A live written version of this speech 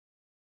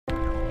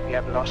We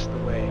have lost the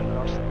way.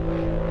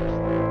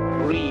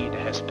 Greed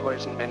has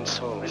poisoned men's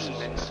souls.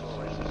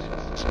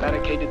 It's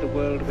barricaded the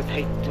world with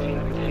hate.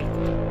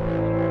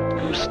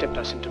 You stepped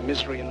us into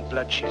misery and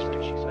bloodshed.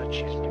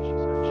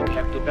 We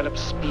have developed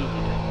speed,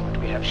 but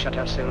we have shut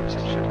ourselves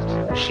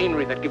in.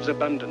 Machinery that gives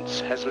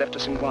abundance has left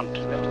us in want.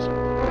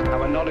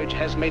 Our knowledge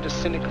has made us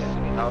cynical,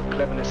 our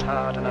cleverness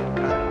hard and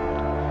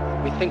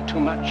unkind. We think too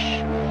much,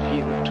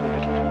 feel too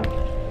little.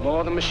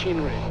 More than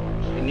machinery,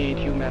 we need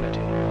humanity.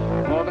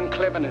 More than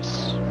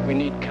cleverness, we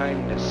need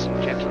kindness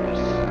and gentleness.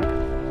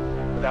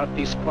 Without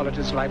these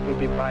qualities, life will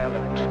be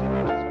violent,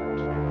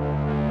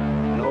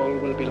 and all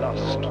will be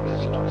lost.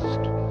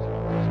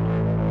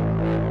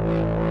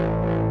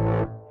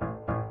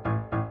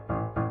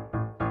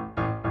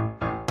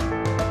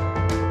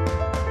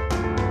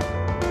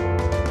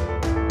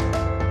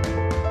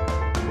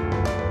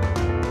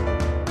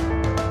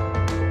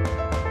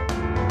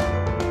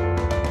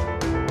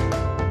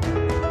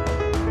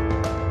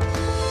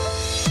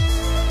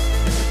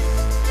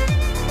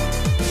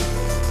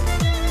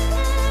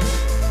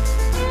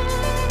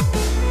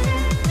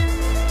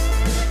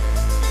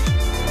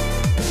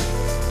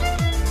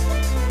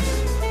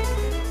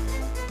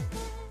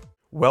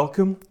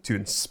 Welcome to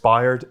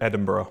Inspired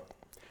Edinburgh,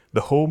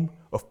 the home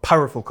of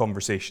powerful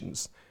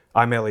conversations.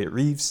 I'm Elliot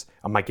Reeves,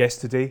 and my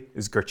guest today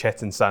is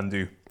Gurchetan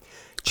Sandhu.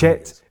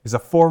 Chet is a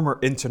former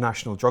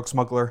international drug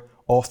smuggler,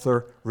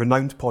 author,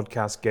 renowned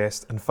podcast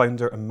guest, and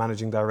founder and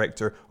managing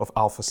director of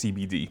Alpha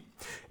CBD.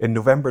 In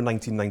November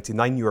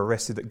 1999, you were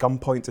arrested at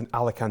gunpoint in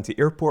Alicante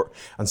Airport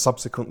and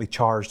subsequently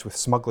charged with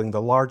smuggling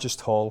the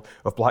largest haul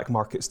of black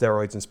market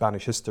steroids in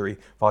Spanish history,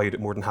 valued at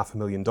more than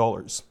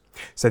 $500,000.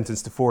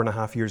 Sentenced to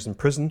 4.5 years in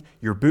prison,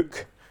 your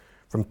book,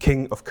 From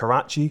King of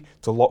Karachi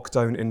to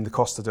Lockdown in the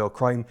Costa del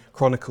Crime,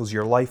 chronicles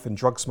your life and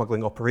drug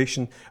smuggling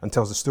operation and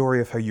tells the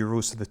story of how you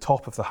rose to the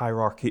top of the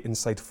hierarchy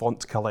inside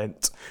Font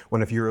Calent,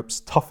 one of Europe's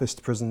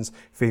toughest prisons,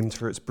 famed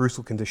for its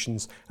brutal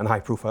conditions and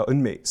high-profile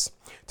inmates.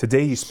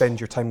 Today, you spend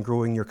your time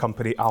growing your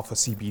company Alpha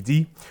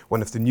CBD,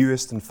 one of the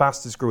newest and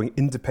fastest-growing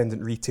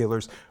independent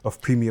retailers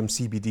of premium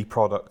CBD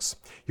products.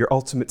 Your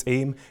ultimate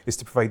aim is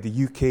to provide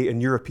the UK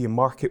and European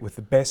market with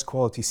the best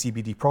quality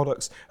CBD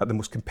products at the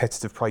most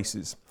competitive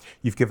prices.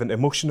 You've given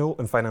emotional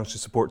and financial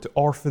support to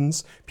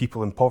orphans,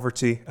 people in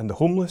poverty, and the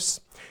homeless.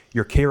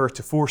 You're carer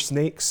to 4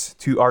 snakes,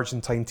 2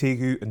 Argentine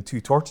tegu, and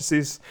 2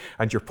 tortoises.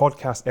 And your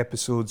podcast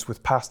episodes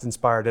with past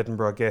Inspired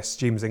Edinburgh guests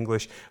James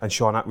English and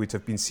Sean Atwood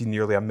have been seen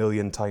nearly 1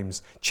 million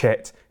times.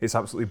 Chet, it's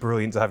absolutely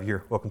brilliant to have you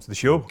here. Welcome to the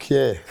show.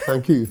 Okay,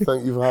 thank you.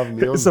 Thank you for having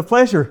me on. It's a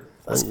pleasure.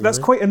 That's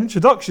quite an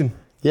introduction.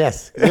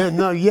 Yes.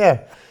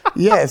 Yeah.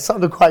 It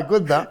sounded quite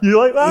good, that. You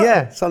like that?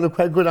 Yeah, it sounded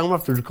quite good. I'm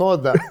going to have to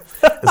record that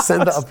and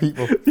send that to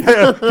people.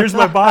 Yeah, here's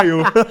my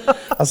bio.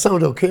 I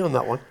sound okay on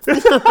that one.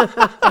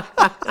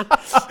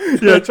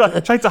 Yeah,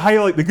 try to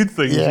highlight the good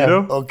things, yeah, you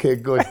know? Okay,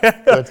 good.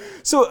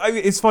 So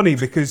it's funny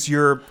because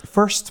your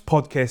first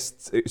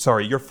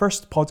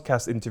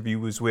podcast interview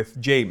was with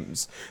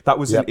James. That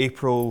was in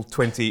April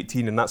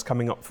 2018, and that's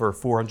coming up for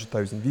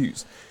 400,000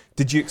 views.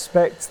 Did you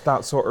expect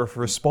that sort of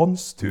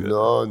response to it?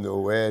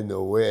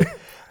 No way.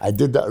 I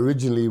did that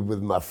originally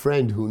with my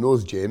friend who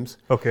knows James.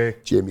 Okay.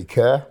 Jamie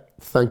Kerr.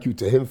 Thank you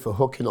to him for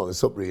hooking all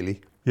this up,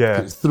 really.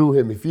 Yeah. It's through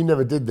him. If he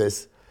never did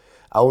this,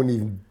 I wouldn't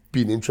even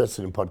been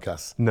interested in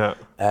podcasts. No.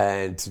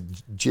 And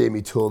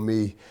Jamie told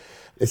me,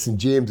 listen,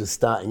 James is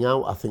starting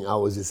out. I think I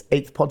was his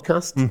 8th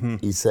podcast. Mm-hmm.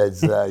 He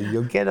says,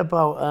 you'll get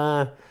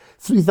about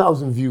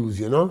 3,000 views,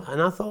 you know?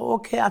 And I thought,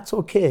 okay, that's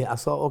okay. I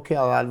thought, okay,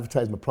 I'll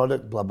advertise my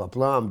product, blah, blah,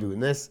 blah. I'm doing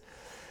this.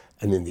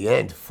 And in the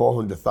end,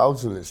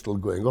 400,000, it's still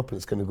going up and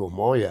it's going to go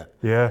more yet.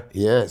 Yeah.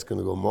 Yeah, it's going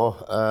to go more.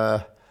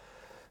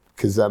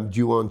 Because I'm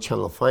due on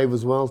Channel 5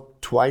 as well,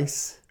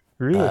 twice.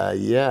 Really?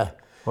 Yeah.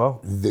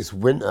 Wow. This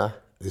winter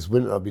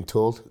I've been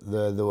told,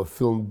 they were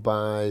filmed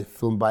by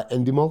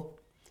Endemol.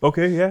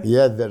 Okay, yeah.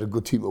 Yeah, they're a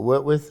good team to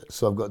work with.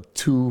 So I've got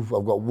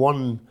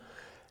one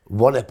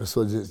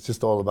episode that's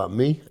just all about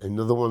me, and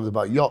another one's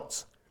about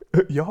yachts.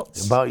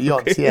 Yachts? About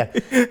yachts, okay.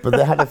 Yeah. But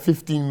they had a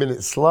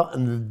 15-minute slot,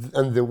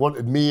 and they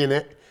wanted me in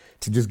it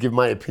to just give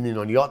my opinion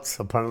on yachts,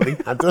 apparently.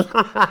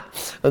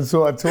 And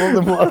so I told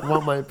them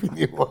what my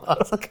opinion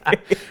was,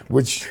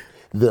 which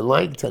they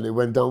liked, and it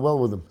went down well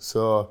with them.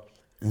 So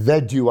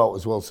they're due out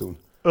as well soon.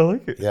 I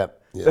like it. Yeah.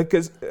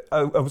 Because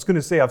I was going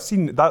to say, I've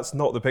seen, that's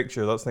not the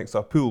picture, that's next to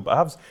a pool, but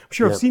I'm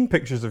sure I've seen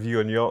pictures of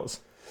you on yachts.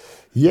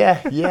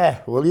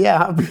 Yeah. Well,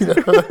 yeah, I've been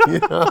on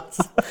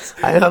yachts.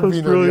 I have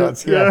been on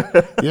yachts, yeah.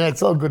 Yeah,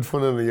 it's all good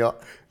fun on a yacht.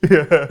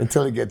 Yeah.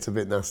 Until it gets a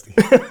bit nasty.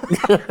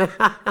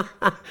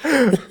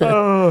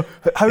 How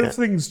have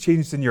things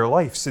changed in your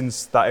life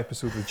since that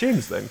episode with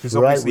James then? Because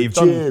obviously you've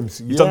done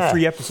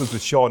 3 episodes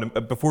with Sean.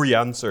 And before you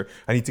answer,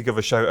 I need to give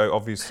a shout out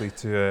obviously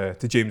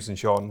to James and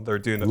Sean. They're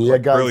doing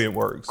brilliant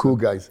work. Cool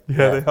guys.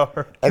 Yeah, they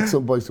are.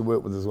 Excellent boys to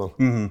work with as well.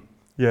 Mm-hmm.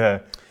 Yeah.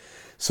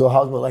 So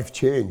how's my life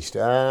changed?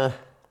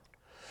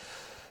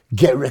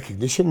 Get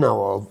recognition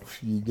now,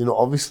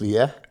 obviously,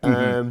 yeah.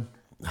 Mm-hmm.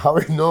 How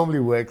it normally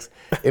works,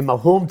 in my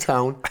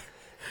hometown,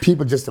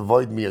 people just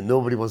avoid me and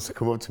nobody wants to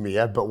come up to me,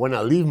 yeah. But when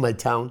I leave my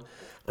town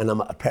and I'm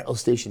at a petrol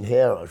station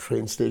here or a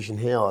train station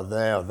here or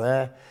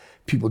there,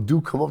 people do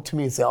come up to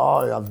me and say,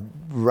 oh, I've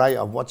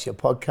watched your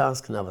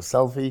podcast, can I have a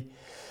selfie?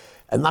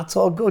 And that's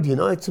all good, you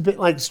know. It's a bit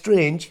like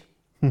strange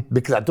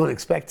because I don't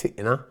expect it,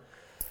 you know.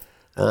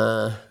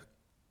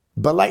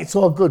 But like, it's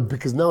all good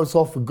because now it's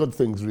all for good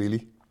things,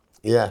 really.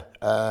 Yeah.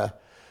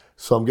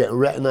 So I'm getting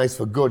recognised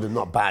for good and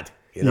not bad,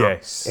 you know.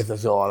 Yes. If they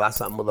say, oh, that's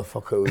that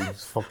motherfucker who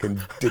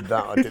fucking did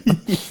that or did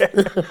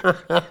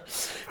that.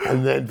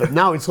 And then, but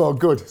now it's all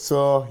good.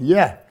 So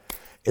yeah,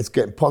 it's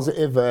getting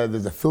positive.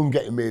 There's a film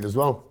getting made as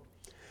well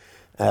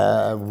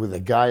with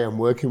a guy I'm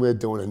working with.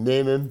 Don't want to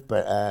name him,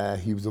 but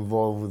he was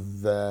involved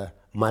with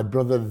My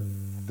Brother,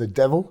 the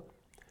Devil.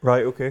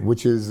 Right, okay.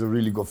 Which is a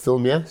really good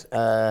film,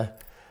 yeah.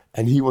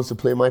 And he wants to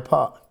play my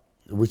part,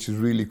 which is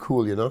really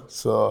cool, you know.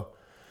 So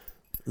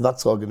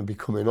that's all going to be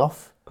coming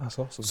off. That's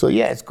awesome. So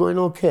yeah, it's going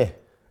okay.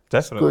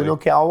 Definitely. It's going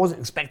okay. I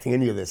wasn't expecting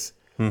any of this.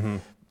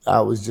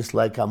 I was just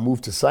like, I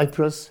moved to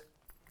Cyprus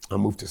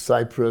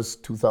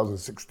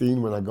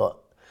 2016 when I got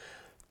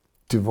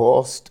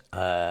divorced.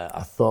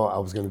 I thought I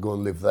was going to go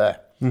and live there.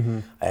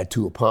 I had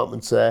 2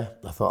 apartments there.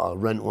 I thought I'll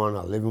rent one,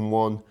 I'll live in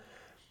one.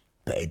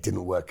 But it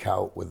didn't work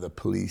out with the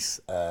police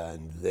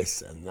and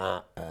this and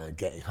that,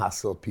 getting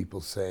hassled, people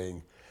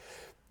saying,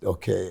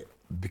 okay,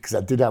 because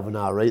I did have an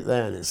R8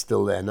 there and it's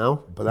still there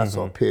now, but that's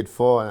what I paid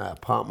for,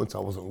 apartments, I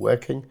wasn't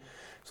working.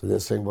 So they're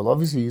saying, well,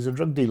 obviously he's a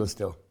drug dealer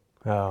still.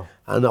 Oh.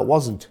 And I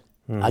wasn't.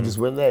 I just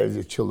went there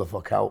to chill the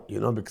fuck out, you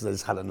know, because I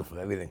just had enough of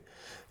everything.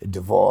 A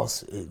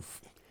divorce, it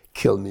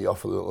killed me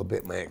off a little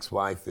bit, my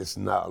ex-wife, this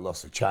and that, I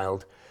lost a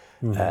child.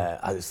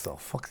 I just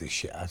thought, fuck this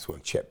shit, I just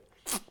want to chip.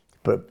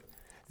 But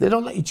they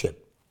don't let you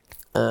chip.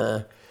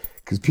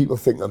 Because people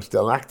think I'm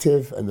still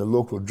active, and the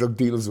local drug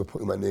dealers were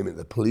putting my name in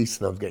the police,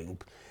 and I was getting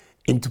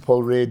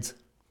Interpol raids,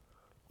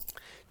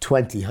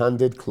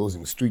 20-handed,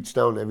 closing streets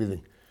down,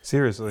 everything.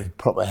 Seriously?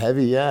 Proper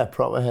heavy, yeah,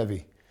 proper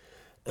heavy.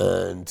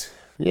 And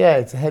yeah,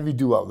 it's a heavy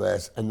do out there.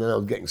 And then I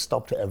was getting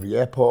stopped at every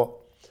airport,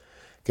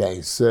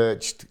 getting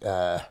searched.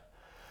 Just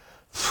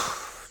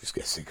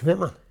get sick of it,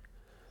 man.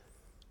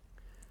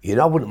 You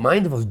know, I wouldn't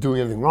mind if I was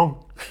doing anything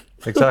wrong.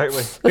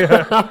 Exactly.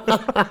 Yeah.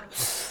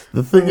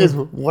 The thing is,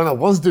 when I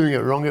was doing it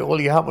wrong, it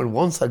only happened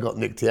once I got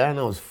nicked here, and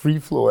I was free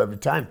flow every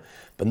time.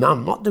 But now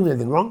I'm not doing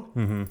anything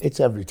wrong. It's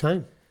every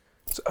time.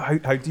 So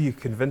how do you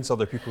convince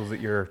other people that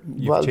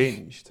you've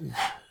changed?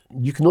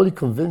 You can only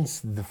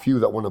convince the few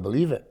that want to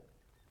believe it.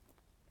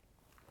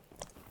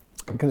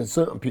 Because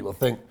certain people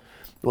think,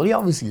 well, yeah,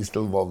 obviously you're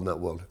still involved in that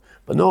world.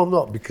 But no, I'm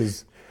not,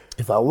 because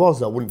if I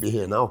was, I wouldn't be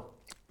here now.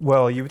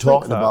 Well, you would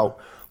talking think that. about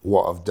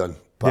what I've done.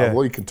 But Yeah. I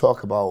only can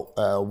talk about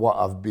what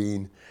I've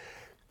been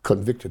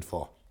convicted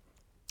for.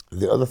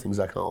 The other things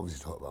I can't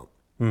obviously talk about.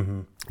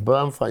 But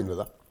I'm fine with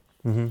that.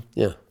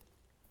 Yeah.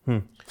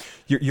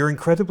 You're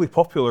incredibly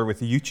popular with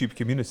the YouTube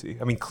community.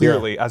 I mean,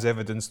 clearly, as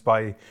evidenced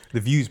by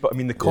the views, but I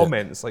mean the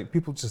comments. Like,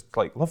 people just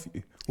like love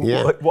you.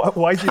 Yeah. Like,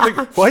 why do you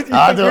think? Why do you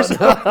I think? don't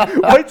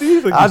know. Why do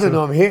you think? I don't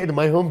know. I'm hated in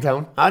my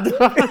hometown. I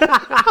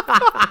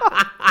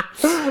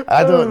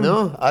don't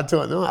know. I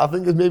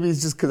think maybe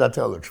it's just because I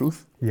tell the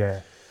truth.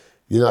 Yeah.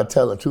 You know, I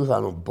tell the truth.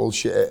 I don't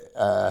bullshit it.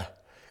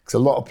 Because a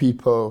lot of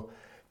people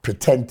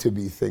pretend to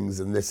be things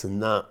and this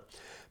and that.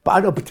 But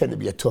I don't pretend to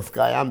be a tough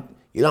guy. I'm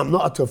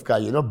not a tough guy,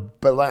 you know,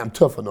 but like, I'm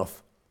tough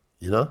enough,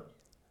 you know?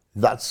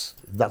 That's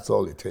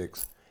all it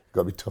takes. You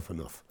gotta be tough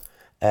enough.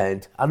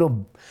 And I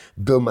don't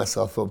build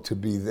myself up to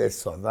be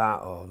this or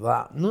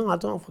that. No, I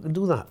don't fucking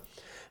do that.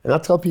 And I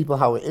tell people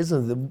how it is,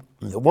 and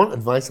they want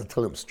advice, I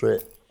tell them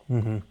straight.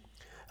 And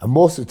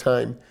most of the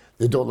time,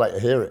 they don't like to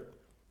hear it.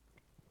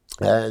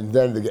 And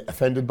then they get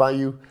offended by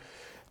you,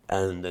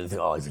 and then they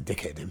think, oh, he's a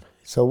dickhead, him.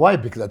 So why?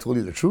 Because I told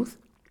you the truth?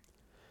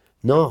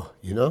 No,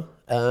 you know?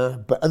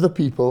 But other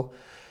people,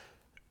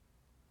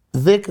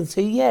 they can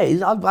say, yeah,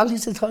 at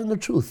least he's telling the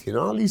truth, you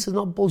know? At least he's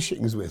not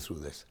bullshitting his way through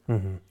this.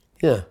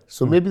 Yeah,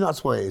 so maybe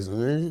that's why it is.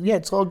 And yeah,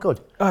 it's all good.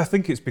 I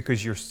think it's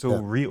because you're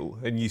so real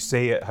and you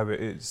say it how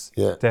it is.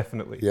 Yeah.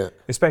 Definitely. Yeah.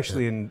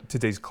 Especially in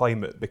today's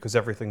climate, because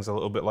everything's a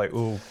little bit like,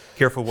 oh,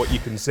 careful what you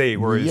can say,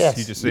 whereas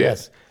you just say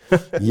it.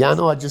 Yeah,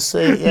 no, I just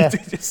say it, yeah.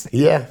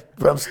 Yeah,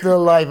 but I'm still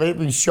alive. I ain't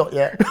been shot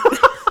yet.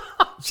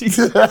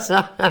 Jesus. But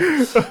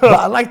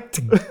I like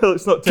to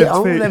Let's not get tempt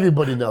on with fate.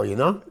 everybody now, you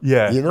know?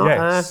 Yeah, You know,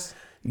 yes.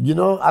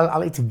 I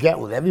like to get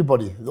with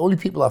everybody. The only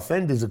people I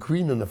offend is the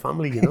Queen and the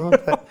family, you know?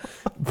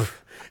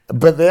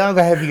 But they are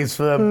the heaviest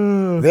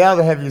firm. They are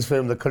the heaviest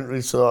firm in the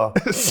country, so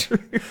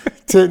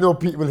take no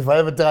people if I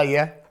ever die,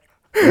 yeah?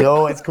 You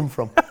know where it's come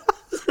from.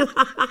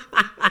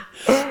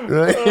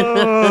 Right?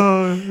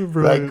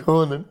 Like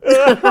Conan.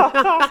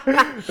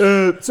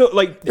 So,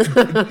 like, you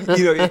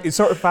know, it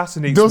sort of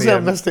fascinates Don't me. say I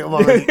messed it up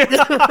already.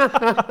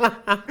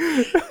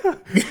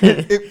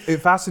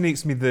 It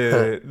fascinates me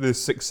the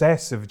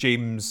success of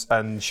James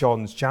and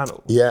Sean's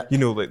channel. Yeah. You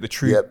know, like the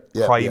true Yep,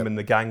 crime yep. and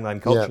the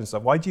gangland culture Yep. and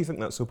stuff. Why do you think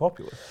that's so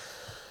popular?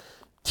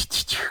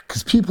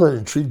 Because people are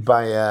intrigued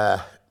by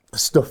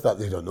stuff that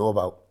they don't know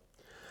about.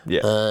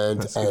 Yeah.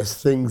 And that's good. as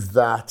things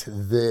that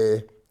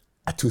they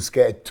are too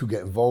scared to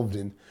get involved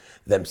in,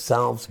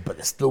 themselves, but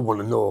they still want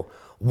to know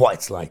what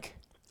it's like,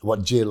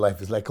 what jail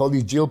life is like. All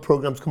these jail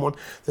programs come on.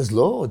 There's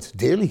loads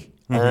daily.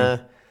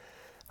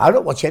 I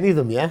don't watch any of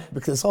them,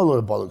 because it's all a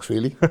load of bollocks,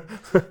 really.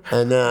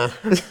 And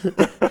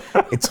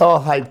it's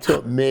all hyped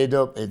up, made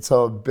up. It's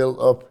all built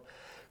up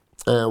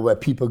where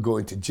people go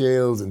into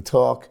jails and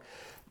talk.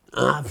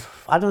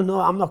 I don't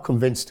know. I'm not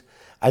convinced.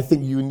 I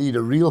think you need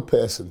a real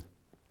person.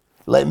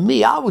 Like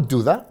me, I would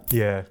do that.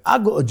 Yeah. I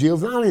go to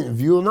jails and I'll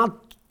interview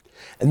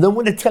and then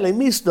when they're telling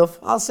me stuff,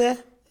 I'll say,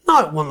 no,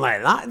 it wasn't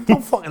like that.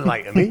 Don't fucking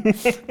lie to me.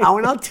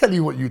 I'll tell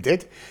you what you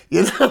did.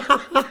 You know?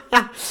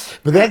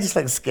 But they're just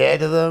like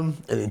scared of them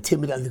and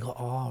intimidated. And they go,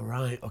 oh,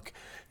 right, okay.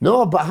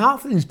 No, but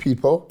half of these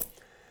people,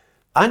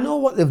 I know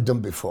what they've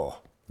done before.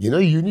 You know,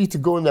 you need to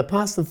go in their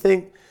past and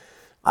think,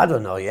 I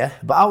don't know,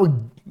 but I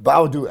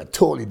would do it a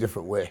totally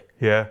different way.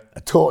 Yeah.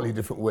 A totally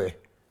different way.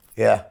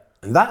 Yeah.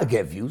 And that'll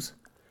get views.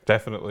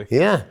 Definitely.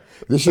 Yeah.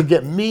 They should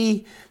get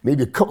me,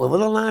 maybe a couple of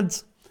other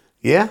lads.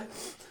 Yeah.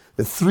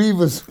 The three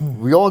of us,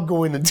 we all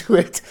go in and do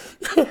it.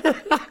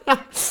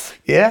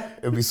 Yeah,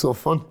 it'd be so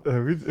fun.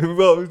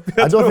 Well,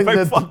 I don't think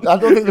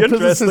the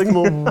prison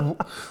system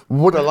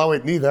would allow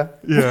it neither.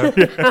 Yeah.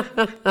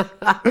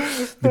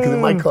 Because it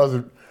might cause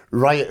a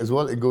riot as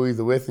well. It go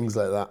either way, things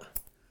like that.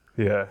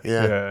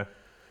 Yeah.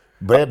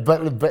 But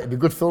it'd be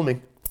good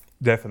filming.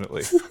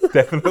 Definitely.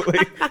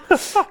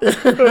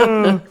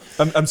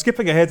 I'm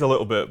skipping ahead a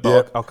little bit,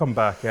 but I'll come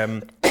back.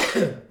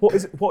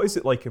 What is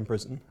it like in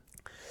prison?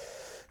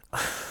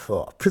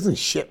 Oh, prison's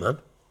shit, man.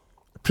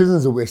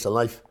 Prison's a waste of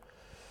life.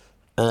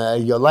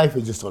 Your life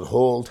is just on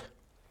hold.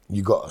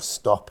 You got to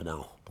stop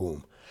now.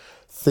 Boom.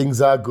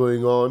 Things are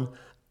going on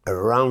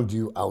around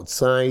you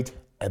outside,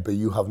 but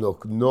you have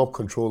no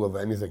control over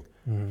anything.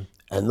 Mm-hmm.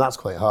 And that's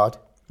quite hard.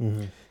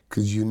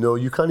 Because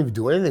you can't even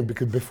do anything,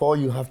 because before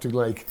you have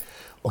to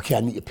okay,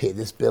 I need to pay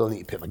this bill, I need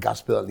to pay my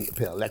gas bill, I need to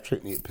pay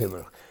electric, I need to pay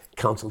my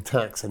council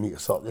tax, I need to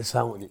sort this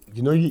out.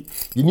 You need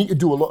to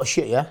do a lot of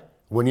shit, yeah?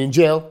 When you're in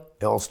jail,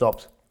 it all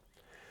stops.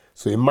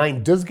 So your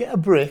mind does get a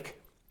break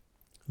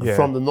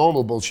from the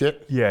normal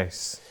bullshit.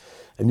 Yes.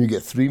 And you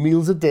get 3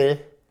 meals a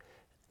day.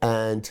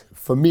 And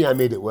for me, I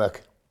made it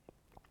work.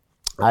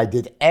 I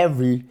did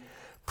every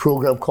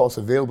program course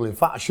available. In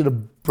fact, I should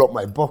have brought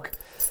my book,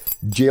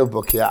 jail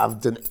book here.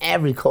 I've done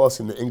every course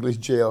in the English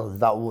jail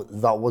that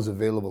was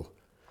available.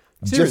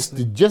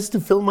 Seriously? Just to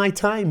fill my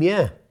time,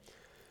 yeah.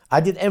 I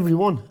did every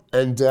one.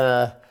 And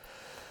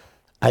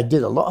I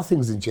did a lot of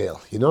things in jail,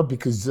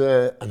 because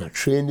and I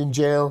trained in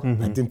jail.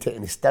 I didn't take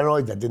any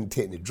steroids. I didn't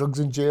take any drugs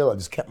in jail. I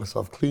just kept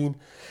myself clean.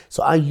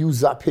 So I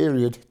used that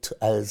period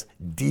as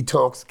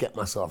detox, get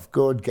myself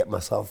good, get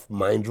myself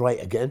mind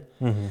right again.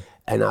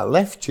 And I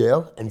left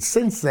jail, and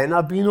since then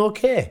I've been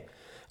okay.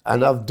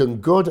 And I've done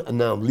good, and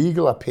now I'm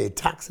legal. I paid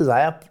taxes.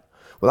 I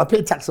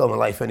paid taxes all my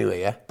life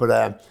anyway, yeah.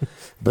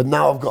 But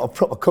now I've got a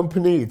proper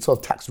company. It's all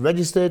tax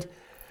registered.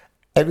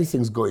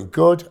 Everything's going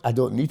good. I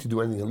don't need to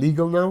do anything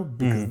illegal now,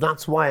 because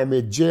that's why I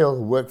made jail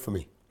work for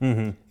me.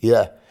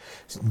 Yeah.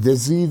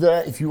 There's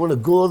either, if you want to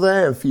go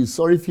there and feel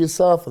sorry for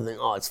yourself and think,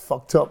 oh, it's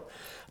fucked up,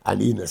 I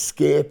need an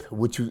escape,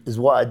 which is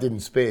what I did in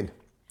Spain.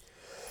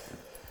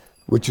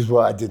 When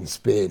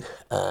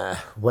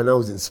I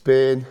was in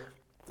Spain,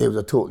 it was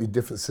a totally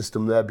different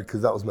system there,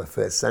 because that was my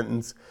first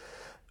sentence.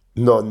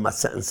 No, my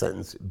second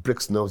sentence,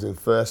 Brixton I was in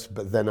first,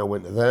 but then I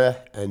went to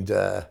there, and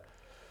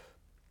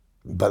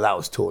but that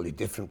was totally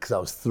different, because I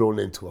was thrown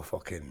into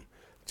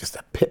just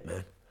a pit,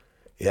 man.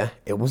 Yeah,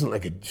 it wasn't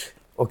like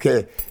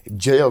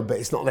jail, but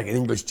it's not like an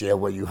English jail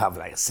where you have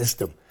a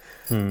system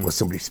where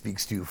somebody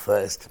speaks to you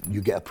first.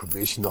 You get a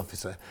probation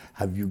officer.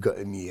 Have you got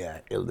any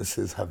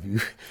illnesses? Are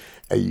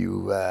you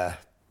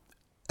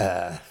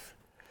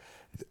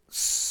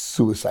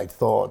suicide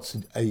thoughts?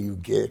 Are you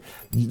gay?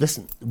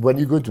 Listen, when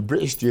you go into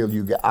British jail,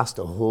 you get asked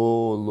a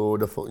whole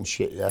load of fucking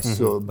shit. Yeah?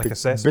 So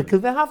assessment.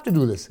 Because they have to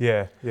do this.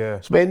 Yeah.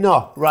 So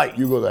no, right,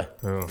 you go there.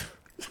 Oh.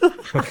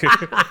 Okay.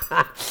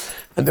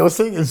 And they were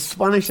saying in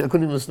Spanish, I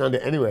couldn't understand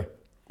it anyway.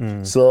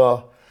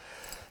 So,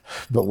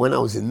 but when I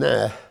was in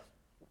there,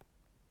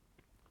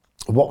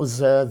 what was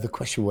the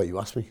question what you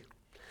asked me?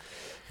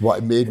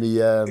 What made me...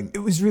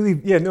 it was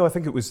really... Yeah, no, I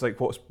think it was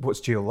what's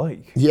jail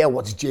like? Yeah,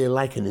 what's jail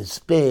like? And in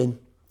Spain,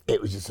 it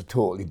was just a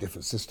totally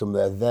different system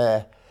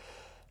there.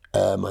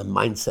 My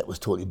mindset was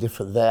totally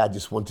different there. I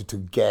just wanted to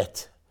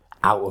get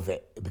out of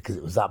it because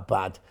it was that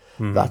bad.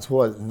 That's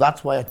why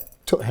I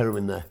took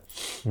heroin there.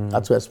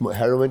 That's why I smoked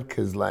heroin,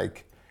 because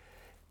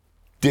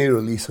day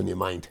release on your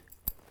mind.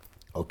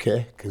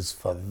 Okay? Because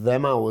for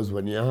them hours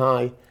when you're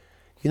high,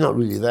 you're not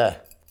really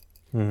there.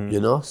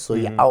 So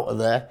you're out of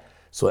there,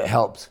 so it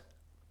helps.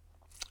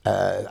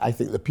 I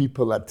think the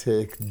people that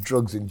take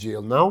drugs in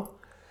jail now,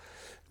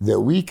 they're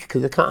weak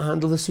because they can't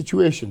handle the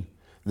situation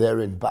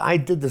they're in. But I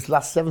did this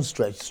last 7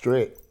 stretch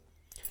straight,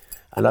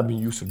 and I've been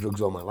used to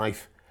drugs all my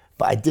life.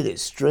 But I did it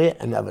straight,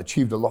 and I've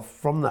achieved a lot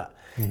from that.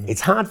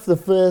 It's hard for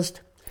the first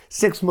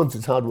 6 months,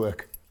 it's hard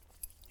work,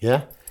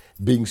 yeah?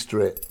 Being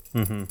straight.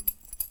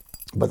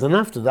 But then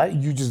after that,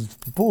 you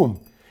just,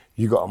 boom,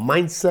 you got a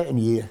mindset, and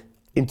you're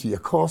into your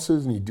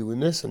courses, and you're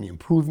doing this, and you're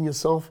improving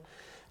yourself.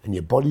 and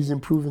your body's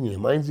improving, your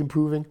mind's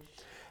improving,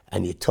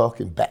 and you're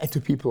talking better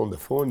to people on the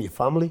phone, your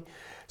family.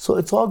 So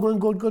it's all going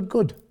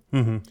good.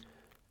 Mm-hmm.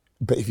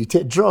 But if you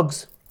take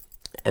drugs,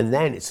 and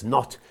then it's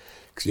not,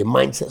 because your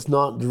mindset's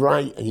not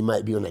right, and you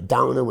might be on a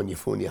downer when you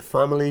phone your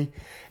family,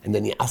 and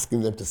then you're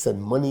asking them to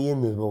send money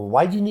in. And, well,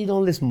 why do you need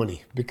all this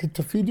money? Because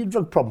to feed your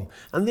drug problem.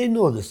 And they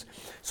know this.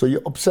 So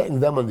you're upsetting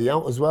them on the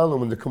out as well, and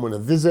when they come on a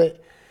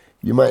visit,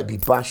 you might be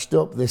bashed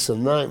up, this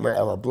and that, you might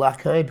have a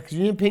black eye, because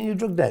you ain't paying your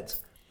drug debts.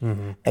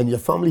 Mm-hmm. And your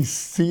family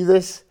see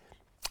this,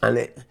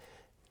 and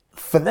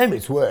for them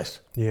it's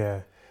worse.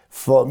 Yeah.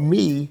 For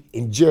me,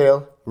 in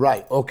jail,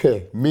 right,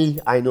 okay, me,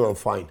 I know I'm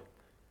fine.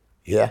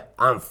 Yeah,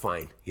 I'm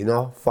fine, you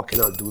know? Fucking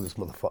I'll do this,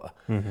 motherfucker.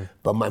 Mm-hmm.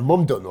 But my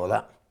mum don't know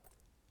that.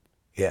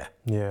 Yeah.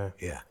 Yeah.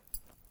 Yeah.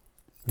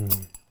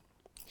 Mm.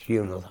 She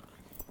don't know that.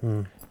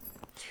 Mm.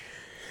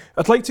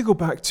 I'd like to go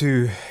back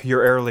to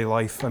your early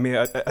life. I mean,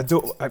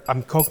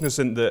 I'm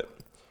cognizant that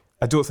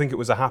I don't think it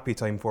was a happy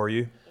time for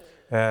you.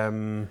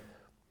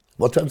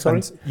 What time,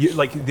 sorry?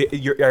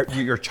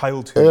 Your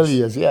childhood. Early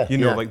years, yeah. You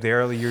know, like the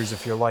early years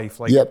of your life.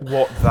 Like yep.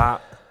 what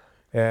that...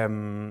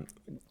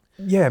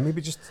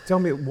 maybe just tell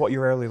me what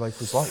your early life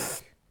was like.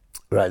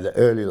 Right, the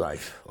early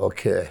life,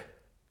 okay.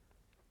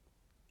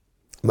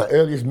 My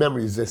earliest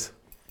memory is this,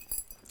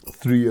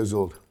 3 years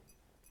old.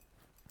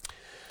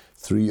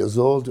 3 years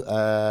old,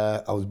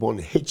 I was born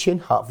in Hitchin,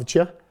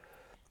 Hertfordshire,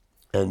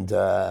 and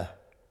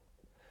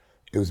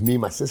it was me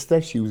and my sister.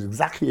 She was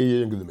exactly a year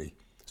younger than me.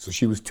 So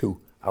she was 2,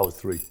 I was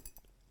 3.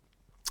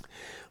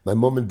 My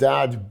mum and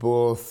dad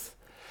both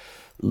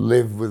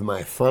lived with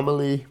my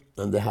family,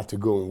 and they had to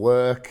go and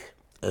work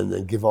and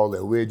then give all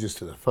their wages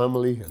to the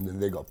family, and then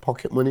they got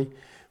pocket money,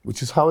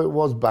 which is how it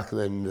was back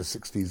then in the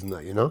 60s and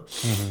that, you know?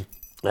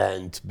 Mm-hmm.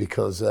 And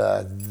because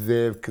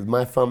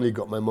my family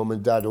got my mum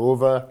and dad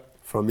over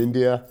from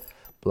India,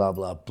 blah,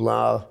 blah,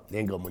 blah. They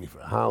ain't got money for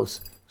a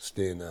house,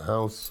 stay in the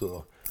house,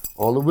 so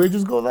all the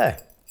wages go there.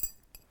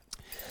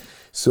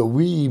 So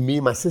me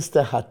and my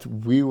sister,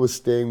 we were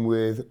staying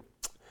with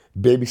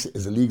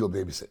babysitters, illegal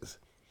babysitters,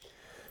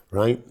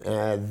 right?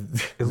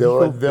 They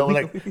were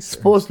like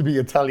supposed to be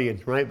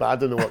Italian, right? But I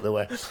don't know what they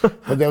were.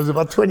 But there was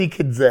about 20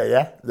 kids there,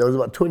 yeah? There was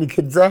about 20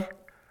 kids there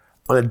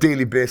on a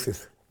daily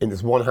basis in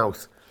this one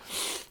house.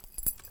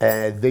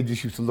 They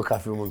just used to look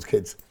after everyone's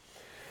kids.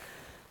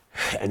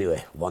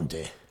 Anyway, one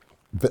day,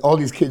 but all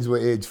these kids were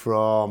aged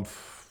from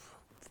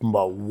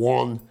about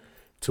 1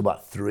 to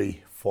about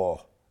 3,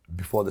 4,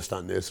 before they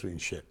start nursery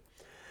and shit.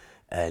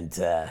 And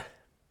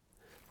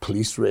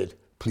police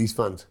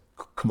vans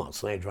come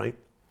outside, right?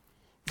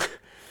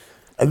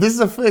 And this is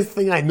the first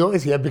thing I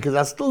noticed here, because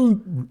I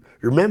still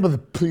remember the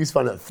police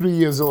van at 3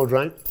 years old,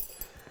 right?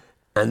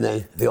 And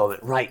then they all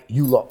went, right,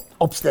 you lot,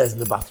 upstairs in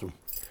the bathroom.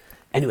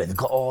 Anyway, they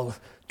got all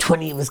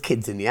 20 of us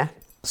kids in, yeah?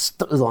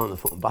 Stuck us all in the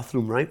fucking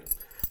bathroom, right?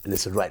 And they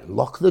said, right,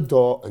 lock the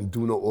door and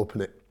do not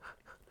open it.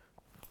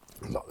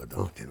 Lock the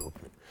door, didn't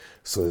open it.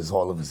 So there's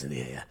all of us in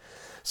here, yeah?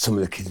 Some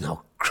of the kids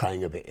now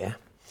crying a bit, yeah?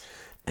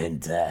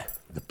 And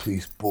the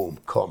police, boom,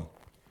 come.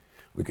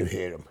 We can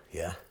hear them,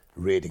 yeah?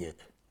 Raiding it.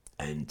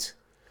 And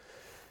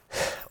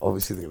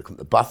obviously they're gonna come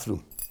to the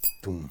bathroom.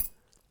 Boom.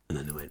 And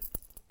then they went,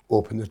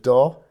 open the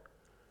door.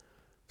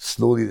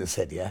 Slowly they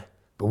said, yeah?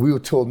 But we were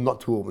told not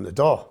to open the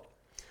door.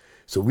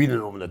 So we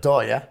didn't open the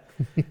door, yeah?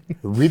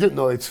 We didn't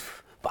know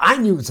but I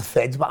knew it was the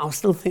feds, but I was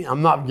still thinking,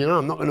 I'm not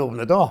gonna open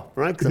the door,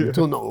 right? Because I'm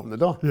told not to open the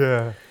door.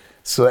 Yeah.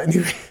 So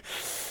anyway,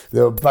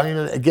 they were banging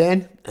on it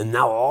again, and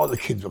now all the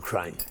kids were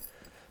crying.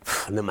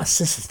 And then my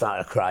sister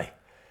started to cry.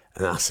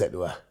 And I said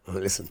to her,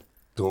 listen,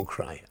 don't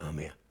cry, I'm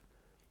here.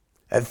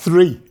 At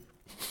 3.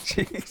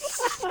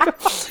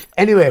 Jeez.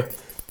 Anyway,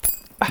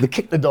 they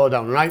kicked the door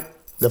down, right?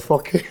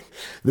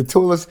 They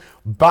told us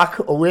back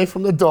away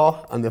from the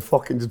door, and they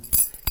fucking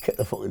just kicked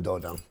the fucking door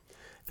down.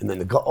 And then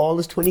they got all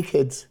those 20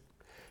 kids,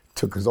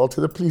 took us all to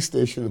the police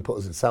station and put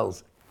us in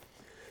cells.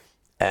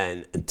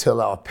 And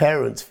until our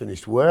parents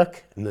finished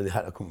work, and then they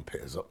had to come and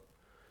pick us up.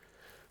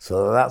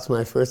 So that's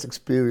my first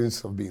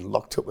experience of being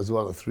locked up as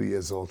well at 3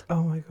 years old.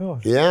 Oh my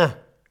God. Yeah.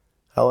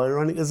 How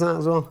ironic is that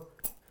as well?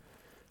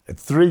 At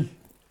 3,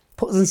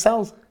 put us in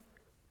cells.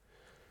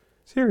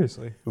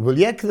 Seriously? Well,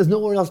 yeah, because there's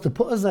nowhere else to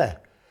put us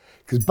there.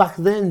 Because back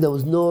then there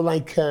was no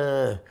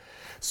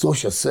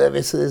social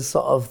services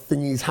sort of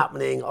thingies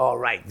happening. All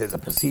right, there's a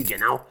procedure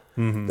now.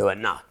 Mm-hmm. They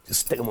went, nah,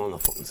 just stick them all in the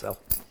fucking cell.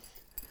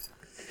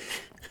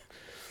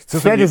 So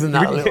Fed isn't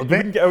that a little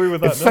bit. You can get away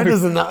with that now. Fed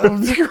isn't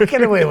that. You can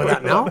get away with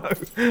that now.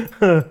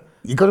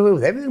 You got away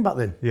with everything back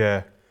then.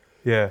 Yeah,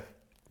 yeah.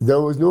 There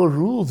was no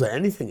rules or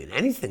anything in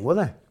anything, were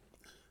there?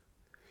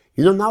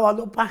 You know, now I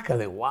look back and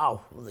I think,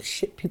 wow, the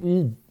shit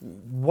people,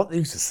 what they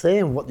used to say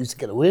and what they used to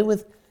get away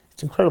with,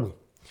 it's incredible.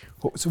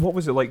 So what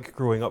was it like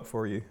growing up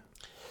for you?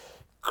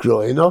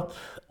 Growing up,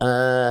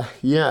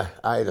 yeah,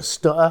 I had a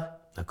stutter.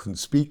 I couldn't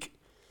speak.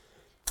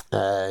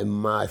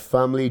 My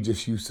family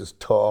just used to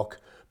talk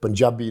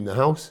Punjabi in the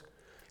house,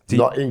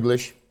 not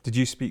English. Did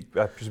you speak,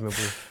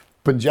 presumably?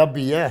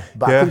 Punjabi, yeah,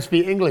 but I couldn't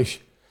speak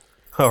English.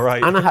 All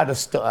right. And I had a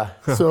stutter.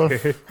 So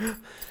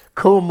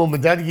come on, Mum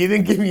and Dad, you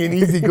didn't give me an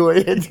easy go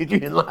ahead, did you,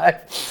 in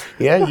life?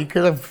 Yeah, you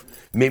could have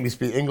made me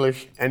speak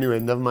English. Anyway,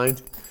 never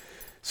mind.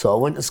 So I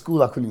went to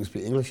school, I couldn't even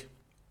speak English.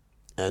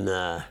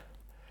 And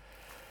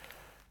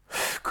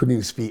couldn't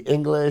even speak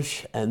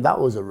English, and that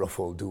was a rough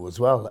old do as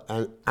well.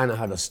 And I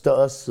had a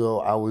stutter, so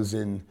I was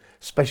in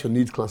special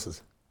needs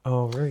classes.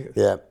 Oh, right.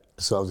 Yeah,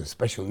 so I was in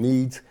special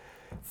needs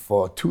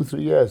for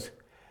 2-3 years.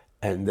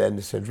 And then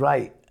they said,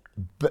 right,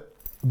 but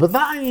that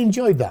I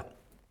enjoyed that,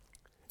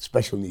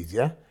 special needs,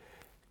 yeah?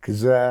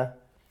 Because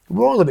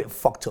we're all a bit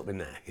fucked up in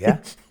there, yeah?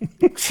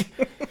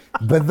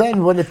 But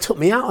then when they took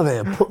me out of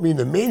there and put me in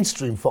the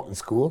mainstream fucking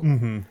school,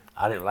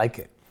 I didn't like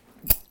it.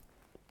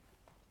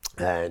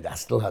 And I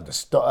still had the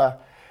stutter,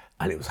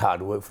 and it was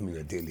hard work for me on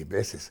a daily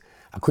basis.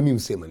 I couldn't even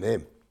say my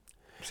name.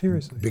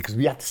 Seriously? Because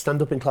we had to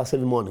stand up in class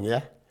every morning,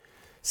 yeah?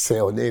 Say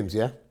our names,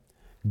 yeah?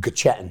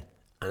 Chatting.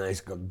 And I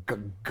used to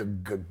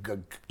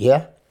go,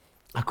 yeah?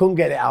 I couldn't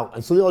get it out,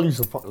 and so they all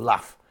used to fucking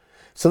laugh.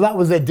 So that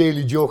was their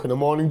daily joke and a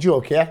morning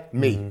joke, yeah?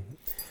 Me.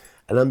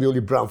 And I'm the only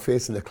brown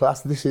face in the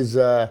class. This is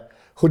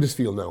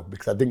Huddersfield now,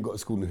 because I didn't go to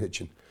school in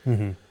Hitchin.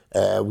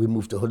 We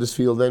moved to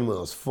Huddersfield then when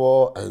I was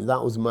 4, and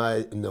that was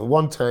and then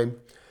one time,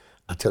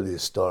 I'll tell you the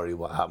story,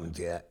 what happened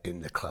here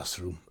in the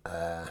classroom.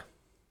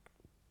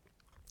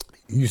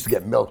 You used to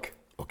get milk,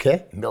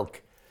 okay?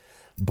 Milk.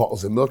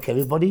 Bottles of milk,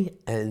 everybody.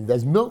 And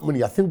there's milk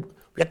money. I think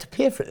we had to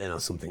pay for it then or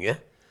something, yeah?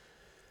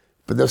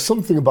 But there's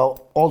something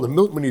about all the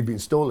milk money had been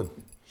stolen,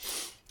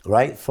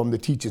 right? From the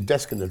teacher's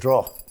desk in the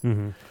drawer.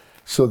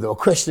 So they were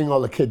questioning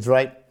all the kids,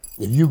 right?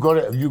 Have you got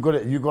it? Have you got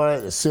it? Have you got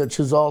it? The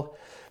searchers all.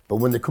 But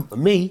when they come to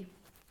me,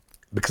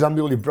 because I'm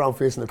the only brown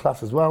face in the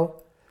class as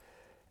well,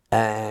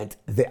 and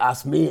they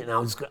asked me, and I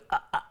was going,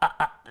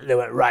 they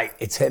went, right,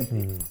 it's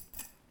him.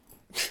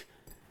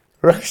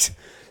 Right?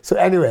 So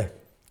anyway,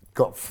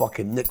 got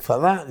fucking nicked for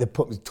that. They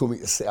told me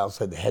to sit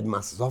outside the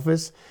headmaster's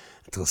office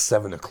until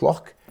 7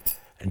 o'clock,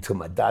 until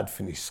my dad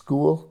finished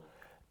school,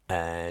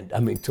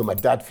 till my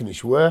dad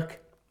finished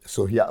work.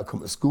 So he had to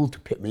come to school to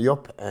pick me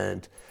up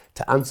and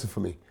to answer for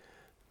me.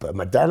 But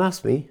my dad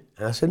asked me,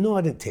 and I said, no,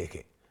 I didn't take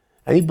it.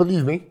 And he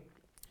believed me.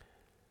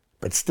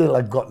 But still,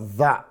 I got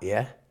that,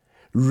 yeah?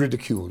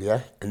 Ridicule,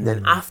 yeah? And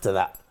then after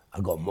that,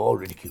 I got more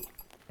ridicule.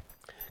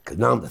 Because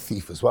now I'm the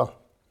thief as well.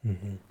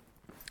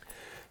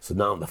 So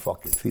now I'm the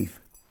fucking thief.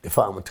 If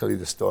I'm going to tell you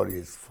the story,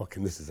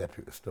 this is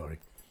epic, the story,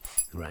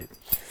 right?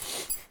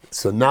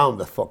 So now I'm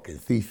the fucking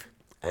thief.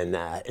 And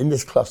in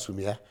this classroom,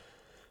 yeah,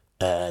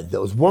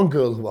 there was one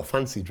girl who I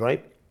fancied,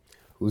 right?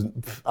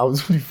 I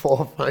was only 4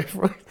 or 5,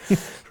 right?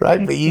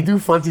 Right? But you do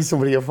fancy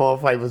somebody at 4 or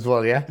 5 as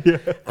well, yeah?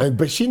 Yeah.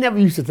 But she never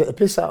used to take the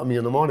piss out of me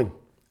in the morning,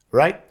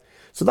 right?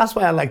 So that's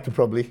why I liked her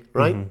probably,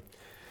 right?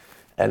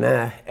 And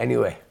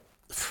anyway,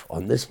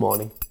 on this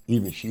morning,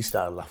 even she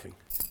started laughing.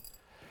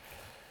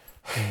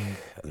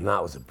 And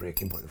that was a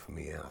breaking point for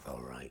me. And I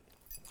thought, right,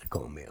 I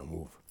got to make a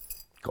move.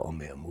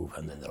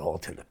 And then they're all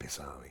taking the piss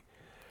out of me.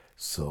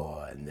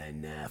 So, and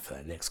then for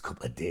the next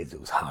couple of days, it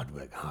was hard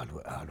work.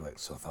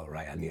 So I thought,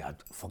 right,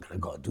 I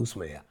got to do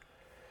something here.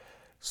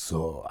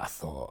 So I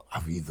thought,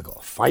 I've either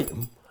got to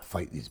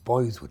fight these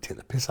boys who were taking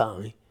the piss out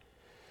of me,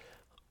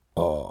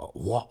 or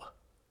what?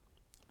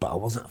 But I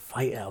wasn't a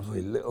fighter, I was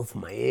really little for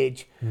my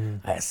age.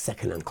 I had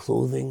second-hand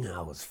clothing,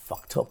 I was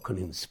fucked up,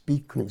 couldn't even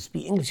speak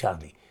English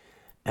hardly.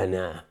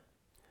 And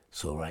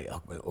so, right, I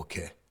went,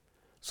 okay,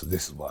 so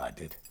this is what I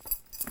did.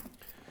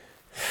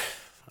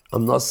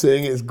 I'm not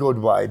saying it's good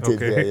what I did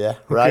there, yeah?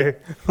 Right?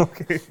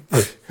 Okay.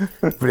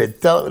 But it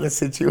dealt with the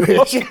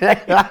situation.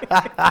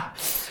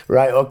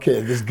 Right, okay,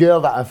 this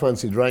girl that I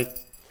fancied, right?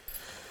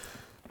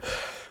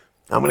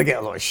 I'm going to get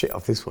a lot of shit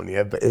off this one,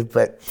 yeah? But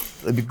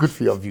it'd be good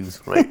for your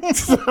views, right?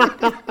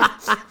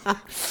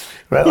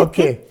 Right,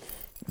 okay.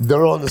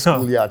 They're all in the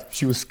schoolyard.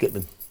 She was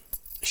skipping,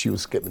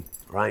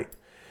 right?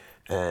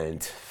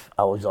 And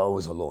I was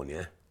always alone,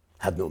 yeah?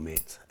 Had no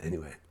mates,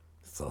 anyway.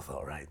 So I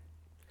thought, right.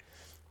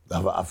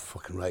 I'm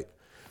fucking right.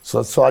 So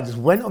I just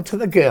went up to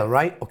the girl,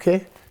 right?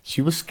 Okay?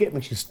 She was skipping,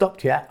 she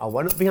stopped here. I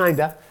went up behind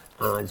her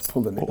and I just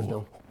pulled her knickers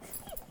down.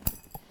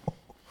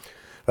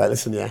 Right,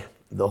 listen, yeah.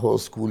 The whole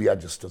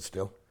schoolyard just stood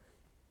still.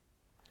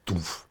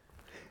 Doof.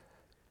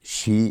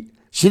 She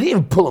didn't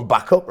even pull them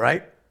back up,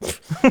 right?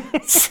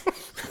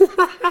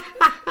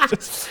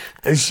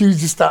 And she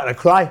was just starting to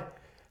cry.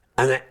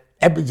 And then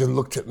everybody just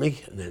looked at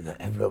me, and then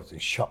everybody was in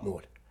shock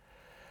mode.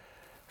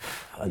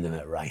 And they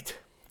went, right.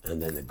 And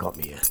then they got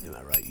me here, and they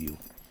went, right, you.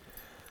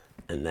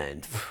 And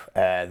then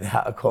they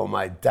had to call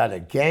my dad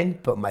again,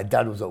 but my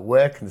dad was at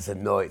work, and they said,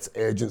 no, it's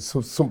urgent,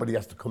 so somebody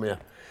has to come here.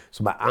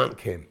 So my aunt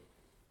came,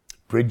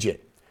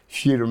 Bridget.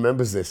 She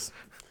remembers this,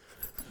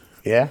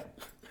 yeah?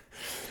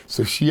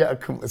 So she had to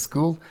come to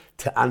school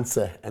to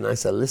answer, and I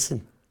said,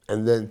 listen.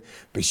 And then,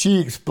 but she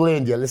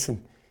explained, yeah,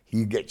 listen,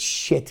 you get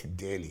shit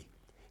daily.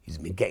 He's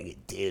been getting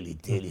it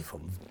daily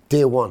from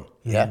day one,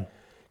 yeah?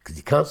 Because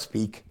he can't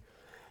speak,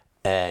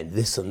 and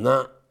this and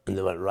that. And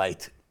they went,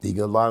 right, you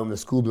can allow him to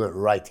school? They went,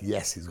 right,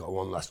 yes, he's got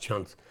one last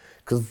chance.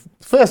 Because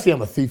firstly,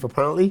 I'm a thief,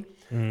 apparently.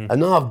 And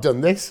now I've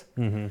done this.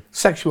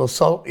 Sexual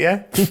assault,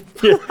 yeah?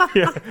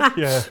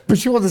 Yeah. But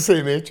she was the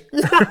same age.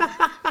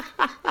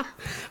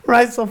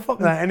 Right, so fuck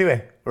that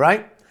anyway,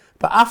 right?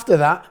 But after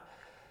that,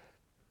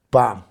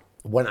 bam.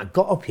 When I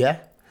got up here,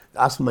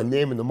 asked for my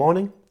name in the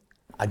morning,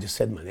 I just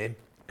said my name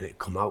and it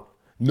come out.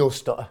 No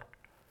stutter.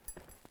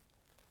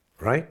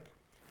 Right?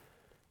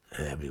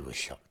 And everybody was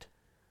shocked.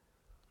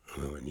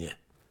 And I went, yeah.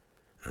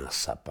 And I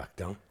sat back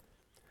down.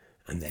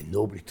 And then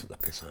nobody took the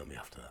piss out of me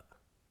after that.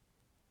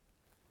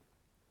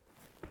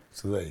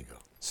 So there you go.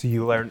 So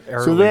you learned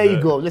early. So there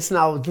you go. Listen,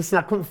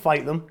 I couldn't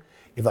fight them.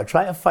 If I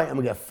try to fight them,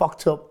 I get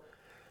fucked up.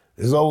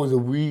 There's always a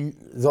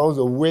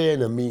way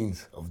and a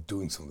means of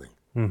doing something.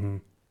 Mm-hmm.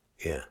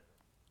 Yeah.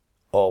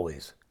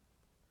 Always.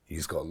 You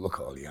just got to look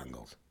at all the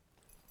angles.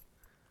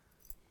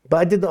 But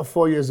I did that at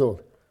 4 years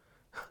old.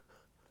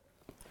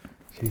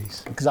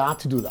 Jeez. Because I had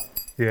to do that.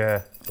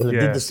 Yeah. And I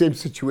did the same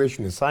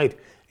situation inside,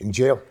 in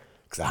jail,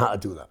 because I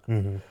had to do that.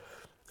 Mm-hmm.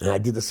 And I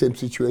did the same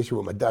situation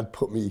when my dad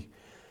put me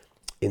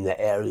in the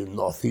area in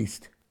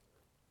Northeast.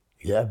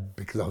 Yeah,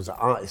 because I was an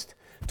artist,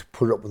 to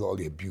put up with all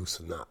the abuse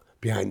and that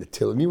behind the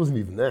till. And he wasn't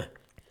even there.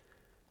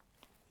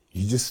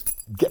 You just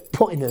get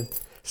put in a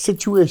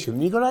situation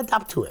and you got to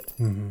adapt to it.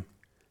 Mm-hmm.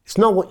 It's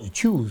not what you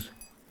choose.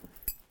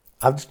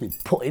 I've just been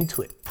put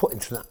into it, put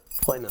into that.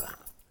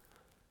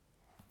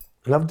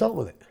 And I've dealt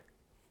with it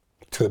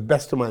to the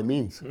best of my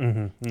means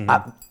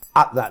at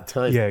that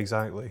time. Yeah,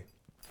 exactly.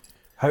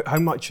 How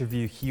much have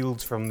you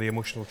healed from the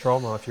emotional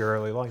trauma of your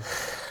early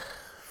life?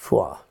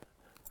 What?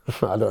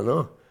 I don't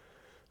know.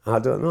 I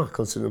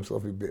consider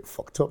myself a bit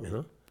fucked up, you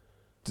know.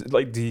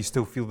 Like, do you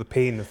still feel the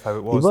pain of how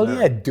it was? Well, now?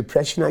 yeah,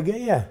 depression I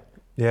get, yeah.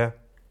 Yeah.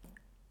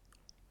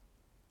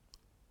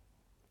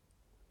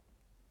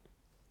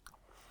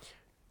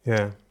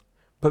 Yeah.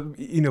 But,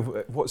 you know,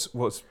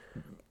 what's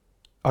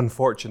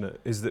unfortunate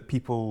is that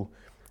people,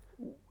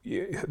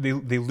 they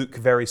look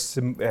very,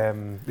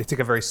 they take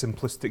a very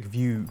simplistic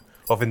view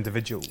of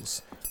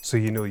individuals. So,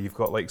 you know, you've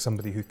got like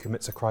somebody who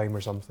commits a crime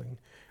or something,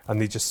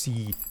 and they just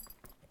see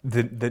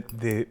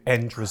the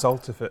end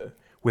result of it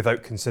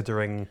without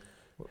considering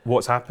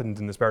what's happened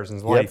in this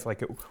person's life,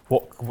 like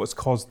what's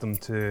caused them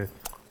to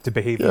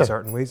behave in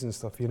certain ways and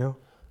stuff, you know.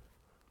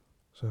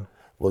 So.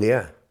 Well,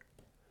 yeah,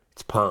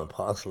 it's part and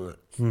parcel of it.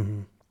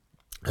 Mm-hmm.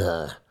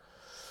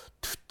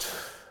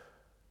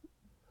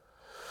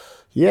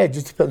 Yeah, it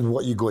just depends on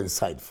what you go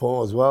inside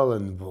for as well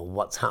and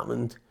what's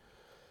happened.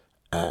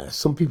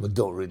 Some people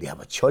don't really have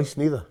a choice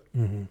neither.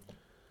 Mm-hmm.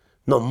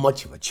 Not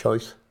much of a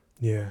choice.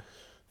 Yeah.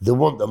 They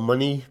want the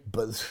money,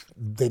 but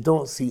they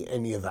don't see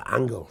any other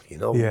angle, you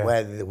know? Yeah.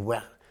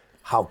 Where,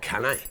 how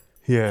can I?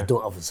 Yeah. I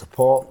don't have a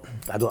support.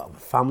 I don't have a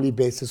family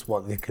basis.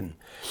 They're going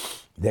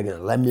to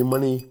lend me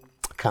money.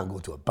 I can't go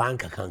to a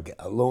bank. I can't get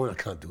a loan. I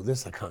can't do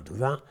this. I can't do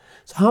that.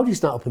 So how do you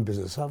start up in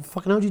business? How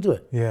do you do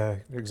it? Yeah,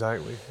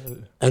 exactly.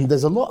 And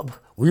there's a lot of,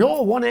 we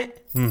all want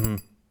it. Mm-hmm.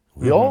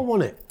 We all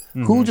want it.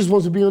 Mm-hmm. Who just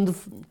wants to be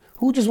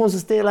who just wants to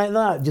stay like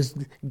that? Just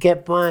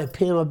get by,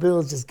 pay my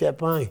bills, just get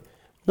by.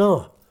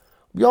 No.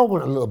 We all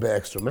want a little bit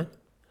extra, man.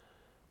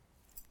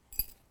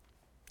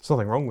 There's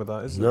nothing wrong with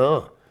that, is there?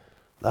 No.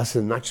 That's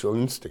a natural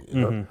instinct, you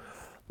know.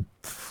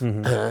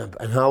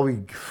 Mm-hmm. And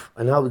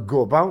how we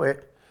go about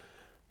it,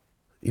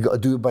 you got to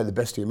do it by the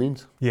best of your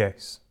means.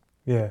 Yes.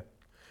 Yeah.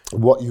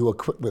 What you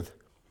equipped with.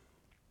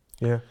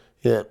 Yeah.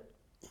 Yeah.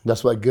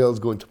 That's why girls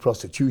go into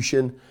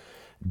prostitution,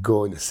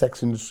 go in the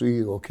sex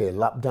industry,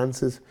 lap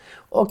dancers.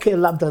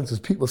 Lap dancers,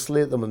 people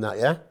slate them and that,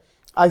 yeah?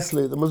 I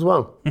slate them as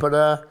well.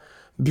 But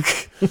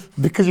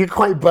because you're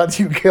quite bad,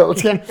 you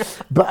girls, yeah?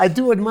 But I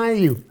do admire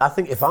you. I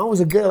think if I was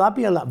a girl, I'd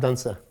be a lap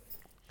dancer.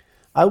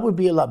 I would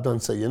be a lap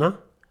dancer, you know?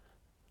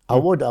 I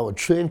would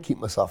train, keep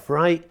myself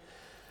right.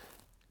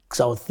 Because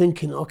I was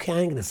thinking, I ain't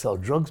going to sell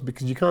drugs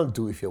because you can't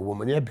do it if you're a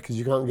woman, yeah? Because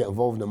you can't get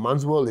involved in a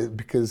man's world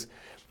because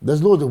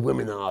there's loads of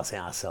women that say,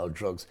 I sell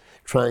drugs.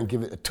 Try and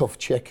give it a tough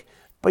chick.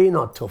 But you're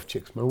not tough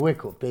chicks, man.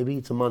 Wake up, baby.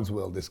 It's a man's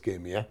world, this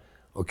game, yeah?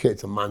 Okay,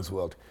 it's a man's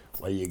world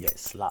where you get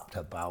slapped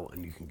about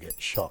and you can get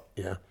shot,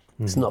 yeah?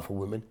 Mm. It's not for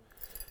women.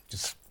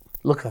 Just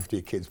look after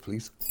your kids,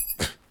 please.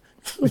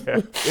 Yeah.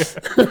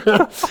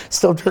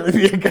 Stop trying to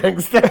be a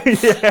gangster.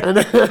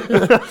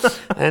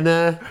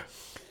 Yeah.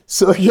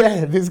 So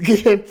yeah, this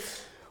game.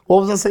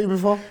 What was I saying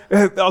before?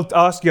 I'll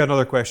ask you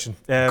another question.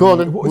 Go on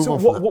then.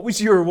 What was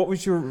your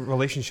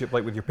relationship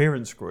like with your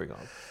parents growing up?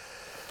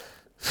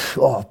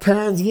 Oh,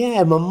 parents,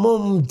 yeah. My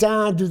mum,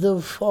 dad, it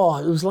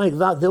was like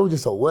that. They were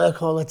just at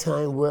work all the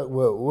time.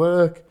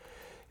 Work.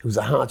 It was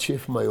a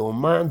hardship for my own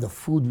man. The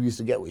food we used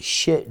to get was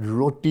shit.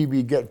 Roti,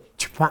 we get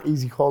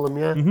chapatis, you call them,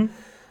 yeah. Mm-hmm.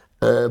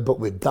 But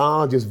with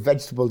dal, just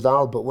vegetable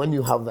dal. But when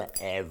you have that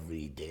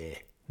every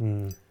day,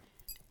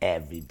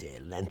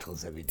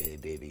 lentils every day,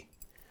 baby.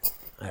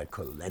 I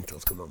call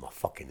lentils come on my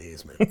fucking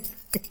ears, man.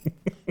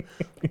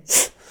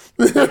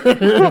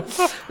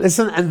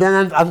 Listen, and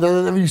then I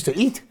never used to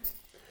eat.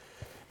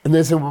 And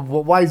they said,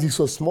 well, why is he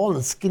so small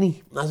and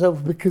skinny? And I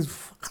said, because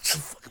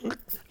fucking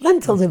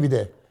lentils every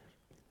day.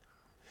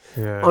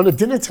 Yeah. On a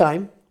dinner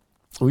time,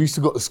 we used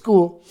to go to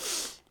school,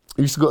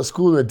 we used to go to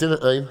school at dinner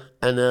time,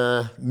 and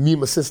me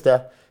and my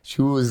sister,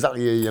 she was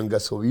exactly a year younger,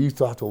 so we used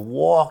to have to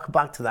walk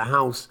back to the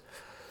house,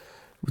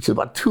 which is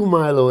about 2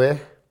 miles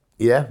away.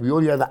 Yeah, we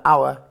only had an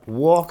hour,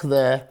 walk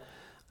there,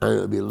 and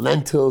it would be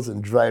lentils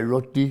and dry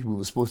roti. We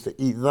were supposed to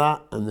eat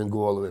that and then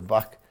go all the way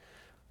back.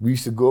 We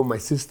used to go, my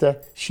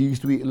sister, she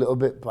used to eat a little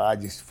bit, but I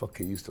just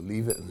fucking used to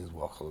leave it and just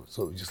walk.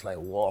 So it was just like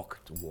walk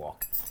to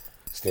walk,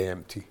 stay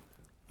empty,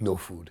 no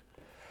food.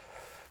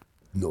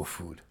 No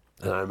food.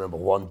 And I remember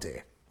one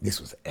day, this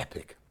was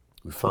epic.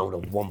 We found a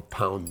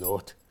 £1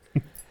 note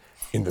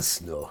in the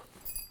snow.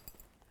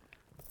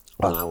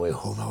 On our way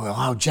home, I went,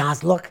 oh,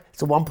 Jazz, look,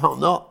 it's a £1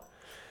 note.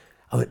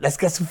 I went, let's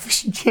get some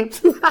fish and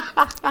chips.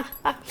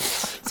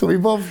 So we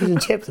bought fish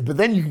and chips, but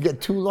then you can get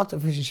 2 lots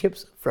of fish and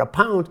chips for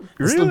 £1. It's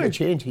Really? still good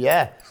change,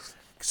 yeah.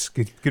 It's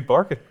good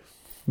bargain.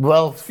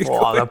 Well, for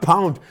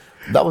 £1,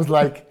 that was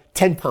like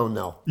 £10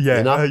 now. Yeah,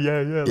 you know?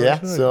 yeah, that's Yeah,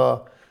 right.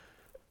 so,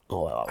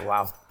 oh,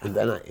 wow. And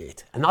then I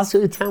ate. And that's the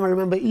only time I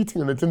remember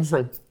eating on a dinner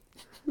time.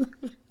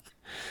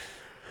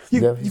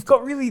 You've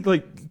got really,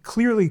 like,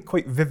 clearly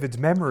quite vivid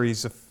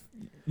memories of,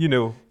 you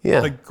know,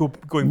 Yeah. like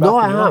going back. No,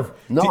 I in your have.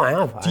 life. No, Do- I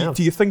have. I have.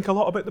 Do you think a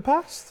lot about the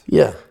past?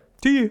 Yeah.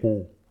 Do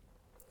you?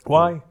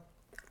 Why?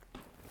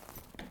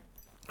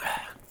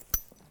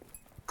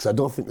 Because I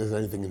don't think there's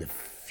anything in the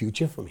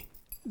future for me.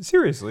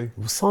 Seriously?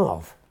 Sort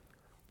of.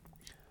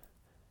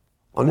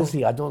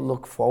 Honestly, I don't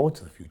look forward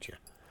to the future.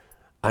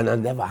 And I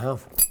never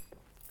have.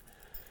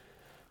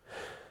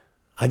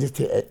 I just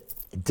take it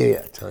a day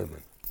at a time,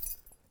 man.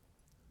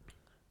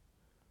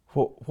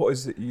 What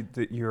is it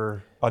that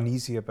you're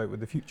uneasy about with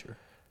the future?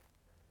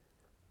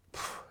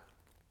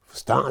 For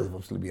starters, if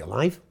I'm still to be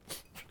alive.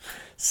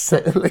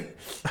 Secondly,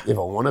 if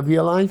I want to be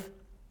alive.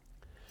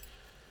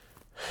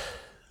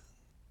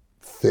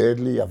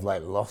 Thirdly, I've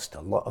like lost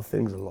a lot of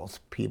things. I've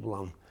lost people.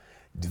 I'm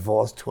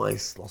divorced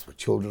twice, lost my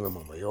children. I'm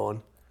on my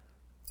own.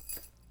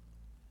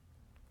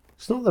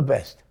 It's not the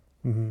best.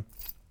 Mm-hmm.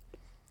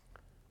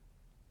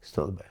 It's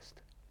not the best.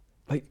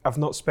 Like, I've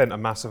not spent a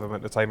massive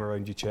amount of time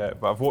around you, Chet,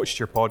 but I've watched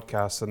your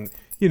podcast, and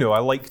you know, I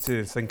like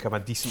to think I'm a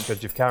decent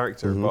judge of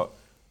character, Mm-hmm. but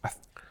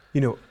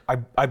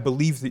I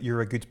believe that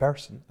you're a good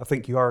person. I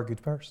think you are a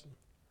good person.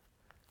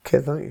 Okay,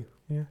 thank you.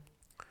 Yeah.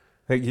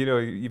 Like, you know,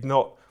 you've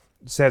not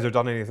said or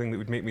done anything that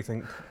would make me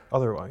think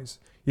otherwise.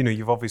 You know,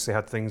 you've obviously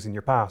had things in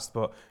your past,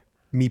 but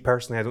me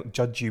personally, I don't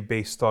judge you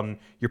based on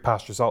your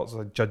past results.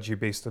 I judge you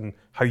based on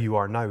how you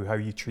are now, how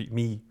you treat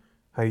me,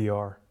 how you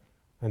are,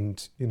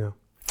 and you know.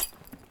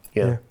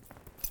 Yeah.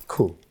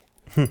 Cool.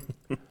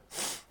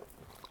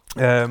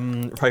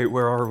 Right,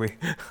 where are we?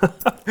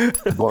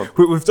 Well,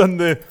 We've done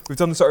the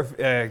sort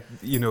of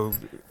you know,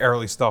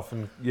 early stuff,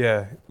 and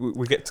yeah,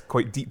 we get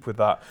quite deep with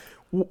that.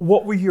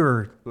 What were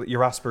your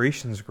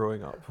aspirations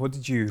growing up? What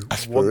did you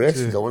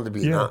aspirations. I want wanted to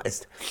be an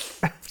artist,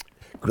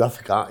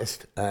 graphic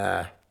artist.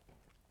 I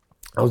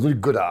was really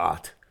good at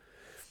art.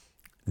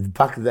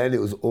 Back then,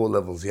 it was O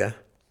levels. Yeah,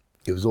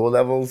 it was O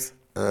levels.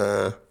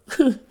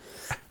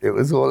 It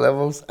was O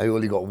levels. I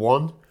only got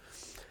 1.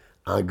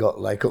 I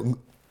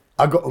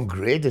got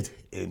ungraded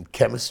in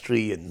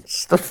chemistry and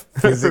stuff,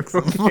 physics.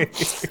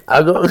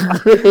 I got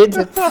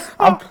ungraded.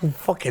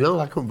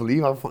 I couldn't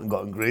believe I fucking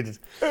got ungraded.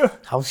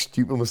 How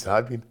stupid must I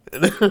have been?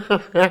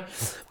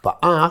 But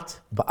art,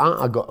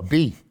 I got a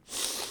B.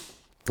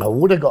 I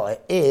would have got an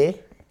A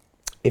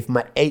if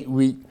my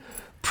 8-week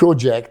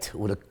project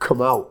would have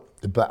come out.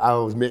 But I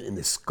was making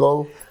this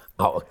skull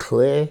out of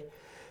clay,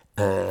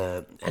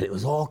 and it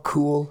was all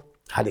cool.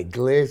 Had it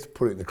glazed,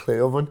 put it in the clay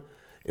oven.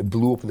 It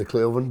blew up in the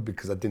clay oven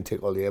because I didn't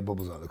take all the air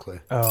bubbles out of the clay.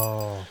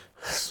 Oh.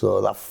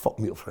 So that fucked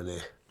me up for an A.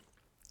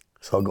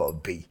 So I got a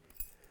B.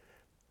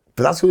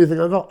 But that's the only thing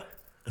I got.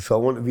 So I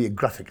wanted to be a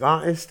graphic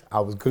artist. I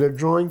was good at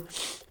drawing,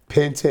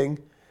 painting.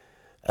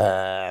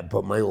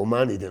 But my old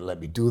man, he didn't let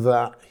me do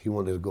that. He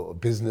wanted to go to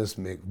business,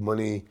 make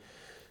money,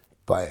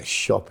 buy a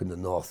shop in the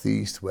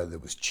northeast where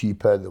it was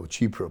cheaper. They were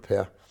cheaper up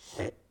here.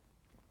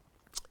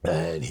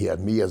 And he had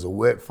me as a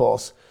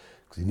workforce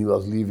because he knew I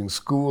was leaving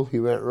school. He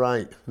went,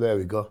 right, there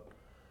we go.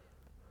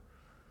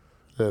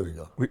 There we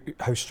go.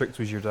 How strict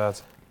was your dad?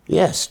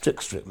 Yeah,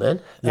 strict, man.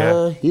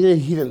 Yeah. He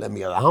didn't let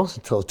me out of the house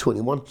until I was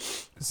 21.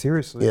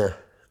 Seriously? Yeah.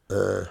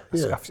 I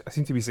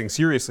seem to be saying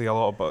seriously a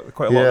lot about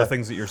quite a lot of the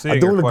things that you're saying. I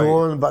don't want to are go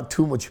quite- on about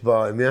too much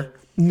about him, yeah?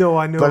 No,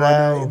 I know. But, I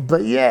know.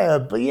 but yeah,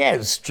 it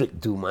was strict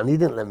dude, man. He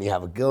didn't let me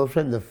have a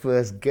girlfriend. The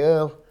first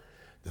girl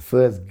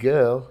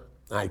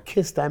I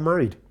kissed, I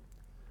married.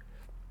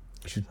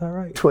 Is that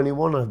right?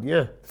 21,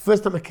 yeah.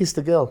 First time I kissed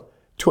a girl,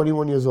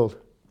 21 years old.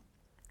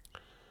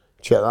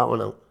 Check that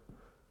one out.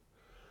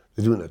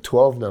 They're doing it at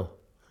 12 now.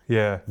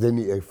 Yeah. They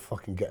need to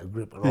fucking get a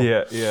grip on all.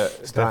 Yeah,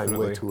 Starting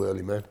way definitely. too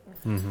early,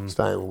 man.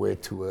 Starting way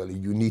too early.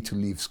 You need to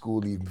leave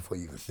school even before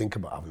you even think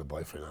about having a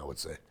boyfriend, I would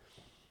say.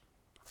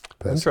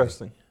 Personally.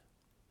 Interesting.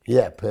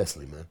 Yeah,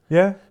 personally, man.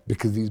 Yeah.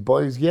 Because these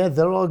boys,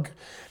 they're all...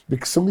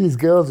 Because some of these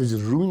girls are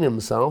just ruining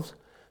themselves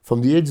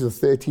from the ages of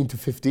 13 to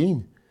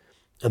 15.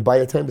 And by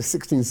the time they're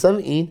 16,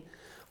 17,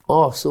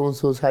 oh,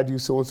 so-and-so's had you,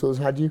 so-and-so's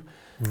had you.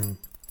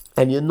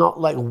 And you're not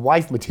like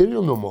wife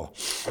material no more.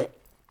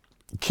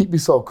 keep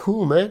yourself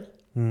cool, man.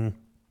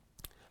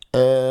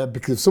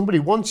 Because if somebody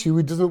wants you,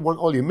 he doesn't want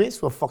all your mates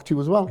to have fucked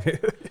you as well.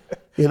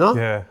 You know?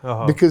 Yeah.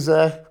 Uh-huh. Because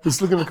he's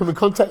still going to come in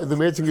contact with the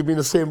mates and you'll be in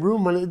the same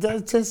room, and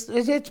it's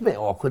a bit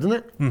awkward, isn't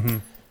it? Mm-hmm.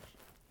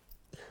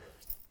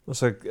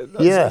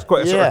 That's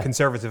quite a sort of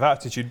conservative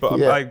attitude,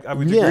 but I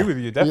would agree with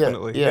you,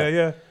 definitely.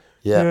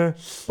 Yeah.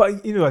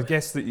 But I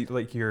guess that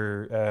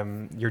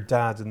your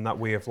dad and that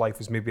way of life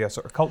was maybe a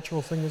sort of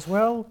cultural thing as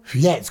well.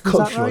 Yeah, it's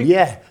cultural. Right?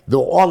 Yeah, they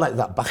were all like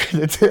that back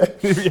in the day.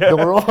 They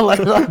were all like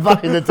that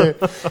back in the day.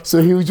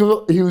 So he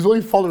was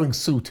only following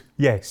suit.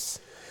 Yes.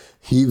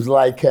 He was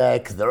like,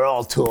 because they're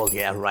all told,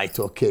 yeah, right,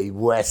 okay,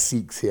 we're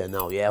Sikhs here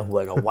now, yeah,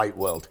 we're in a white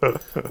world.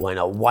 We're in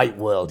a white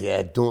world,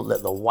 yeah. Don't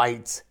let the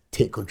whites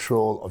take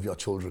control of your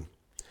children,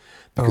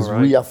 because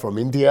we are from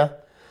India,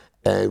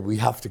 and we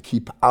have to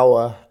keep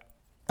our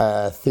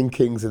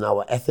thinkings and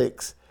our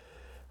ethics,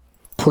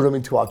 put them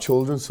into our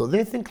children so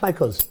they think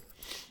like us.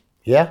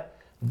 Yeah?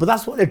 But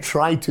that's what they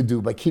tried to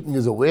do by keeping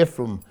us away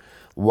from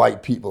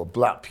white people,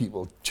 black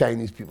people,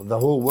 Chinese people, the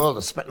whole world,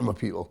 a spectrum of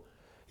people.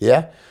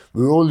 Yeah?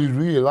 We were only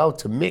really allowed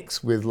to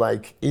mix with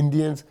like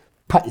Indians,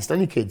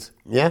 Pakistani kids.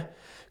 Yeah?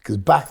 Because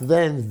back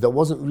then there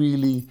wasn't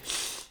really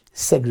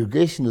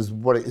segregation as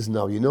what it is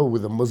now,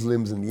 with the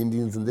Muslims and the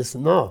Indians and this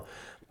and that.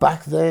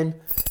 Back then,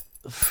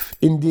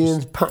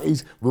 Indians,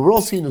 Patties, we were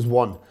all seen as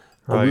one.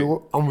 Right.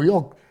 And we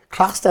all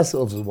classed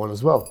ourselves as one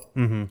as well.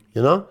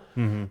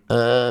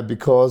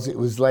 Because it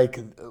was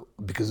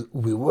because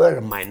we were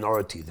a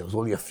minority. There was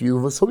only a few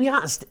of us, so we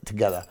had to stick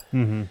together.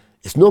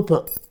 It's no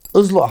point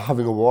us lot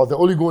having a war. They're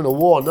only going to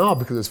war now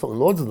because there's fucking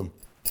loads of them.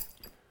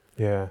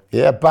 Yeah.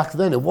 Yeah, back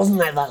then it wasn't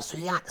like that, so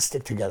you had to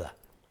stick together.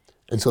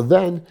 And so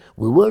then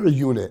we were a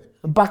unit.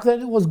 And back then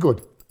it was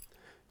good.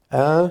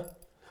 But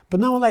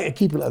now I like to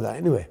keep it like that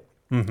anyway.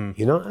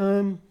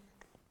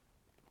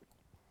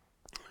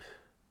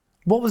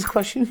 What was the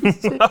question?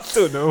 I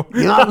don't know.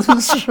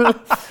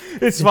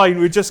 It's fine.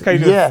 We just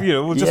kind of,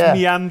 we'll just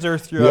meander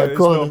through it. It's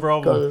no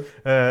problem.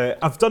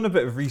 I've done a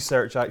bit of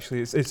research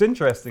actually. It's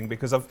interesting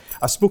because I've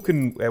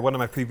spoken, one of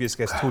my previous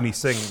guests, Tony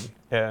Singh,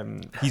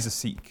 he's a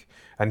Sikh.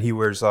 And he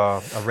wears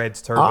a red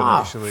turban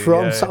actually.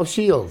 From South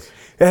Shields?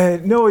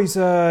 No, he's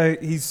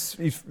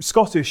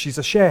Scottish. He's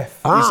a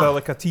chef. He's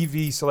like a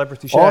TV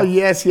celebrity chef. Oh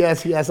yes.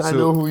 I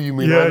know who you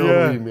mean.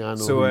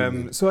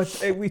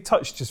 We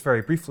touched just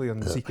very briefly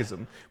on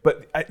Sikhism,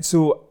 but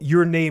so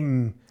your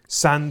name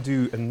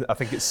Sandhu and I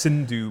think it's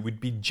Sindhu would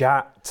be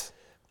Jat.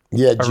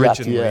 Yeah,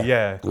 originally. Jat.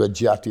 Yeah.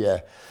 Jat.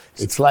 Yeah.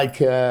 It's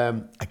like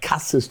a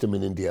caste system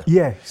in India.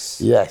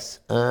 Yes. See,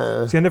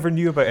 I never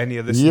knew about any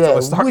of this until I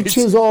started. Which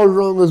is all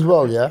wrong as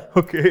well, yeah?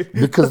 Okay.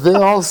 Because they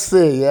all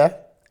say,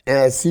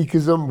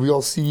 Sikhism, we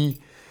all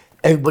see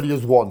everybody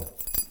as one,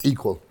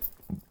 equal.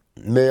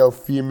 Male,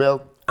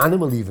 female,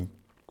 animal even.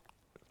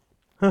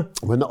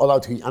 We're not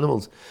allowed to eat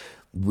animals.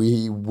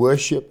 We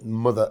worship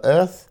Mother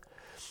Earth,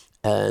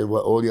 and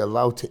we're only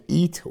allowed to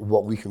eat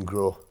what we can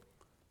grow.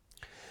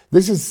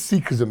 This is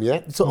Sikhism,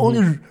 yeah? It's the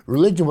only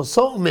religion what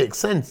sort of makes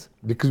sense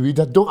because we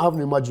don't have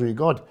an imaginary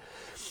God.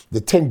 The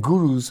 10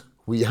 gurus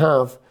we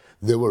have,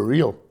 they were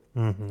real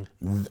and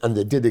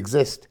they did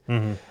exist.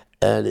 And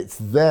it's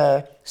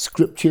their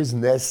scriptures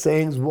and their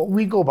sayings, what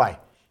we go by.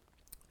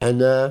 And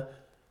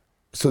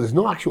so there's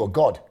no actual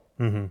God.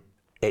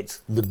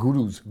 It's the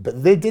gurus,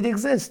 but they did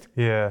exist.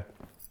 Yeah.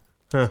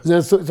 So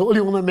it's the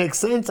only one that makes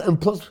sense, and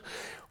plus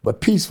we're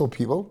peaceful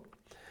people.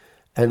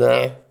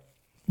 And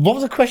what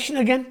was the question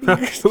again?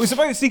 It was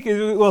about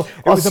Sikhism. Well,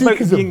 it was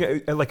Sikhism.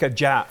 About being like a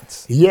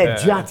Jat. Yeah,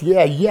 Jat.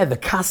 The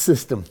caste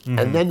system.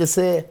 And then they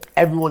say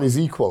everyone is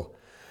equal.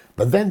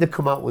 But then they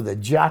come out with the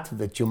Jat,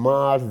 the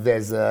Jamaat.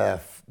 There's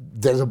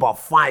about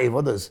 5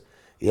 others.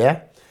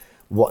 Yeah,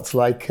 what's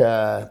like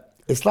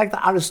it's like the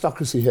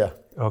aristocracy here.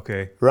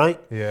 Okay. Right?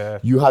 Yeah.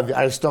 You have the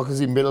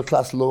aristocracy, middle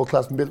class, lower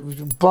class,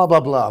 blah blah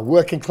blah,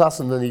 working class,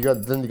 and then you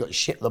got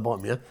shit at the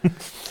bottom, yeah.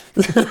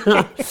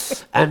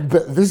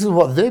 But this is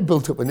what they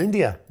built up in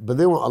India, but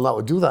they weren't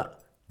allowed to do that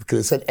because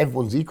they said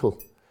everyone's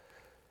equal.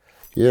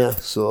 Yeah,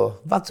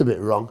 so that's a bit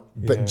wrong.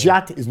 But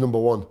Jat is number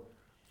 1.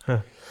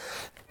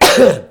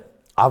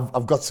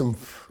 I've got some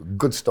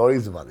good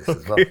stories about this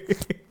as well.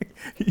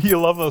 You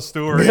love a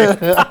story. I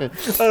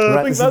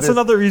think that's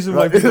another reason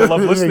why people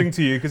love listening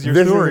to you, because your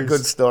stories. This is a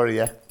good story,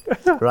 yeah.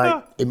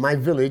 Right. In my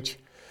village,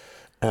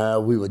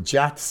 we were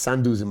Jat,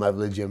 Sandhus in my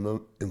village,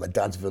 in my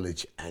dad's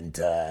village, and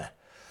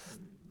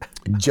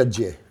Judge,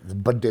 the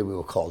Budday we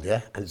were called,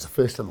 yeah. And it's the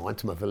first time I went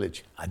to my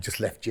village. I just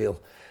left jail,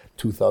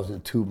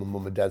 2002. My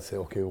mum and dad said,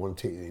 okay, we want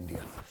to take you to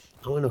India.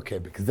 I went, okay,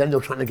 because then they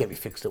were trying to get me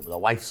fixed up with a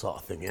wife sort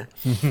of thing, yeah.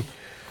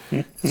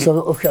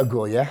 So, okay, I'll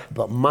go, yeah.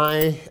 But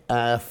my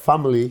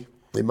family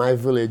in my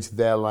village,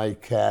 they're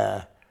like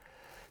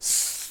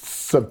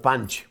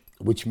Sarpanch,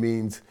 which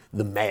means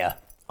the mayor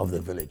of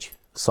the village,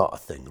 sort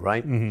of thing,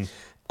 right?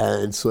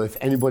 And so if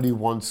anybody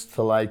wants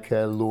to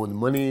loan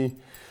money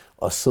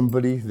or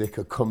somebody, they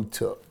could come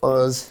to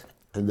us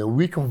and then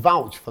we can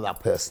vouch for that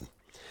person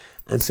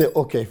and say,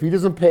 okay, if he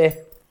doesn't pay,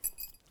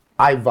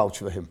 I vouch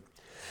for him.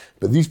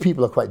 But these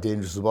people are quite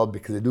dangerous as well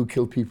because they do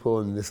kill people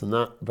and this and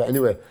that. But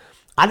anyway,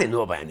 I didn't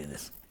know about any of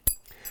this.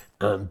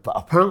 But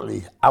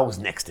apparently I was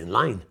next in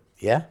line,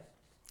 yeah?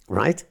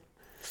 Right?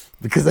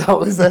 Because I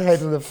was the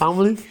head of the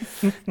family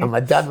and my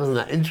dad wasn't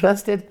that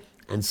interested.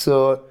 And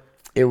so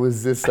it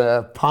was this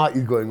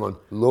party going on,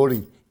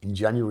 Lori, in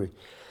January.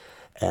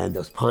 And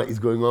there was parties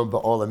going on, but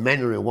all the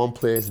men were in one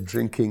place,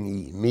 drinking,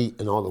 eating meat,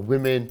 and all the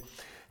women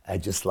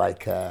just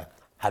like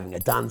having a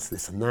dance,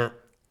 this and that.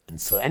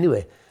 And so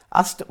anyway,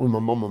 I stuck with my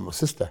mum and my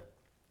sister.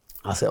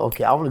 I said,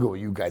 okay, I want to go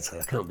with you guys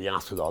because I can't be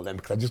asked with all them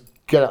because I just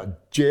get out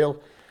of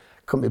jail.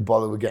 Couldn't be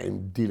bothered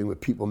with dealing with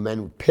people, men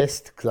who were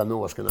pissed because I know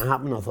what's going to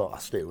happen. I thought I'll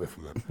stay away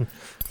from them.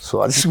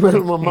 So I just went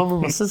with my mum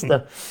and my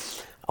sister.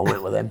 I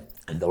went with them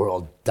and they were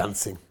all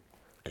dancing.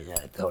 And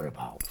there were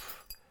about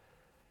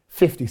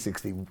 50,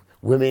 60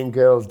 women,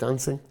 girls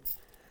dancing.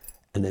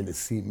 And then they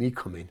see me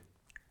come in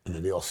and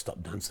then they all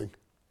stopped dancing.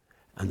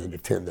 And then they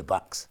turned their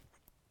backs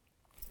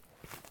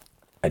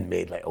and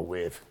made like a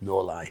wave, no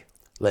lie,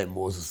 like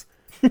Moses.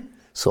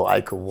 So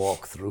I could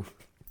walk through.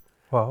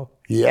 Wow.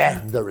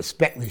 Yeah, the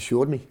respect they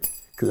showed me.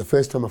 Because the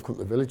first time I've come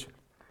to the village.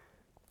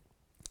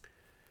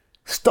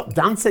 Stop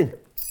dancing.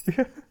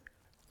 And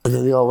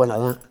then they all went like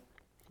that.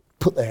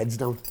 Put their heads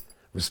down.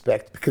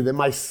 Respect. Because they're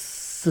my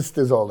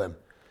sisters, all them.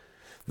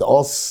 They're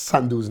all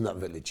Sandhus in that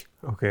village.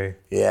 Okay.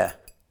 Yeah.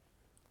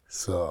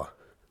 So...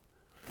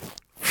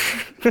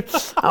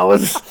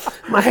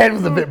 my head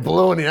was a bit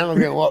blown, I was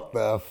going, what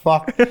the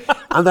fuck?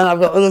 And then I've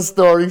got other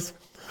stories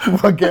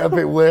that get a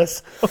bit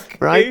worse, okay.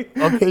 Right?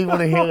 Okay, you want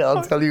to hear it?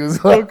 I'll tell you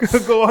as well.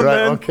 Go on right,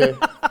 then. Okay.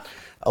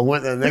 I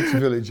went to the next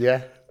village,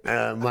 yeah.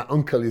 My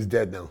uncle is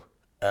dead now.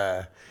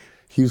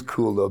 He was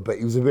cool though, but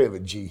he was a bit of a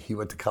G. He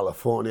went to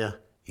California.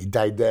 He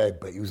died there,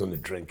 but he was on the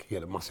drink. He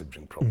had a massive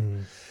drink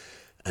problem.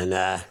 And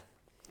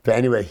but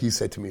anyway, he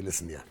said to me,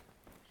 listen, yeah.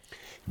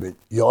 But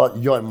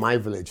you're in my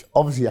village.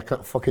 Obviously, I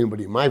can't fuck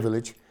anybody in my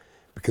village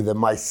because they're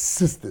my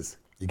sisters.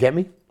 You get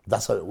me?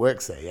 That's how it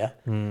works there, yeah?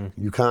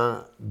 You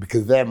can't,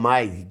 because they're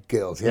my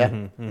girls,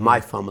 yeah?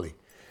 My family.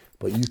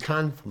 But you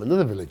can from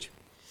another village.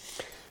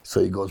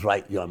 So he goes,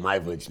 right, you're in my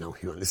village now.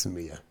 He went, listen to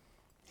me, yeah?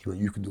 He went,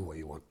 you can do what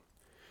you want.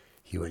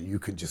 He went, you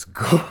can just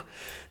go,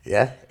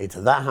 yeah, into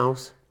that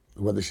house,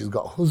 whether she's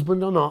got a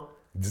husband or not,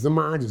 it doesn't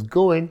matter, just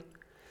go in,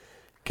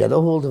 get a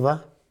hold of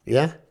her,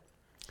 yeah?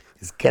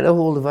 Just get a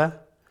hold of her.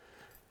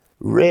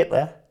 Rape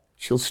her,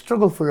 she'll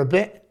struggle for a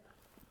bit,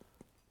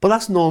 but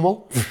that's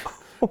normal.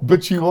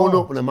 But she won't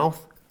open her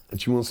mouth and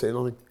she won't say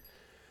nothing.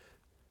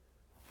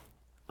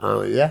 I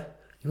went, yeah?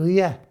 He went,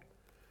 yeah.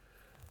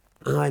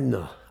 I went,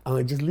 no. I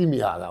went, just leave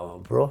me out of that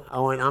one, bro. I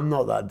went, I'm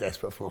not that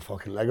desperate for a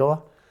fucking leg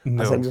over.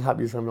 No. I said, I'm just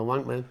happy to have a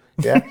wank, man.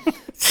 Yeah?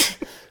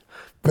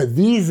 But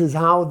these is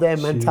how their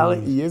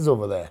mentality is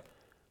over there.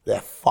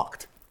 They're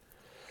fucked.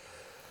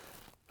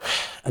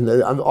 And you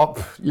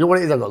know what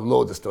it is? I've got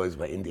loads of stories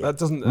about India.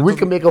 We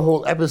can make a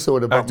whole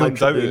episode about my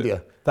trip to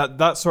India.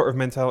 That sort of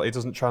mentality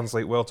doesn't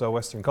translate well to a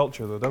Western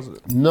culture, though, does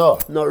it? No,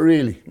 not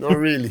really, not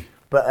really.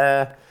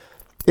 But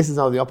this is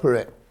how they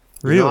operate.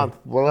 Really? You know,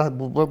 well,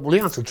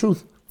 that's the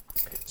truth.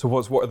 So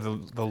what are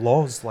the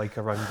laws like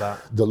around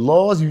that? The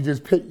laws, you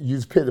just pay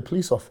the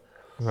police off.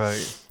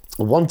 Right.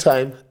 One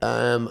time,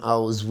 I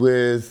was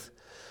with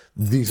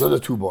these other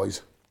two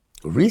boys.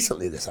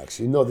 Recently, this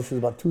is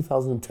about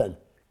 2010.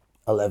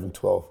 11,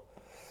 12.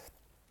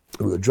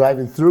 We were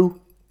driving through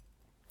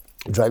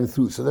to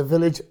the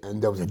village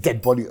and there was a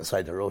dead body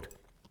outside the road.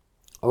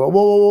 I went,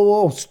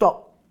 whoa,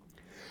 stop.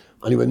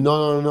 And he went,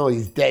 no,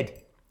 he's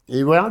dead. And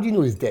he went, how do you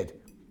know he's dead?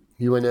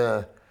 He went,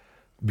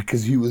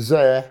 because he was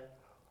there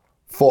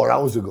 4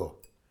 hours ago.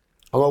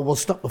 I went, well,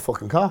 stop the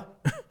fucking car.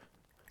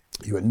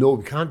 He went, no,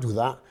 we can't do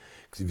that.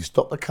 Because if you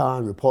stop the car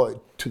and report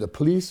it to the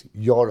police,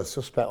 you're a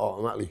suspect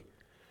automatically.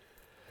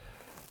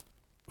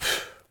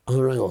 I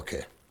went, right,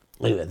 okay.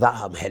 Anyway, that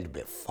had my head a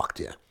bit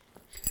fucked, yeah.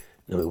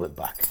 Then we went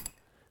back.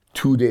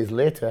 2 days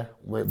later,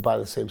 went by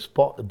the same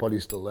spot, the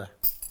body's still there.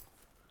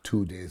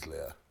 2 days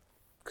later.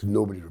 Because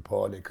nobody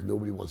reported it, because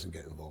nobody wants to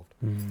get involved.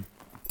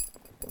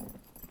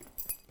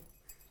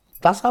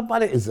 That's how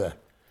bad it is there.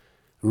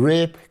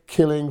 Rape,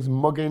 killings,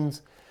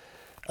 muggings.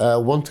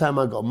 One time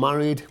I got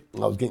married,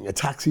 I was getting a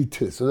taxi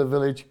to this other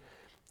village,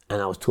 and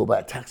I was told by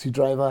a taxi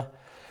driver,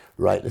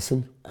 right,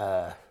 listen,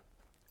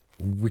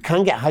 we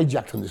can't get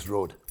hijacked on this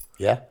road,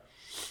 yeah?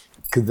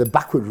 Because the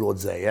backward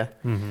roads there, yeah?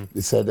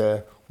 They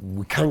said,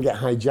 we can't get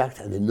hijacked,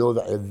 and they know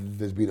that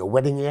there's been a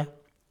wedding here.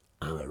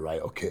 I went,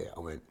 right, okay. I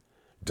went,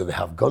 do they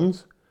have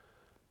guns?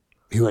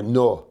 He went,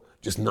 no,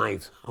 just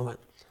knives. I went,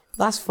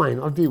 that's fine,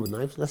 I'll deal with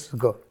knives, let's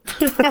go.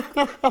 And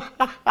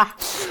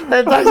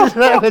that's just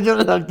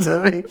looked to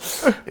me.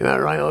 He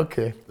went, right,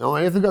 okay. I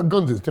went, if they've got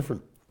guns, it's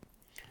different.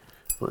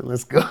 I went,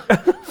 let's go.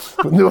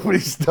 But nobody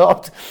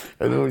stopped,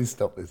 and nobody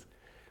stopped this.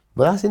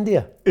 But that's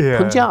India, Yeah.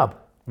 Punjab.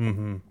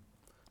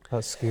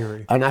 That's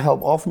scary. And I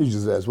help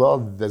orphanages there as well.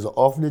 There's an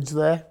orphanage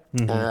there.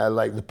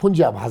 Like the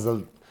Punjab has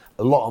a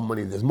lot of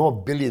money. There's more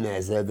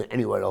billionaires there than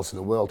anywhere else in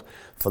the world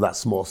for that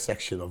small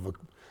section of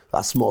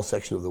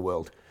the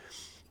world.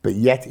 But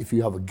yet, if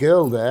you have a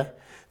girl there,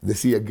 they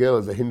see a girl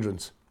as a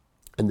hindrance,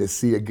 and they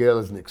see a girl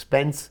as an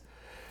expense,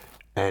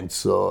 and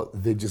so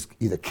they just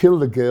either kill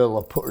the girl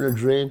or put her in a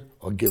drain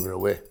or give her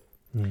away.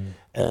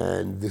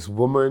 And this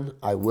woman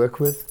I work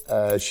with,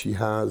 she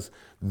has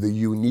the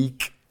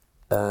unique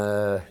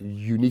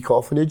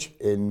orphanage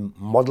in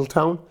Model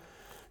Town,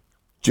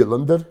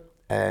 Jalandhar,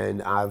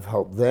 and I've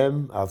helped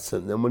them. I've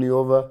sent them money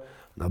over,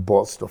 and I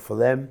bought stuff for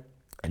them.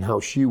 And how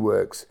she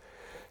works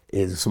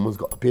is, if someone's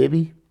got a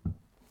baby,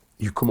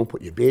 you come up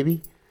with your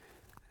baby,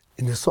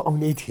 and there's sort of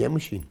an ATM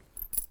machine.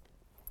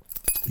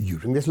 You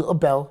ring this little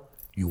bell,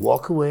 you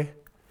walk away,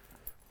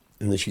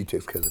 and then she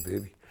takes care of the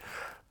baby.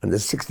 And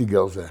there's 60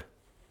 girls there.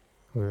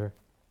 Okay.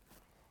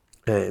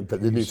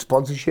 But they need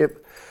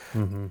sponsorship,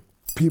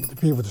 people to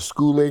pay for the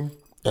schooling,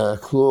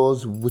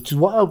 clothes, which is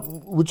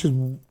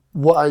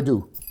what I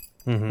do.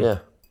 Yeah.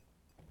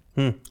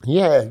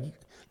 Yeah.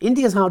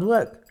 India's hard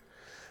work.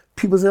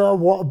 People say, "Oh,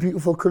 what a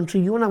beautiful country."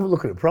 You want to have a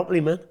look at it properly,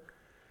 man.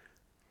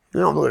 You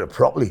don't look at it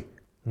properly.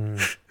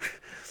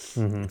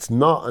 It's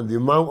not, and the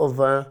amount of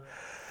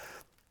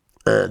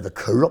the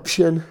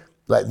corruption.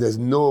 Like, there's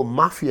no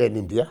mafia in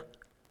India.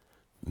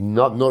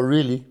 Not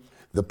really.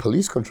 The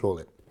police control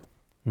it.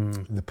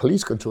 The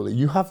police control it.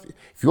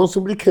 If you want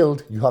somebody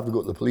killed, you have to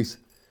go to the police.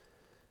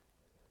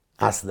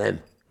 Ask them.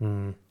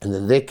 And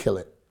then they kill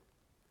it.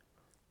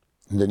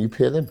 And then you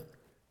pay them.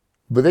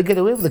 But they get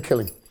away with the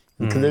killing.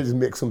 Because they just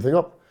make something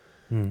up.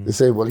 They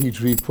say, well,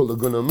 he pulled a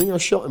gun on me, I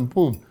shot him,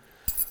 boom.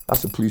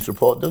 That's the police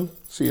report done.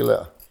 See you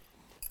later.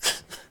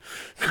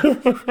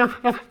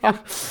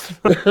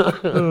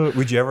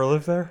 Would you ever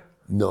live there?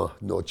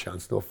 No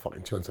chance, no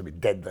fucking chance. I'd be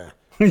dead there.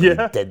 Yeah.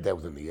 I'd be dead there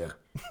within a year.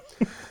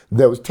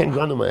 There was 10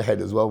 grand on my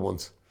head as well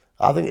once.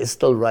 I think it's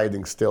still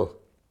riding still.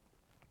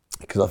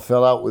 Because I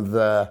fell out with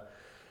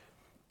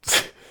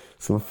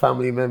some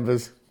family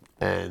members,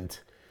 and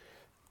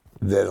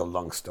there's a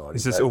long story.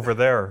 Is this over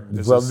there?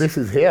 This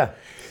is here.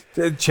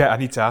 Chet, I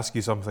need to ask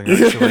you something,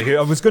 actually.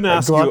 I was going to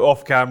ask you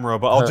off camera,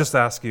 but I'll just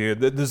ask you.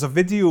 There's a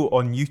video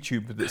on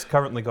YouTube that's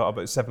currently got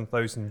about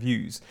 7,000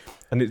 views,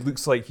 and it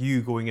looks like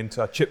you going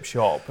into a chip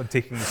shop and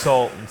taking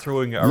salt and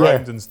throwing it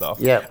around and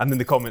stuff. Yeah. And then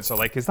the comments are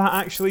like, is that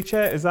actually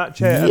Chet? Is that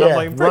Chet? And Yeah. I'm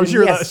like, I'm pretty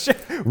sure that's Chet.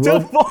 Tell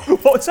me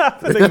what's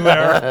happening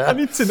there. I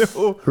need to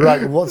know.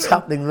 Right, what's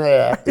happening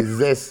there is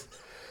this.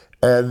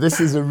 This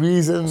is a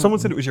reason... Someone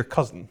said it was your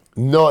cousin.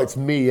 No, it's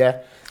me,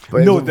 yeah.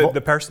 But No,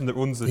 the person that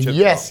runs the chip shop.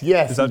 Yes,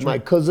 Is that he's my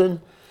true?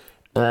 cousin.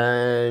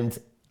 And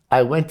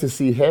I went to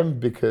see him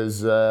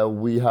because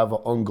we have an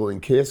ongoing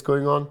case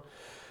going on.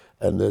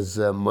 And there's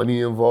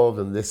money involved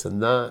and this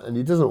and that. And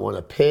he doesn't want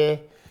to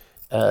pay.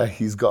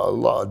 He's got a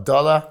lot of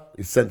dollar.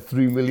 He sent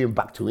 3 million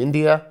back to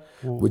India,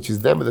 which is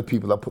them are the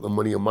people that put the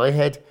money on my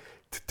head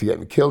to get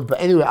me killed.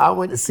 But anyway, I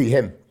went to see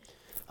him.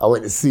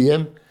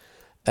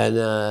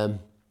 And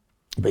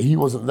but he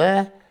wasn't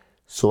there.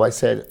 So I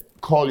said,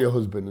 call your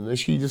husband. And then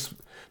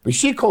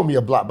she called me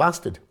a black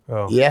bastard.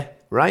 Oh. Yeah,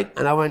 right?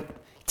 And I went,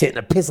 taking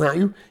a piss out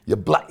of you, you're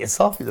black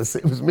yourself, you're the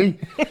same as me,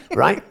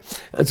 right?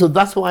 And so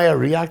that's why I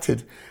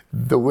reacted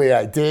the way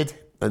I did.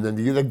 And then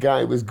the other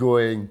guy was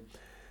going,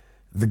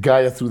 the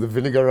guy that threw the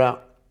vinegar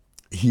out,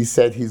 he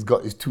said he's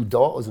got his 2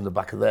 daughters in the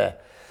back of there.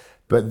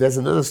 But there's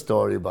another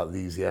story about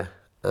these, yeah?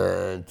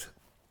 And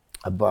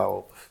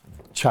about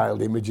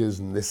child images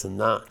and this and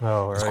that.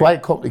 Oh, right. It's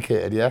quite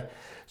complicated, yeah?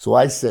 So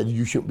I said,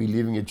 you shouldn't be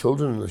leaving your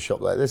children in a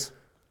shop like this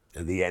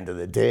at the end of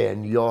the day,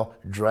 and you're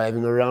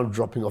driving around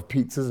dropping off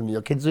pizzas and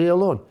your kids are here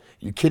alone.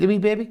 You kidding me,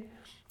 baby?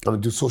 I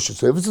mean, do social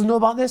services know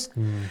about this?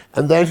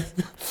 And then,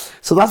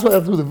 so that's why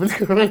I threw the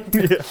vinegar in.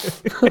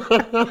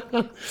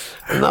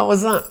 And that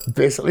was that,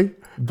 basically.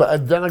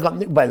 But then I got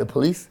nicked by the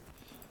police.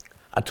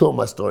 I told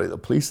my story to the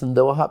police and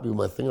they were happy with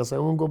my thing. I said, I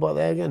won't go back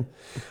there again.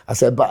 I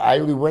said, but I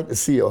only went to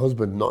see her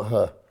husband, not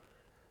her.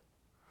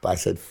 But I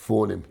said,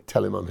 phone him,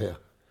 tell him I'm here.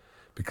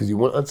 Because he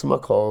won't answer my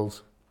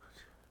calls.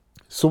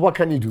 So what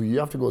can you do? You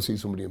have to go see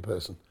somebody in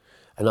person.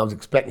 And I was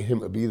expecting him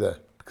to be there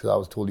because I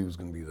was told he was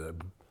going to be there,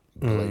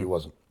 but he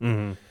wasn't.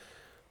 And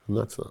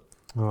that's that.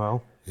 Oh,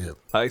 well, Yeah.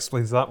 that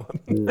explains that one.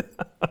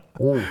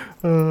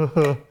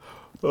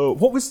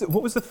 What was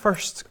the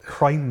first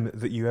crime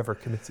that you ever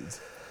committed?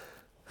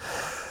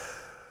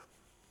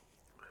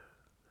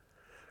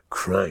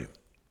 Crime.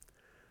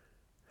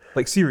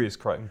 Like serious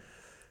crime?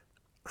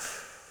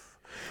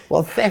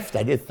 Well, theft.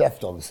 I did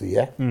theft, obviously,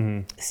 yeah?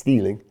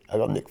 Stealing. I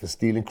got nicked for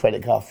stealing.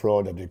 Credit card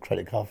fraud. I did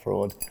credit card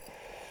fraud.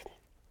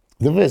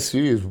 The very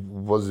serious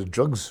was the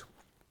drugs.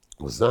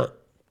 Was that?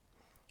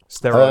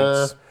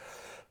 Steroids?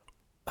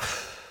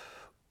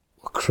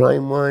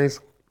 Crime-wise,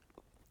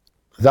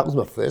 that was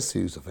my first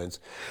serious offence.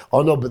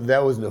 Oh no, but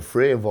there was an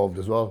affray involved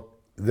as well.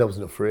 There was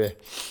an affray,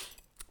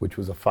 which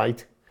was a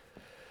fight.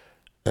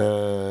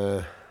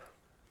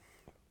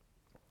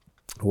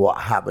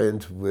 What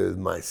happened with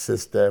my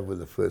sister, with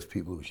the first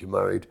people who she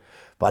married.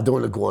 But I don't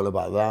want to go on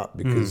about that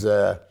because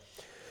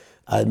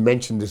I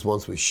mentioned this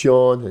once with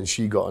Sean and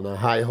she got on a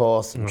high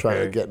horse and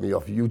trying to get me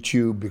off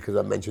YouTube because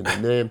I mentioned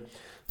her name.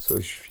 So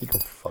she can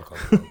fuck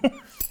off.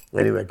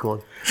 Anyway, go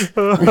on.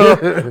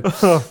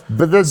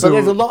 but there's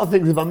a lot of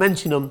things, if I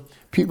mention them,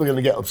 people are going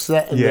to get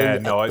upset. And Yeah,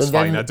 then, no, it's and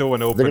fine. then I don't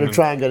want to they're open going to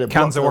try and get it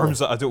cans of blocked. worms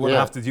that I don't want to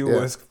have to deal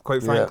with,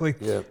 quite frankly.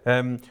 Yeah.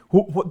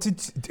 What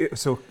did...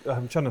 So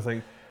I'm trying to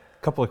think,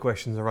 a couple of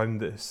questions around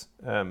this.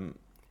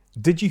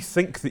 Did you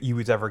think that you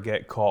would ever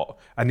get caught?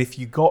 And if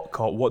you got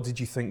caught, what did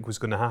you think was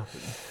going to happen?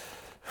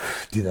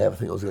 Did I ever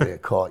think I was going to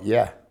get caught?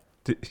 Yeah.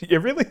 Yeah,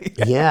 really?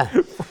 Yeah.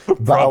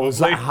 But I was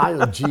like high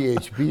on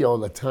GHB all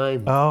the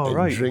time. Oh, and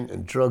right. drink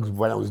and drugs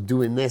when I was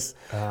doing this.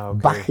 Okay.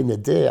 Back in the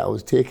day, I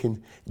was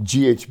taking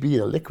GHB in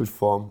a liquid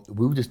form.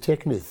 We were just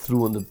taking it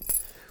through in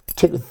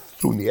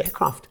the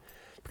aircraft.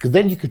 Because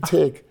then you could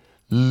take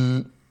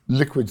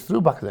liquids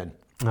through back then.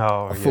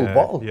 Oh, A full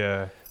bottle.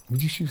 Yeah. We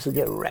just used to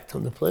get wrecked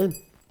on the plane.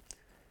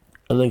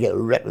 And then get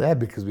wrecked there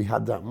because we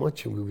had that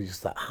much and we were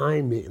just that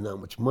high, making that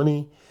much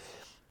money.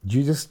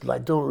 You just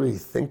don't really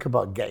think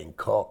about getting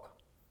caught.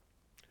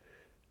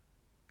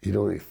 You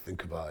don't really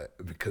think about it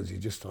because you're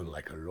just on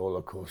like a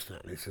roller coaster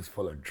and it's just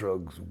full of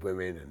drugs,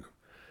 women and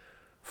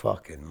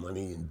fucking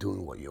money and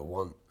doing what you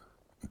want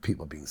and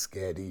people being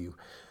scared of you.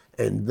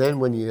 And then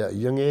when you're at a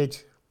young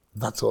age,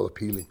 that's all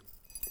appealing.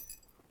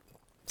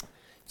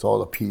 It's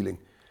all appealing,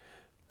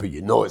 but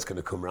you know it's going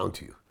to come round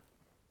to you.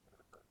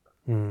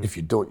 If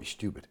you don't, you're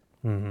stupid.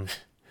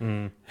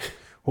 Well,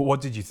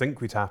 what did you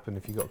think would happen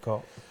if you got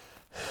caught?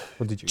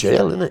 What did you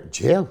Jail, innit?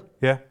 Jail.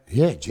 Yeah.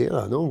 Yeah, jail.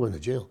 I know I'm going to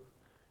jail.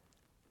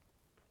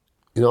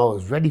 You know, I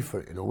was ready for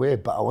it in a way,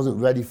 but I wasn't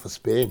ready for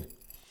Spain.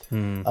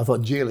 I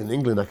thought jail in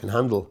England I can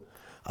handle.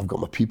 I've got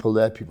my people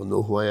there, people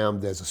know who I am,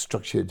 there's a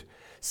structured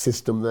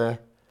system there.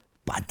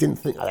 But I didn't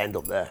think I'd end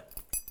up there.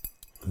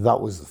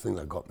 That was the thing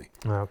that got me.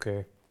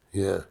 Okay.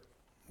 Yeah.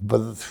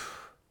 But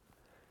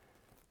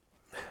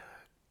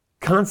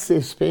can't say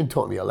Spain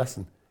taught me a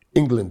lesson.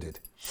 England did.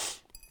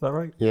 Is that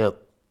right? Yeah.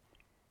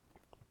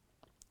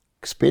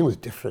 Spain was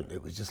different.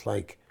 It was just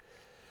like,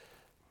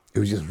 it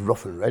was just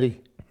rough and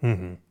ready.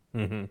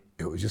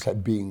 It was just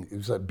like being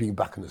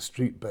back on the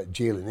street. But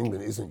jail in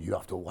England isn't. You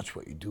have to watch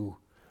what you do,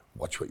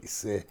 watch what you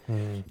say.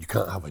 You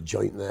can't have a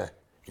joint there.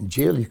 In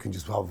jail, you can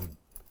just have a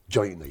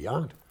joint in the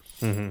yard.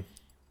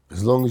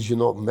 As long as you're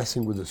not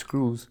messing with the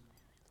screws,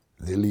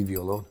 they leave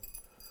you alone.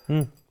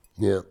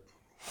 Yeah.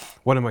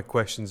 One of my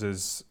questions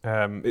is,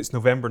 it's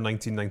November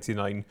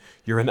 1999.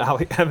 You're in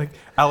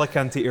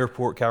Alicante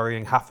airport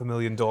carrying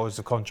 $500,000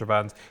 of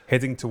contraband,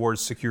 heading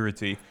towards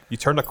security. You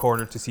turn a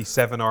corner to see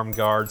 7 armed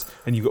guards,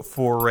 and you've got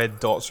 4 red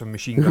dots from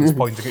machine guns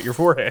pointing at your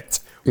forehead.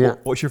 Yeah.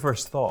 What's your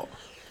first thought?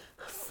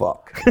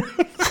 Fuck.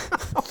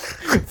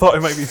 Thought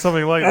it might be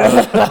something like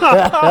that.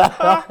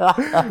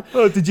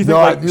 Oh, did you think, No,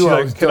 I like, knew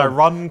I was can I done.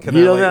 run? Can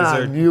You know, I, then like, I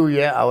is there...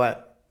 knew, I went,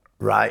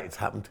 right, it's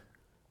happened.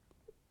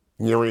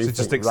 You know what you So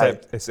just think,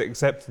 accept, right. it's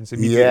acceptance,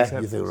 immediate Yeah,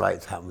 acceptance. you think, right,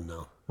 it's happened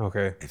now.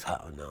 Okay, It's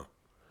happened now.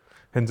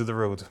 into the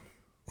road.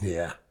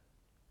 Yeah.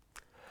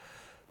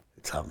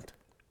 It's happened.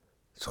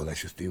 So let's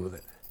just deal with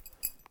it.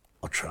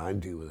 Or try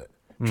and deal with it.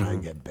 Try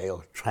and get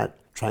bail. Try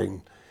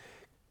and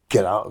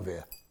get out of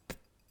here.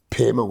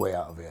 Pay my way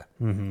out of here.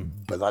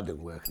 But that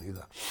didn't work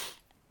neither.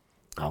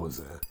 I was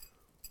there.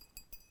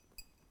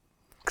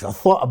 Because I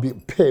thought I'd be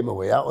paying my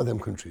way out of them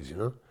countries, you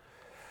know?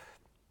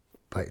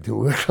 But it didn't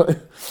work like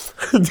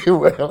it didn't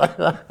work like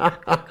that.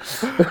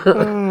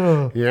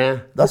 Yeah.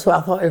 That's why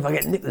I thought if I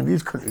get nicked in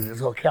these countries,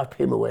 it's okay, I'll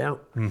pay my way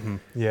out.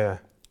 Yeah,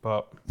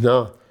 but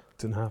No.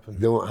 didn't happen.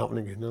 They won't happen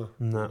again, no.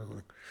 No.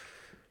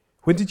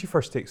 When did you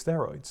first take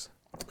steroids?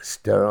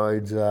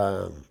 Steroids,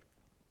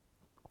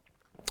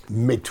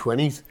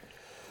 mid-20s,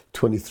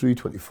 23,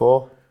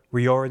 24. Were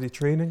you already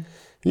training?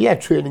 Yeah,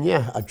 training,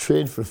 yeah. I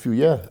trained for a few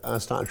years. I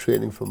started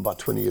training from about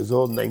 20 years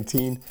old,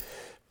 19.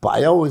 But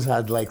I always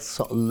had like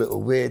sort of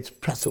little weights,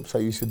 press-ups I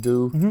used to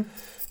do.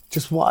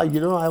 Just what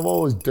I've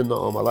always done that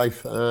all my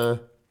life.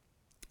 And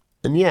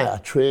yeah, I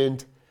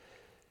trained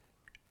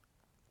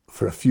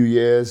for a few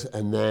years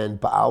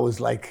but I was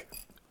like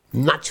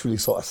naturally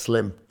sort of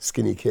slim,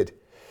 skinny kid.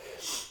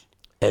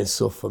 And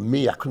so for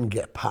me, I couldn't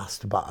get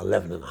past about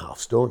 11.5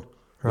 stone.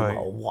 Right. No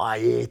matter what I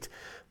ate,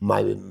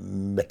 my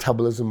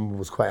metabolism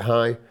was quite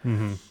high.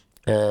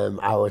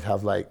 I would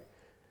have like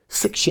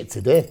 6 shits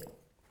a day.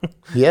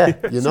 Yeah,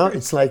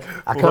 it's like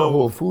I can't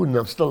hold food, and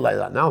I'm still like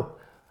that now.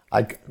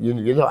 I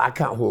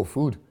can't hold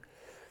food.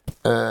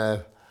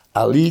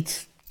 I'll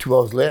eat 2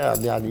 hours later,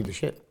 and I need a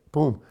shit.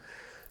 Boom.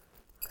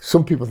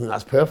 Some people think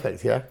that's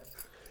perfect, yeah.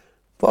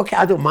 But okay,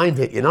 I don't mind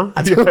it, I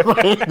don't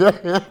mind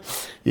it.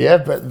 Yeah,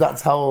 but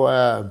that's how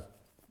I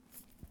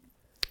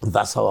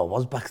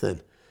was back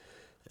then.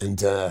 And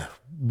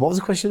what was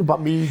the question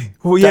about me?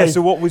 Well, yeah.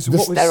 So what was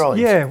steroids?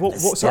 Yeah. What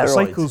sort of steroids.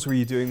 cycles were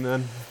you doing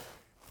then?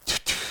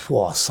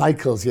 Well,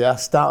 cycles, yeah. I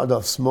started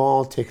off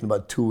small, taking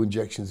about 2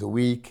 injections a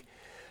week.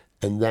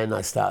 And then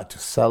I started to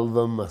sell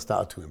them. I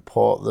started to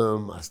import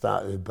them.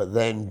 But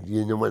then,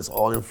 when it's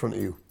all in front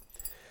of you.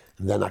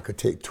 And then I could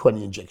take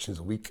 20 injections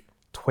a week.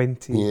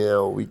 20? Yeah,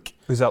 a week.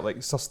 Was that like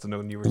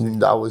Sustanone you were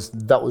taking? And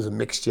that was a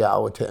mixture. I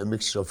would take a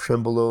mixture of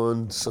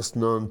Trenbolone,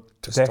 Sustanone,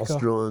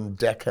 testosterone,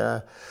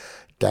 Deca,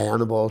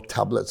 Dianabol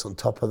tablets on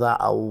top of that.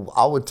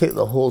 I would take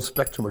the whole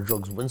spectrum of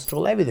drugs,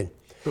 Winstrol, everything.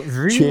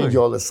 Really? Change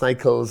all the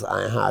cycles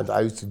I had. I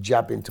used to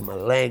jab into my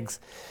legs,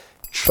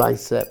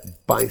 tricep,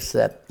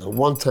 bicep. And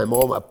one time,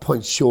 all my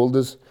point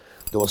shoulders,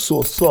 they were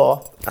so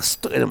sore, I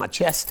stuck it in my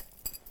chest.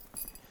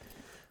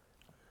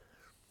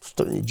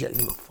 Stuck an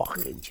injection in my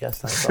fucking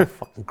chest. That's how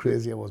fucking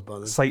crazy I was by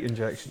then. Sight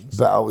injections.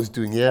 But I was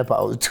doing,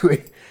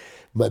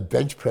 my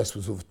bench press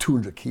was over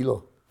 200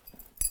 kilo.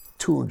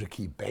 200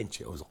 key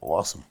bench. It was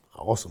awesome.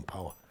 Awesome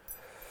power.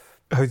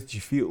 How did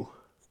you feel?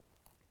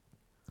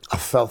 I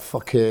felt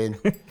fucking,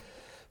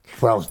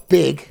 well, I was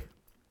big,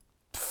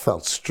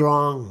 felt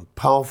strong,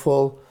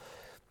 powerful,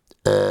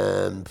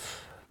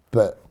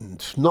 but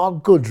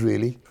not good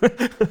really.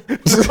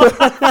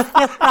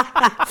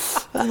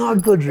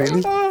 Not good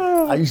really.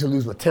 I used to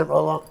lose my temper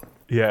a lot.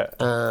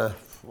 Yeah.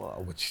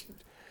 Which,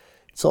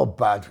 it's all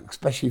bad,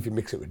 especially if you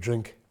mix it with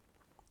drink.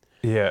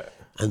 Yeah.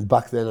 And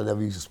back then I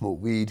never used to smoke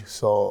weed,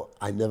 so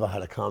I never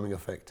had a calming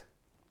effect.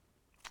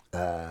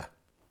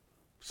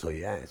 So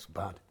yeah, it's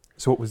bad.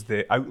 So what was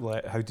the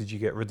outlet? How did you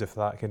get rid of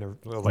that kind of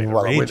like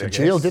Well, rage, I went to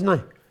jail, didn't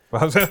I?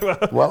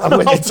 Well, I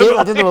went to jail.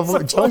 I didn't have a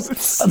fucking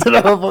choice. I didn't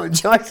have a fucking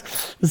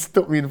choice. It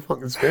stuck me in the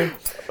fucking screen.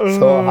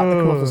 So I had to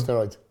come off the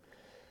steroids.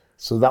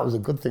 So that was a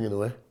good thing in a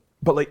way.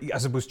 But like, I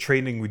suppose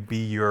training would be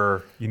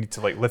you need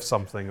to like lift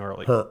something or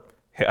like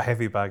hit a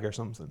heavy bag or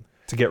something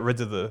to get rid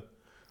of the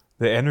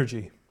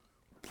energy.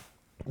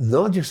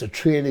 Not just a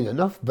training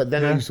enough, but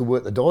then I used to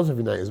work the doors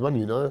every night as well,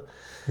 you know.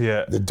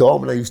 Yeah. The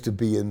doorman I used to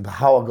be in,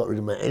 how I got rid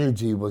of my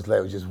energy was like,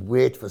 I would just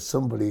wait for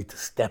somebody to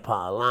step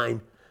out of line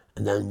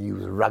and then you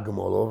would rag them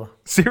all over.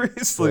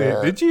 Seriously?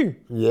 Yeah. Did you?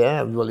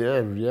 Yeah, well,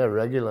 yeah,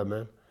 regular,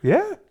 man.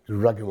 Yeah? You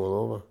rag them all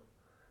over.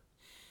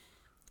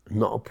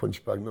 Not a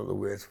punch bag, not the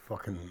way it's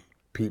fucking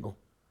people.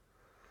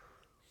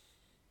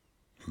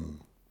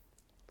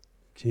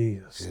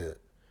 Jesus. Yeah.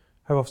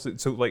 How often?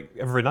 So like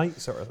every night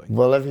sort of thing?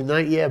 Well, every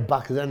night, yeah.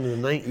 Back then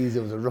in the 90s,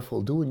 there was a rough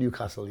old do in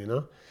Newcastle, you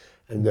know?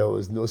 And there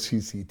was no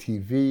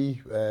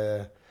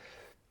CCTV.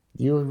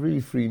 You were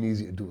really free and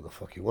easy to do what the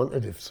fuck you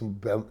wanted.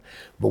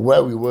 But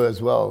where we were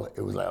as well,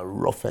 it was like a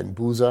rough end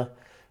boozer,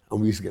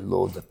 and we used to get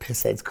loads of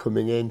piss heads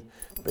coming in.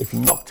 But if you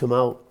knocked them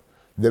out,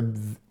 they'd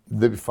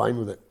be fine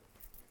with it.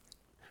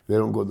 They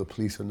don't go to the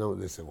police or no.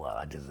 They say, well,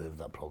 I deserve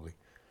that probably.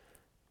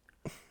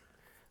 I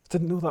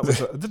didn't know that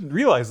was. I didn't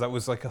realise that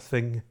was like a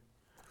thing.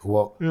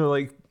 What?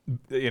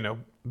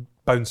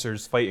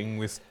 Bouncers fighting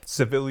with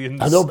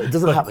civilians. I know, but it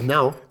doesn't happen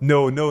now.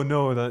 No.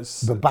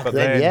 That's. But back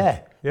then,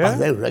 yeah. Yeah. Back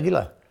then,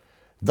 regular.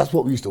 That's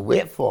what we used to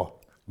wait for.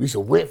 We used to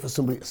wait for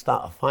somebody to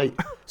start a fight,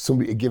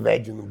 somebody to give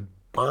edge, and then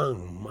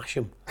bang, mash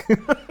him.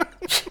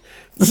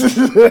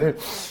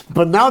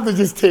 But now they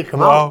just take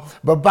them out.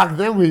 But back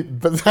then, you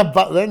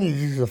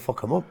used to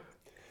fuck them up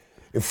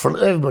in front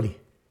of everybody.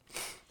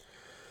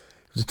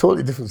 It was a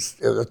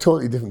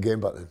totally different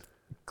game back then.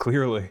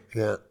 Clearly.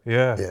 Yeah.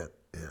 Yeah.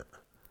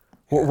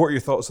 What are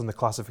your thoughts on the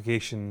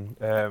classification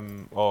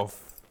of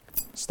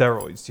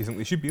steroids? Do you think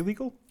they should be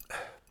illegal?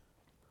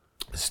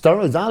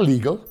 Steroids are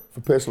legal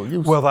for personal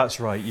use. Well, that's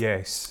right,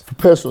 yes. For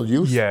personal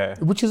use. Yeah.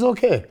 Which is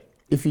okay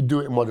if you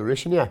do it in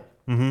moderation, yeah.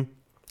 Mm-hmm.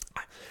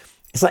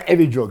 It's like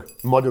every drug,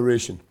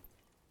 moderation.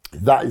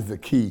 That is the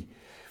key.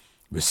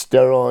 With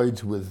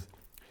steroids, with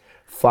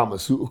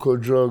pharmaceutical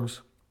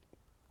drugs,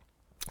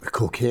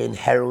 cocaine,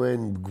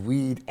 heroin,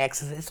 weed,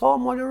 ecstasy, it's all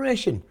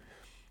moderation.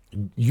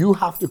 You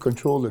have to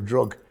control the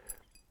drug.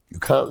 You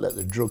can't let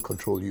the drug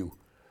control you.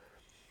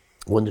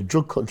 When the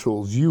drug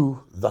controls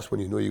you, that's when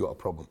you know you got a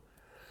problem.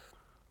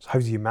 So how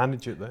do you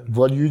manage it then?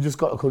 Well, you just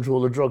got to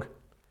control the drug.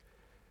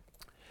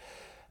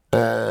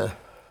 I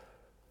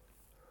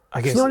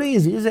guess It's not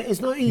easy, is it? It's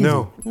not easy.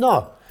 No.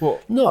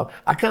 What? No.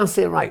 I can't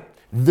say, right,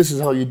 this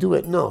is how you do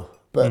it. No.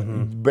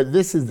 But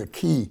this is the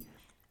key.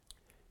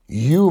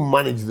 You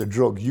manage the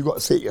drug. You got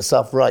to say it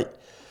yourself right.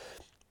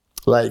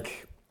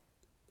 Like,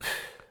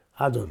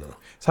 I don't know.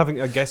 It's having,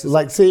 I guess, it's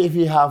Like, say if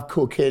you have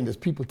cocaine, there's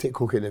people take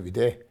cocaine every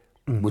day,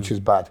 which is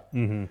bad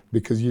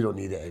because you don't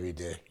need it every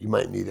day. You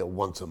might need it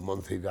once a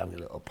month if you're having a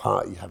little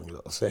party, having a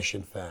little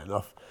session, fair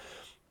enough.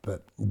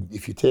 But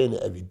if you're taking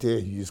it every day,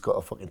 you just got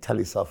to fucking tell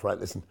yourself, right,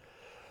 listen,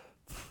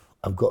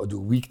 I've got to do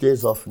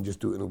weekdays off and just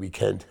do it in a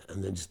weekend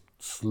and then just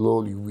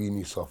slowly wean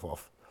yourself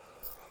off.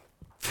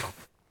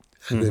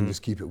 And then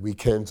just keep it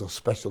weekends or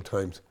special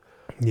times.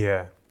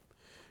 yeah.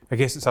 I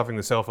guess it's having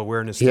the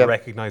self-awareness to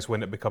recognise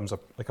when it becomes a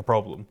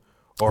problem.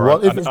 Or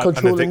Well, if it's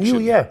controlling you,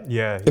 yeah.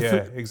 Yeah,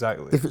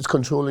 exactly. If it's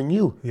controlling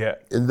you, Yeah.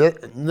 and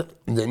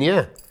then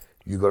yeah,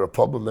 you got a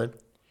problem then.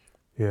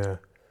 Yeah.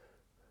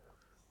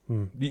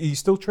 You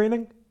still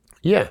training?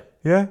 Yeah.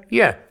 Yeah?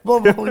 Yeah.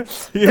 Well,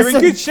 You're in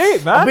good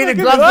shape, man. I've been in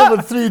Look at Glasgow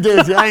for 3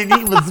 days. I ain't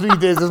eaten for 3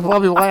 days. That's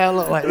probably why I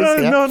look like this.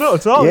 that. Yeah? No, not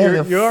at all.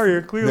 Yeah,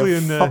 You're clearly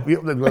in fuck me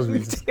up, the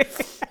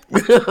Glaswegians.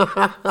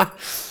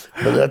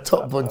 But they're a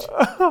top bunch.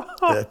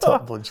 They're a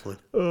top bunch, man.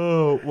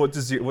 Oh, what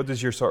does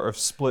your sort of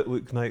split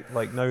look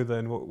like now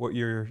then? What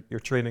your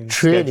training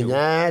Training,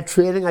 schedule?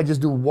 training. I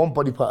just do one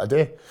body part a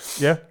day.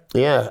 Yeah.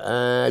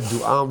 Yeah,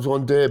 do arms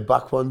one day,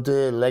 back one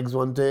day, legs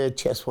one day,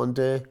 chest one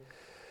day.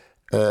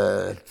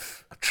 I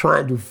try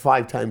and do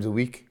 5 times a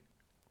week.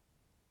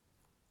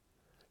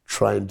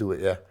 Try and do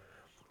it, yeah.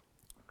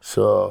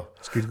 So,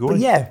 It's good but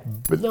going. yeah,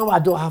 but now I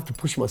don't have to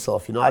push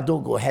myself, you know. I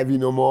don't go heavy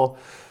no more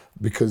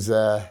because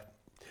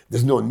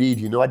there's no need,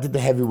 you know. I did the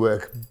heavy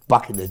work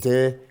back in the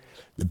day,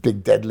 the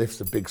big deadlifts,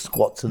 the big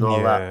squats and all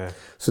Yeah. that.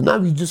 So now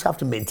you just have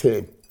to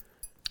maintain.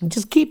 And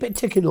just keep it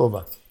ticking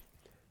over.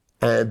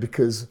 And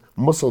because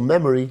muscle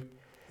memory,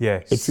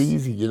 Yes. it's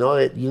easy, you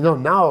know.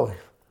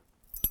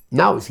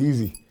 Now it's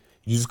easy.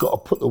 You just got to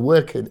put the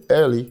work in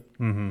early,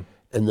 and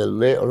then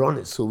later on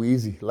it's so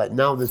easy. Like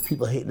now, there's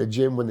people hitting the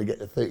gym when they get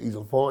to 30s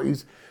and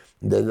 40s,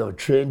 and they've never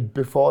trained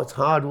before. It's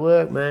hard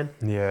work, man.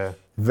 Yeah.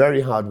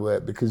 Very hard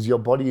work because your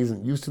body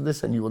isn't used to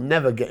this, and you will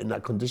never get in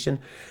that condition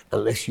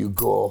unless you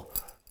go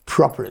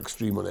proper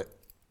extreme on it.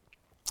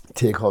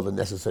 Take all the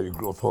necessary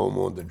growth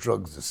hormone, the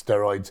drugs, the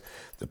steroids,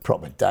 the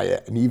proper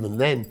diet, and even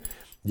then,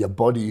 your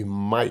body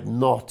might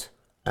not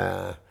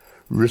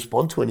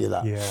respond to any of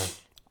that. Yeah.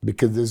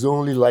 Because there's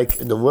only,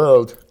 like, in the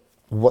world,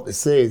 what they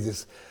say is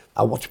this.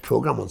 I watched a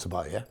program once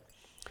about it, yeah?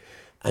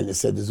 And they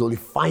said there's only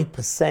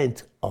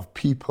 5% of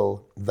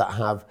people that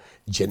have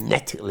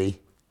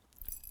genetically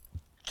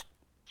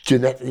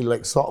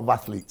like sort of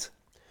athletes.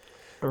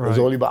 Right. There's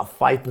only about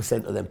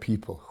 5% of them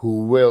people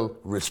who will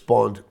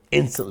respond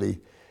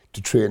instantly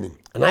to training.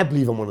 And I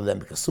believe I'm one of them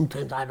because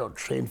sometimes I don't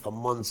train for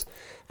months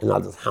and I'll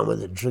just hammer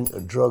the drink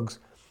and drugs.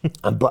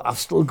 But I've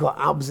still got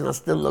abs and I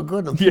still look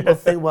good. And people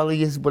think, well,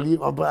 you just believe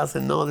me. But I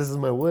said, no, this is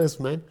my worst,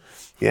 man.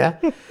 Yeah?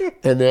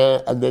 And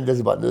then there's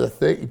about another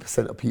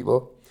 30% of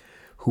people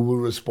who will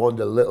respond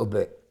a little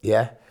bit,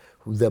 yeah?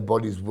 Who their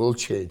bodies will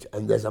change.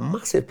 And there's a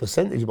massive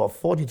percentage, about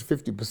 40 to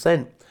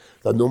 50%,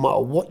 that no matter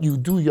what you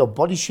do, your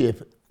body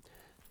shape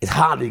is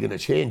hardly going to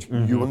change.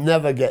 You will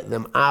never get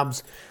them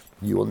abs.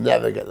 You will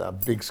never get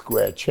that big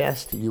square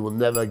chest. You will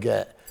never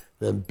get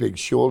them big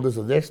shoulders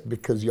or this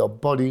because your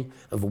body,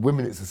 and for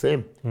women it's the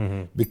same,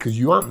 because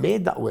you aren't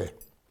made that way.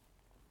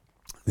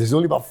 There's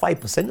only about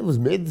 5% of us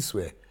made this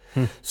way.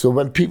 So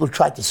when people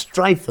try to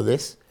strive for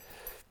this,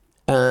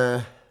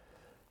 carry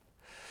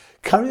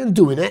on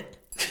doing it,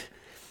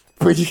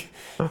 but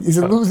it's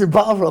a losing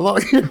battle for a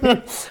lot.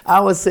 I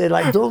would say,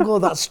 like, don't go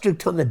that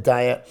strict on the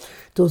diet.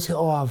 Don't say,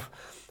 oh,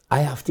 I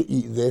have to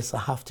eat this, I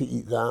have to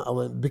eat that. I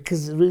went,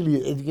 because really,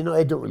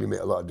 it don't really make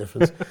a lot of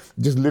difference.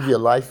 Just live your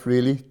life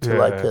really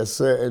to a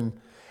certain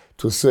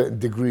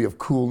degree of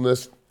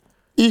coolness.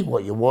 Eat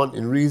what you want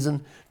in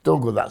reason. Don't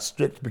go that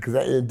strict because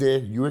at the end of the day,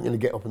 you ain't gonna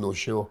get up in no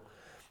show.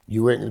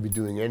 You ain't gonna be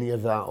doing any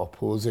of that or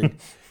posing,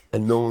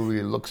 and no one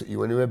really looks at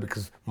you anyway.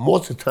 Because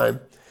most of the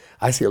time,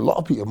 I see a lot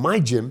of people in my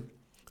gym,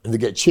 and they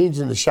get changed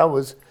in the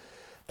showers,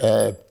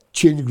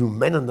 changing room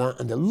men and that,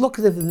 and they look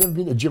as if they've never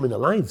been to a gym in their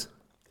lives.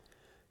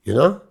 You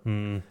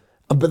know?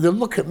 But they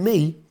look at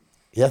me,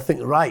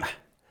 thinking, right,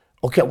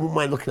 okay, I wouldn't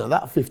mind looking at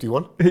that at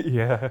 51.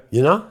 Yeah.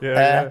 You know?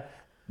 Yeah.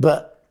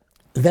 But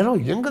they're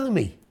all younger than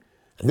me,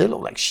 and they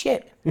look like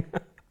shit.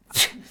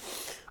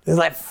 They're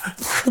like,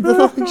 they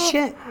look like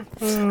shit.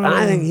 And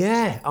I think,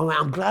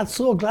 I'm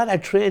so glad I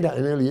trained at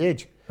an early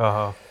age.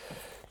 Uh-huh.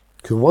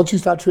 Because once you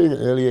start training at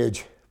an early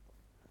age,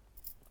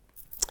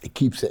 it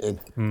keeps it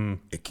in.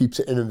 It keeps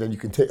it in, and then you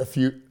can take a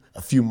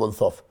few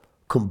months off,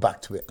 come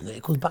back to it, and then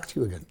it comes back to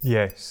you again.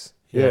 Yes.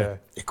 Yeah.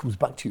 It comes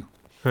back to you.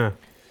 Huh.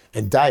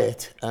 And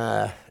diet,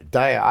 I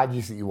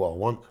just eat what I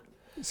want.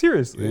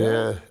 Seriously?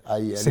 Yeah, I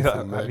eat See anything, that?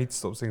 I man. need to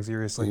stop saying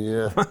seriously.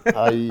 Yeah,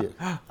 I eat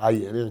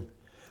anything.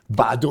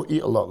 But I don't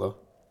eat a lot though,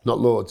 not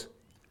loads.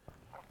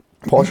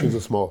 Portions are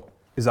small.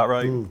 Is that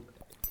right?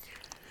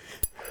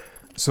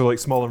 So like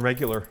small and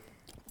regular?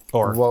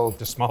 Or Well-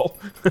 just small?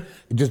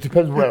 It just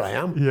depends where I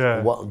am, Yeah.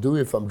 and what I'm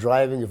doing. If I'm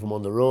driving, if I'm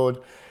on the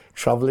road,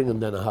 traveling,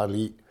 and then I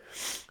hardly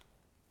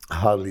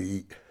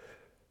eat.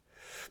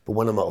 But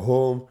when I'm at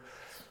home,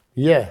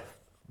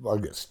 I'll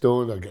get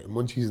stoned, I'll get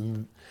munchies,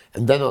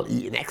 and then I'll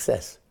eat in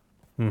excess.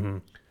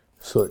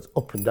 So it's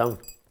up and down.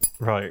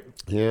 Right.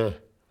 Yeah.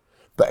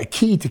 But a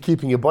key to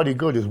keeping your body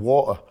good is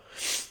water.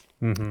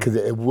 Because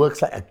it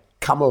works like a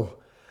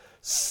camel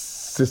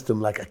system.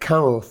 Like a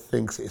camel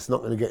thinks it's not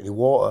going to get any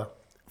water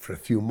for a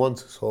few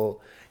months,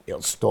 so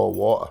it'll store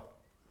water.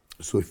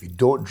 So if you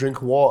don't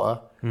drink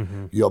water,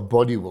 your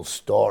body will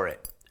store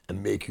it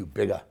and make you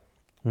bigger.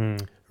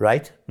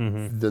 Right?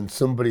 Than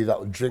somebody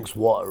that drinks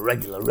water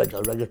regular,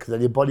 because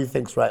then your body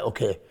thinks, right,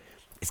 okay,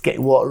 it's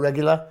getting water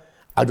regular,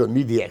 I don't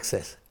need the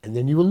excess. And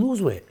then you will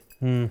lose weight.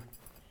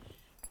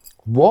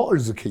 Water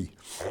is the key.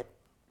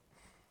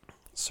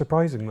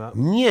 Surprising that.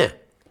 Yeah.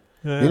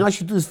 You know, I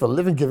should do this for a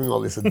living, giving all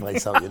this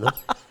advice out, you know?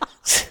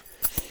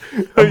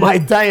 And my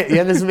diet,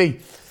 this is me.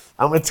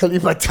 I'm going to tell you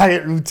my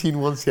diet routine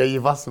once here.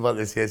 You've asked about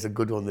this here. It's a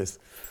good one, this.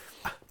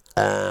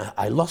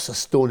 I lost a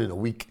stone in a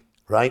week,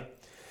 right?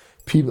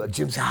 People at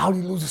gym say, how do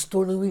you lose a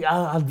stone in a week?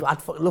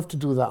 I'd fucking love to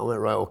do that. I went,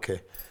 right,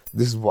 okay.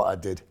 This is what I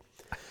did.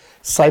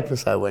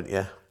 Cyprus I went,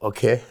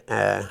 okay.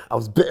 I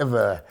was a bit of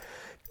a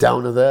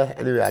downer there.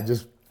 Anyway, I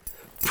just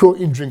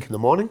protein drink in the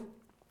morning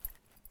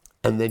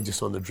and then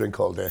just on the drink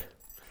all day.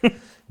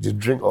 Just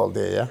drink all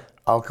day,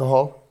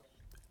 alcohol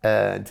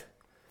and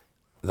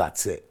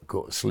That's it.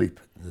 Go to sleep.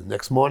 The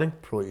next morning,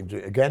 protein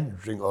drink again,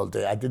 drink all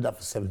day. I did that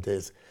for 7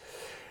 days.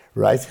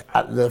 Right?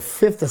 At the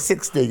 5th or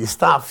 6th day, you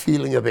start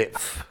feeling a bit...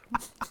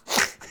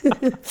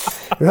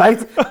 right?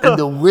 And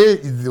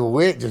the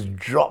weight just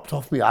dropped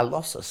off me. I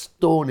lost a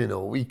stone in a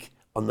week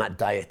on that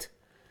diet.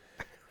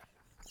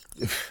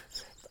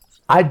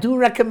 I do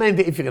recommend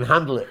it if you can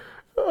handle it.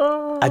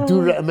 I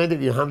do recommend it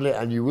if you handle it,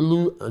 and you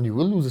will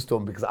lose a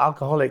stone, because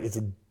alcoholic is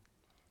a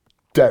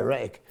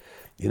diuretic.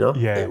 You know?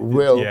 Yeah. It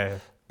will. Yeah.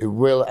 It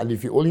will. And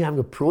if you're only having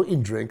a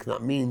protein drink,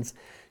 that means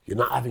you're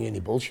not having any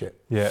bullshit.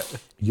 Yeah.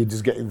 You're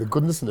just getting the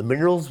goodness and the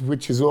minerals,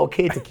 which is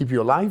okay to keep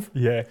you alive.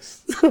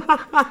 Yes.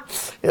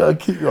 It'll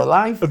keep you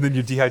alive. And then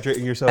you're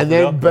dehydrating yourself. And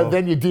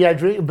then you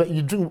dehydrate, but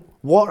you drink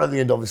water at the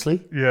end,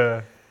 obviously.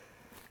 Yeah.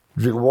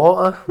 Drink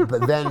water,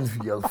 but then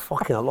you're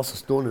fucking, I lost a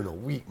stone in a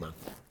week, man.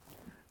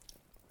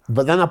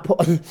 But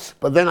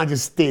then I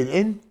just stayed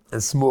in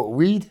and smoked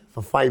weed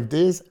for 5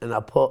 days, and I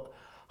put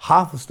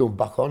half a stone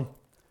back on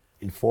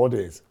in 4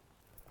 days.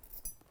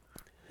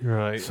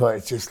 Right. So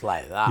it's just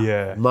like that.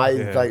 Yeah.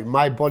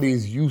 My body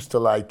is used to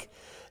like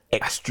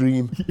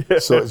extreme,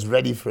 so it's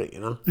ready for it,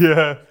 you know?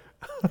 Yeah.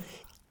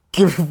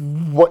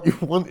 Give what you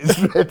want is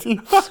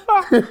ready.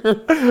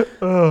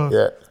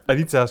 Yeah. I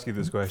need to ask you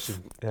this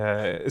question.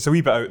 It's a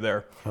wee bit out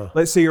there.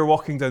 Let's say you're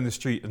walking down the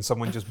street and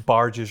someone just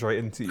barges right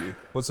into you.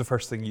 What's the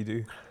first thing you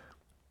do?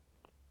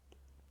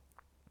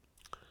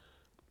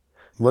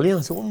 Well, yeah,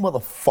 so what the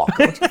fuck?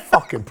 What's your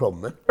fucking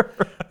problem, man?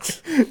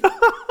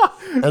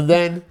 And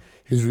then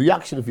his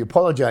reaction, if he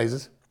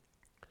apologises,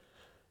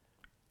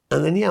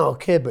 and then, yeah,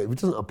 okay, but if he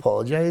doesn't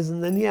apologise,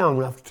 and then, yeah, I'm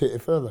going to have to take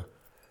it further.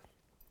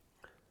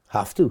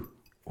 Have to.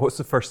 What's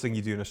the first thing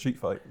you do in a street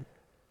fight?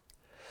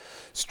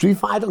 Street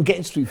fight, I don't get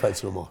in street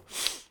fights no more.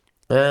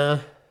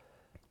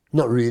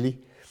 Not really.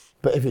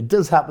 But if it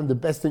does happen, the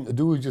best thing to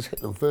do is just hit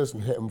them first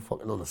and hit them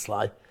fucking on the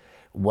sly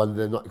when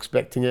they're not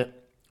expecting it.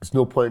 There's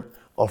no point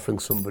offering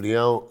somebody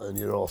out and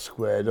you're all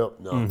squared up.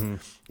 No.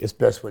 It's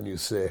best when you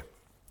say,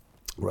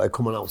 right,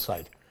 come on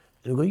outside.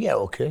 And you go, yeah,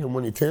 okay. And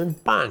when you turn,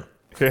 bang.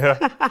 Yeah.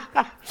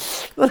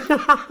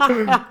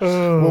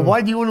 Well,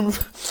 why do you want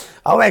them?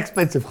 I wear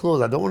expensive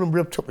clothes. I don't want them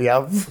ripped up the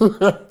out.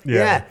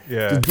 Yeah.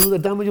 Just do the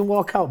damage and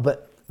walk out.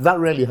 But that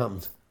rarely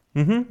happens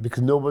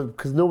because no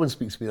one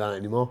speaks to me like that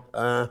anymore,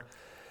 and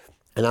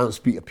I don't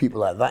speak to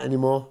people like that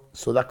anymore.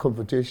 So that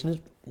confrontation is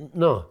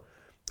no.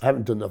 I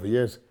haven't done that for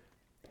years.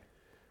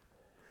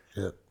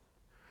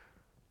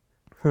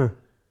 Yeah.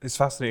 It's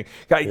fascinating.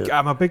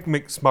 I'm a big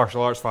mixed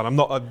martial arts fan. I'm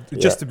not,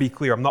 just to be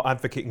clear, I'm not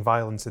advocating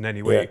violence in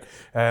any way.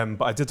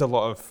 But I did a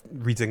lot of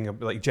reading,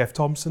 like Jeff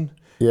Thompson.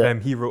 Yeah.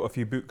 He wrote a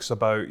few books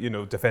about,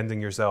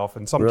 defending yourself,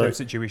 and sometimes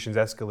situations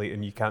escalate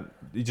and you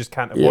just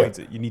can't avoid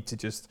it. You need to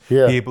just be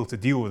able to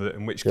deal with it,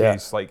 in which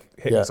case, like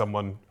hitting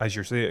someone, as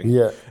you're saying,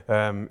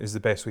 is the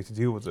best way to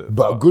deal with it.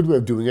 But a good way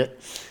of doing it,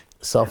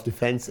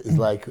 self-defense, is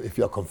like if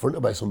you're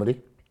confronted by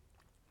somebody,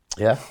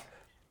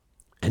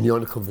 and you're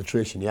in a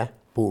confrontation,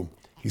 boom.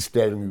 He's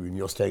staring at you and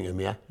you're staring at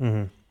me,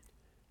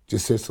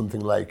 Just say something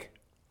like,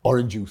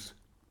 orange juice.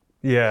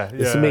 Yeah.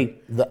 It's me.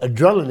 The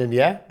adrenaline,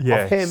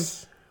 of him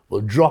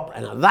will drop,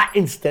 and at that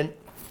instant,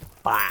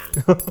 bang.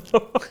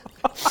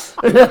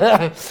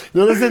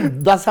 No,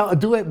 listen, that's how to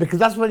do it, because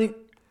that's when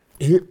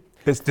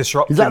it's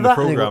disrupting like the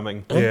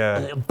programming.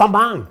 And bam,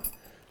 bang.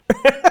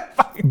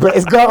 But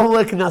it's got to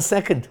work in that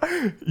second.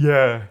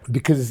 Yeah.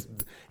 Because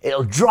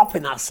it'll drop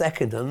in that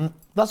second, and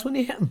that's when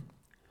you hit him.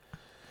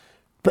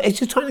 But it's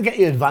just trying to get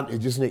your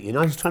advantage, isn't it?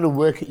 Just trying to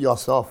work it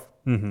yourself.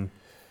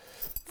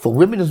 For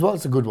women as well,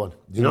 it's a good one.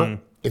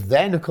 If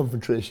they're in a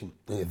confrontation,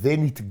 and if they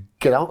need to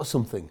get out of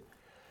something,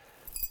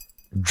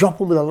 drop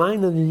them with a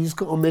line, and you just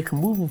got to make a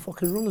move and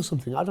fucking run or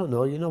something. I don't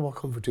know. You know what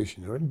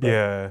confrontation you're in. But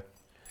yeah.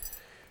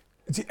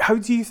 How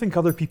do you think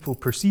other people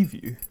perceive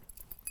you?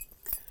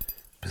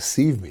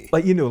 Perceive me?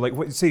 Like,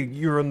 say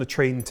you're on the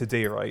train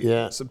today, right?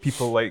 Yeah. So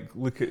people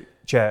look at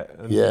Chet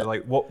and they're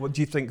like, what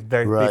do you think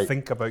they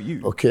think about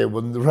you? Okay,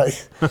 well,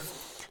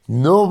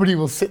 nobody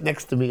will sit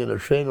next to me on a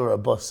train or a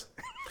bus,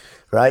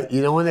 right?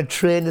 When a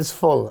train is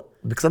full,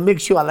 because I make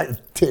sure I like the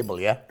table,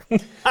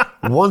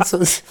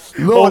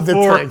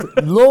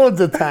 loads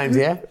of times,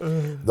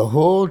 the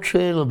whole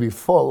train will be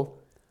full,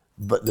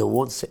 but they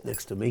won't sit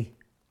next to me.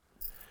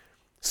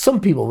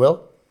 Some people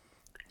will.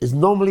 It's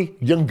normally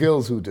young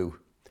girls who do,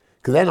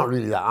 because they're not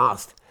really that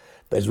asked.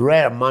 But it's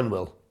rare a man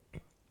will,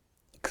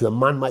 because a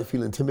man might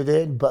feel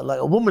intimidated, but like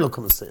a woman will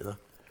come and sit there.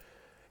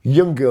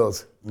 Young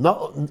girls,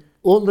 not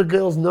older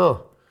girls,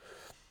 no.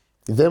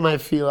 They might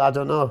feel, I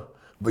don't know,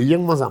 but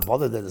young ones aren't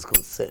bothered. They just come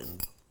and sit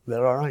and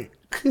they're all right.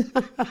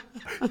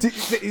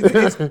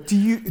 Do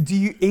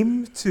you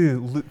aim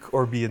to look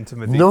or be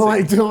intimidating? No,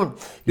 I don't.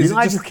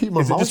 I just keep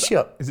my mouth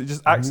shut. Is it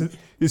just accident?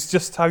 It's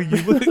just how you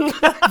look.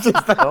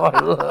 Just how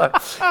I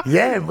look.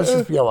 Yeah, it must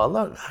just be how I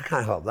look. I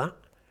can't help that.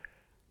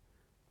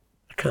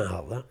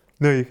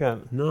 No, you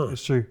can't. No.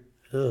 It's true.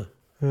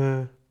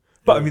 Yeah.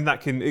 But I mean,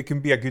 it can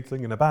be a good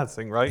thing and a bad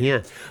thing, right?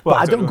 Yeah. Well,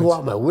 but I don't go out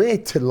of my way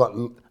to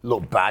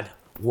look bad.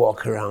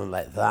 walk around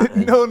like that.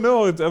 And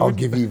No. I'll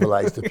give evil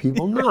eyes to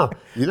people. No,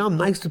 I'm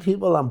nice to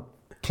people. I'm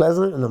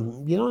pleasant, and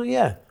I'm,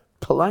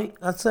 polite.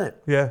 That's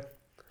it. Yeah.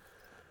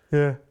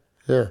 Yeah.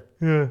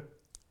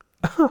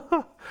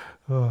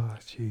 Oh,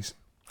 jeez.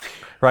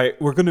 Right,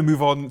 we're going to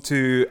move on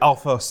to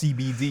Alpha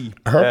CBD.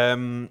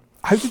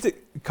 How did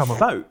it come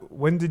about?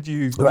 When did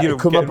you, Right, get it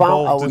come about.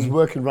 I involved was in...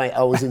 working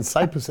I was in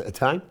Cyprus at the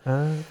time.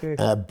 Okay.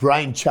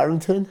 Brian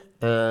Charrington.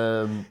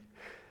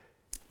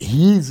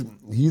 He's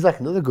like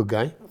another good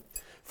guy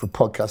for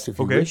podcast if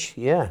you wish.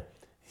 Yeah,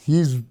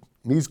 he's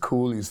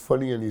cool. He's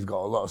funny, and he's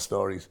got a lot of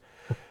stories.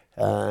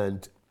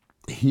 And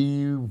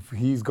he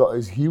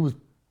was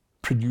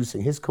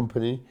producing his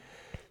company,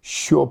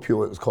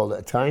 SurePure it was called at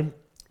the time,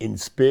 in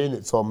Spain.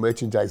 It's all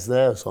merchandise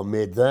there. It's all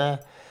made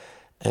there.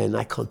 And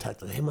I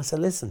contacted him. I said,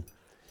 listen,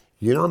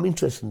 I'm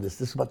interested in this.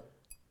 This is about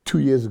 2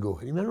 years ago.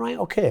 And he went, right,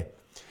 okay.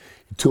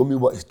 He told me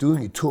what he's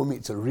doing. He told me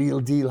it's a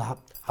real deal,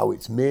 how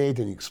it's made,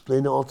 and he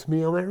explained it all to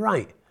me. I went,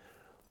 right.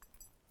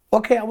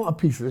 Okay, I want a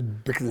piece of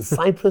it. Because in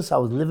Cyprus, I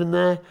was living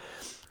there.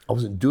 I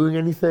wasn't doing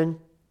anything.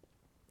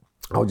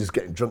 I was just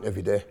getting drunk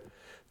every day.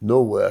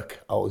 No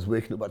work. I was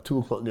waking up at 2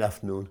 o'clock in the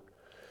afternoon.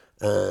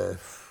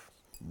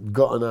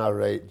 Got an hour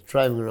rate,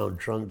 driving around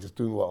drunk, just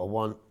doing what I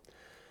want.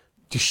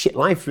 Just shit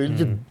life, really,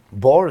 just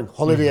boring.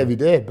 Holiday every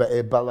day, but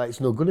like it's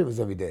no good if it was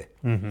every day.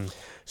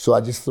 So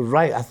I just thought,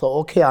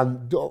 okay,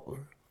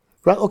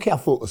 I'll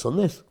focus on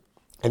this.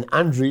 And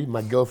Andrea,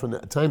 my girlfriend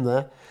at the time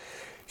there,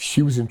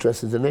 she was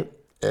interested in it,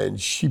 and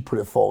she put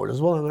it forward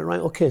as well. I went, right,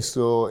 okay.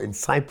 So in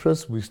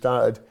Cyprus, we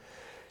started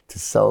to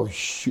sell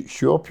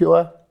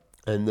SurePure,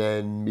 and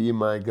then me and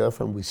my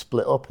girlfriend, we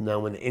split up, and now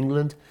I'm in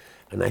England,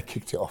 and I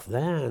kicked it off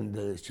there, and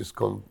it's just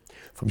gone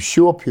from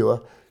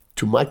SurePure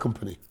to my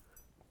company.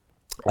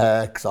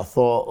 Because I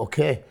thought,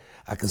 okay,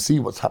 I can see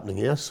what's happening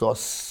here. So I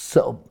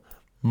set up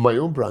my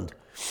own brand.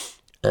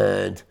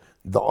 And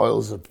the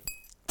oils are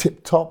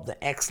tip-top, they're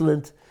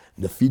excellent.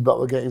 And the feedback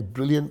we're getting is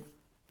brilliant.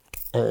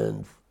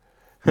 And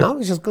now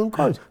it's just going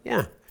good,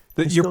 yeah.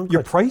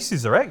 Your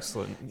prices are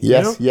excellent.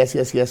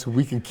 Yes.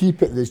 We can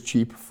keep it this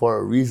cheap for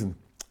a reason.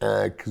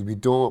 Because we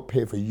don't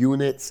pay for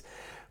units.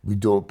 We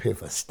don't pay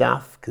for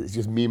staff, because it's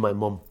just me and my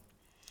mum.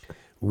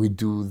 We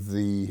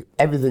do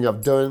everything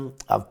I've done.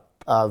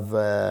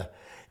 I've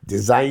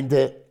designed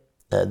it.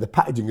 The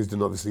packaging is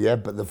done, obviously,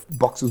 but the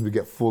boxes we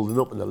get folded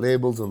up, and the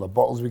labels and the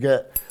bottles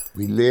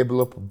we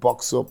label up,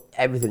 box up,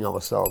 everything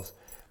ourselves.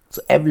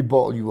 So every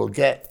bottle you will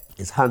get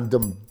is hand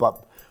done by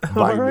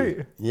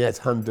me. Yeah, it's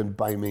hand done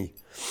by me.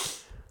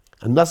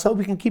 And that's how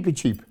we can keep it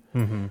cheap.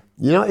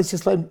 It's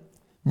just like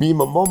me and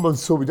my mum, and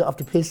so we don't have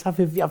to pay staff.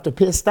 If you have to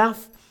pay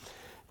staff,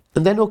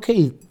 and then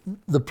okay,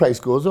 the price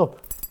goes up.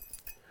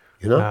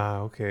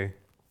 Okay.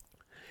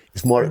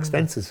 It's more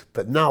expenses,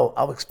 but now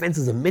our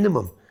expenses are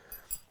minimum,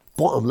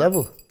 bottom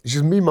level. It's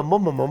just me and my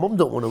mum, and my mum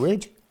don't want a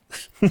wage.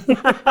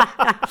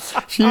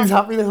 She's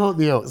happy to help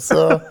me out,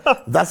 so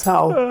that's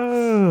how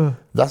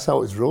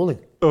it's rolling.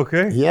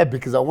 Okay. Yeah,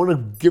 because I want to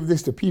give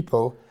this to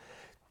people,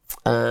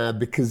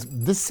 because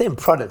this same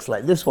products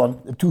like this one,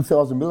 the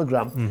 2,000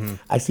 milligram,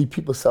 I see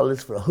people sell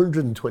this for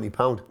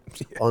 £120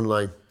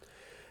 online,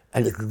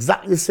 and it's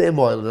exactly the same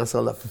oil, and I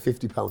sell that for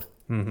 £50.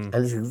 And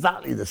it's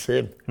exactly the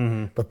same.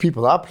 But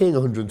people are paying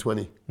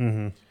 120.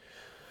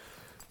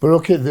 But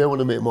okay, they want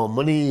to make more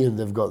money, and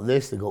they've got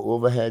this, they've got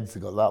overheads,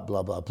 they've got that,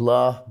 blah, blah,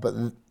 blah. But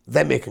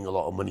they're making a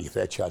lot of money if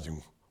they're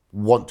charging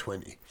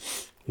 120.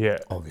 Yeah.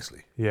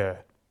 Obviously. Yeah.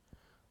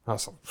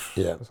 That's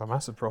a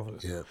massive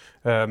profit. Yeah.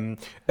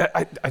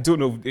 I don't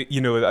know,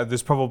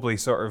 there's probably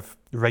sort of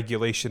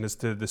regulation as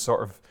to the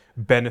sort of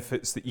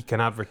benefits that you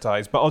can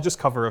advertise, but I'll just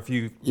cover a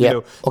few,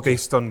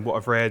 based on what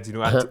I've read,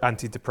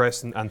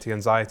 antidepressant,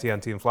 anti-anxiety,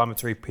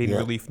 anti-inflammatory, pain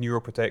relief,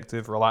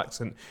 neuroprotective,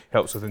 relaxant,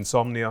 helps with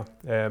insomnia.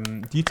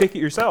 Do you take it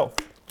yourself?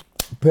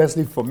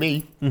 Personally, for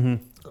me,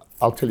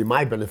 I'll tell you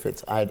my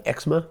benefits. I had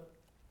eczema.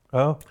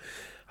 Oh.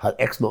 Had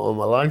eczema all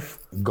my life,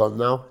 gone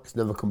now, it's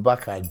never come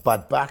back. I had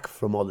bad back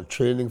from all the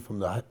training, from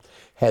the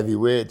heavy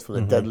weights, from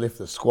the deadlift,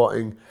 the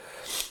squatting.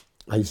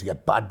 I used to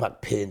get bad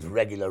back pains,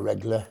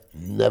 regular,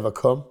 never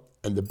come.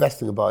 And the best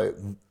thing about it,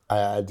 I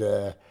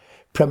had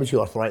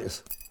premature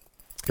arthritis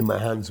in my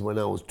hands when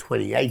I was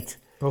 28.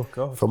 Oh,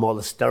 God. From all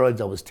the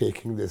steroids I was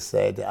taking, they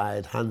said I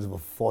had hands of a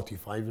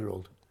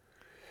 45-year-old.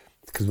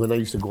 Because when I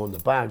used to go on the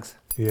bags,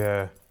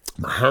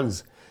 my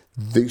hands,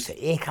 they used to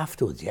ache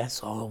afterwards, yes.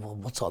 So, well,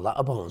 what's all that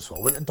about? And so I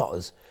went to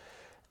doctors,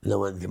 and they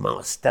went, the amount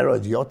of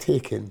steroids you're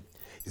taking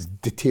has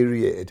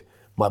deteriorated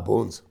my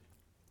bones.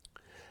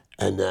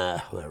 And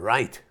I went,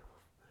 right.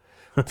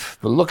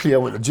 But luckily I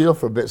went to jail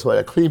for a bit, so I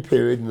had a clean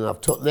period, and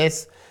I've took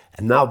this,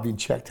 and now I've been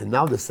checked, and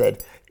now they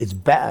said it's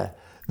better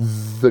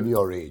than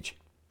your age,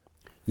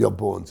 your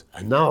bones.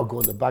 And now I go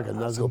in the bag, and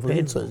there's no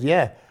pain. So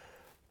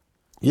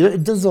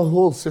it does the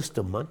whole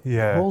system, man.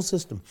 Yeah. The whole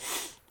system.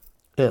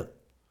 Yeah.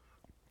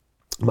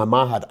 My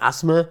mom had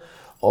asthma,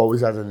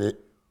 always had an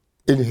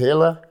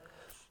inhaler.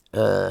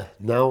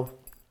 Now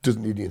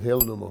doesn't need the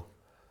inhaler no more.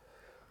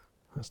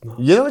 That's not.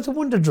 It's a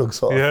wonder drug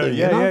sort of thing.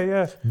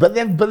 Yeah. But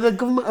the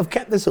government have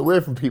kept this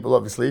away from people,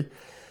 obviously.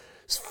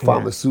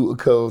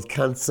 pharmaceuticals,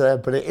 cancer,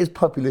 but it is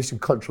population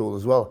control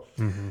as well.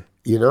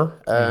 You know,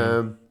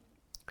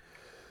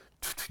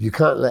 you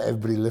can't let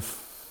everybody live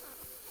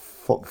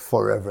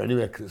forever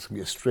anyway, because it's gonna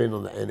be a strain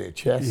on the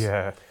NHS.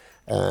 Yeah.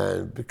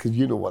 And because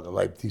you know what they're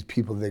like, these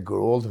people, they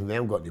grow old and they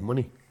haven't got any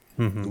money.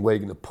 Where are you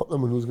going to put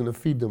them and who's going to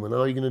feed them and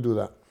how are you going to do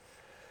that?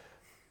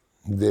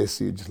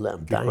 So you just let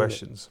them die. Good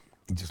questions.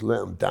 You just let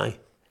them die.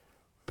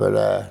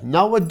 But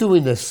now we're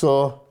doing this,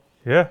 so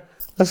Yeah.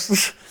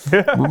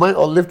 we might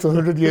all live to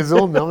 100 years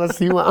old now. Let's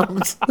see what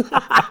happens.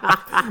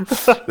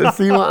 Let's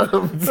see what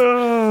happens.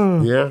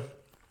 Yeah.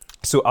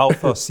 So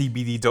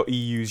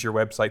alphacbd.eu is your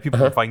website. People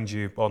can find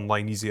you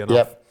online easy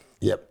enough.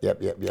 Yep.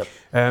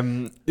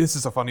 This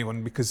is a funny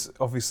one because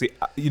obviously,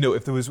 you know,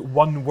 if there was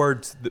one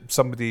word that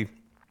somebody,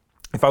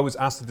 if I was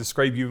asked to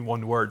describe you in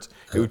one word,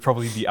 it would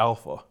probably be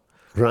alpha.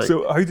 Right.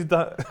 So how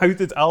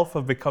did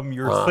alpha become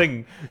your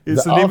thing?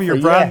 It's the name of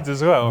your brand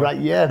as well. Right,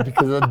 yeah,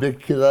 because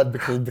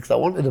I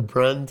wanted a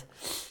brand,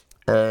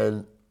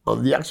 and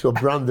on the actual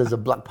brand there's a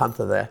Black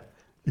Panther there.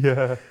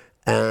 Yeah.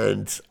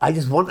 And I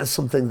just wanted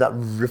something that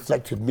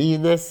reflected me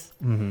in this.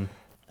 And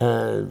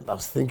I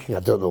was thinking,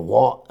 I don't know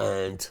what,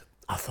 and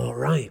I thought,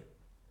 right,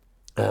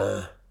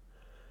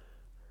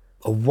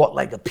 what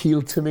like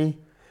appealed to me?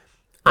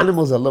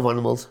 Animals, I love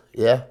animals,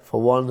 yeah, for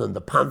one. And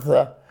the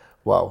panther,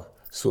 wow,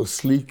 so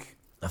sleek,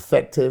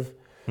 effective.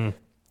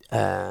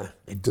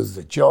 It does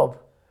the job.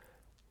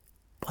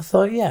 I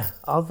thought, yeah,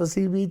 Alpha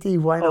CBD,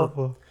 why not?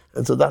 Alpha.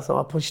 And so that's how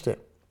I pushed it.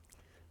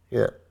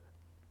 Yeah.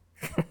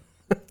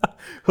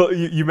 Well,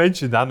 you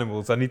mentioned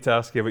animals. I need to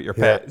ask you about your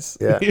pets.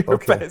 Yeah, Your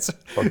okay. pets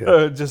Okay.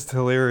 are just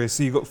hilarious.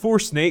 So you've got 4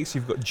 snakes.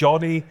 You've got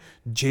Johnny,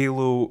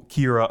 J-Lo,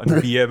 Kira, and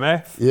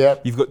BMF. Yeah.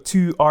 You've got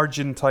 2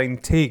 Argentine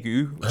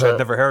Tegu, which I'd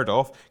never heard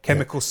of,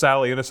 Chemical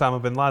Sally and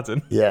Osama bin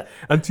Laden. Yeah.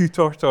 And 2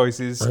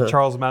 tortoises,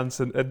 Charles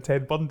Manson and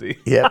Ted Bundy.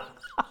 Yeah.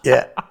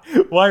 Yeah.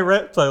 Why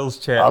reptiles,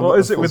 Chet? What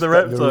is it with the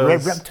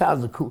reptiles?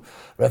 Reptiles are cool.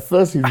 Right,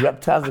 firstly,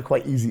 reptiles are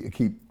quite easy to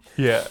keep.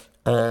 Yeah.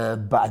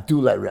 But I do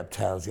like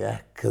reptiles, yeah,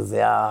 because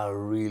they are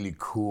really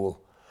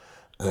cool.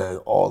 And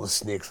all the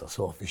snakes are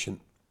so efficient.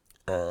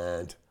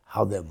 And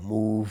how they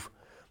move.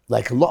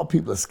 Like, a lot of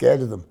people are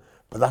scared of them,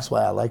 but that's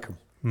why I like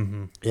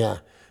them. Yeah.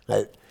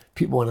 Like,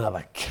 people want to have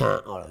a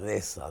cat or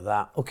this or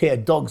that. Okay, a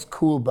dog's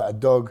cool, but a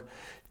dog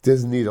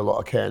does need a lot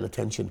of care and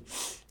attention.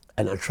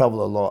 And I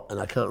travel a lot,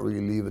 and I can't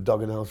really leave a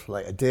dog in the house for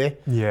like a day.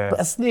 Yeah. But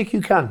a snake you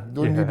can.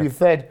 Don't need to Yeah. be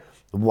fed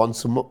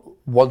once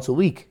a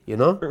week, you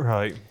know?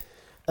 Right.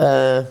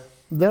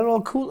 They're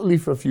all cool to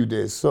leave for a few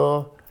days,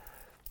 so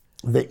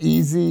they're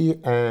easy.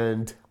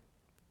 But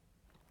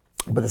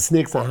the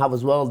snakes I have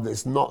as well,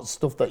 it's not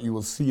stuff that you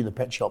will see in a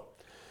pet shop.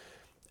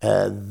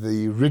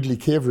 The Ridley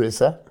Cave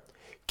Racer,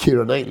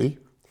 Keira Knightley,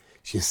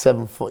 she's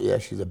 7 foot. Yeah,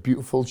 she's a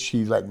beautiful.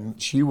 She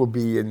will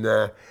be in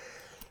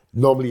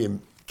normally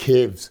in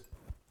caves,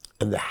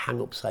 and they hang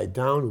upside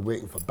down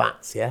waiting for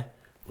bats. Yeah,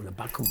 when the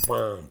bat comes,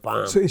 bam,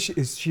 bam. So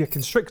is she a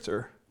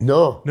constrictor?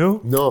 No,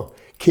 No?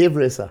 Cave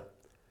Racer.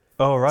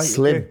 Oh, right.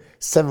 Slim, okay.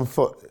 7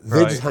 foot. They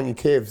Right. just hang in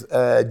caves.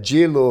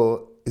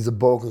 J-Lo is a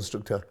boa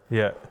constrictor.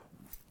 Yeah.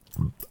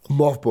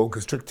 Morph boa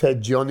constrictor.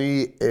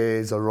 Johnny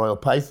is a royal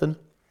python.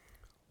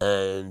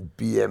 And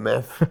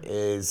BMF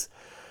is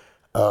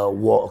a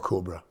water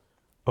cobra.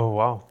 Oh,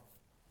 wow.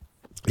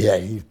 Yeah,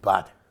 he's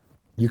bad.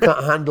 You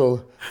can't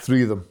handle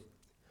 3 of them.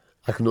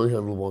 I can only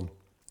handle 1.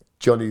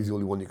 Johnny's the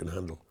only one you can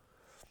handle.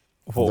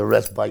 Whoa. The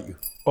rest bite you.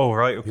 Oh,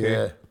 right, okay.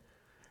 Yeah.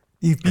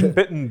 You've been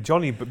bitten,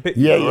 Johnny, but bit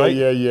Yeah, you, right?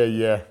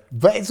 yeah.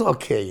 But it's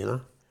okay, you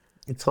know.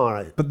 It's all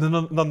right. But none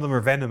of them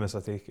are venomous, I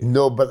take it.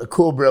 No, but the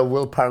cobra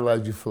will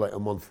paralyze you for like a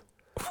month.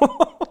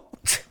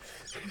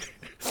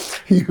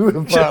 He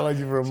will paralyze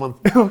you for a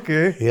month.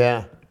 Okay.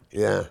 Yeah.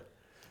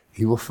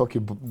 He will fuck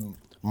your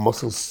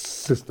muscle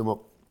system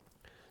up.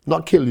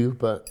 Not kill you,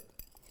 but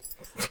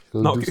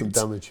he'll Not do good. some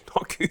damage.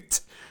 Not good.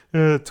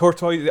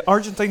 Tortoise, the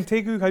Argentine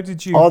Tegu, how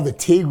did you... Oh, the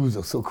tegus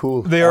are so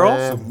cool. They are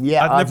awesome.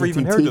 Yeah, I'd never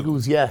even Argentine heard of them.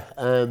 tegus,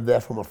 yeah. They're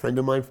from a friend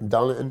of mine from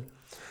Darlington.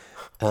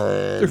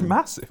 They're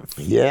massive.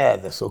 Yeah,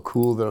 they're so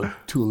cool. They're on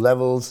 2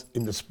 levels.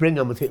 In the spring,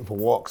 I'm going to take them for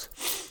walks.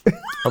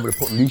 I'm going to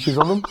put leashes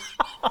on them.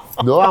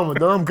 No,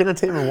 I'm going to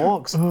take them for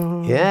walks.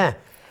 Yeah,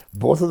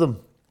 both of them.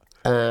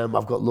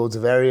 I've got loads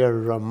of area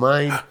around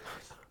mine.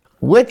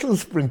 Wait till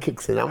spring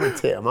kicks in. I'm going to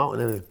take them out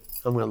and everything.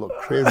 I'm going to look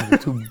crazy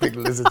with 2 big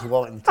lizards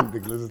walking, 2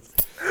 big lizards.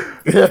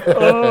 I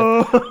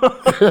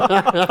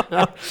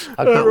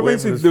can't wait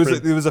Reminds for me, the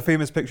spring. there was a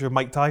famous picture of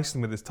Mike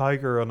Tyson with his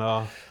tiger on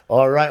a...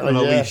 All right, on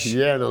a yeah, leash.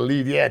 yeah, on a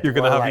lead, yeah. You're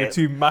going to Well, have your like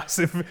 2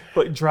 massive,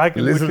 like,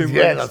 dragon lizards, looking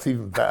yeah, legs. that's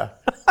even better.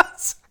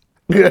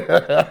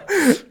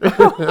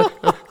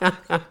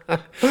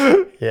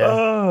 Yeah.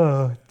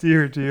 Oh,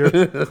 dear.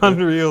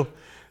 Unreal.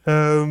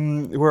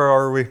 Where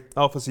are we?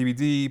 Alpha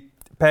CBD,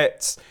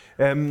 pets.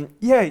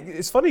 Yeah,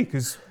 it's funny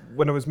because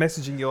when I was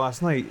messaging you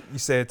last night, you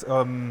said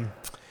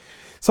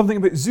something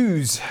about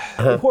zoos.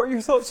 What are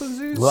your thoughts on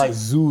zoos? Like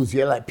zoos,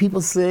 yeah, like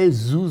people say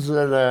zoos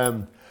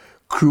are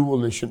cruel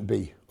and they shouldn't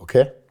be,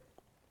 okay?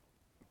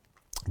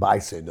 But I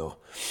say no.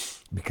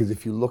 Because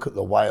if you look at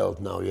the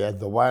wild now, yeah,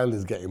 the wild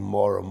is getting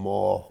more and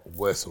more,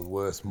 worse and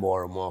worse,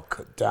 more and more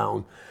cut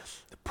down.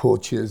 The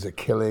poachers are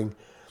killing.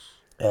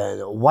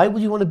 And why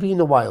would you want to be in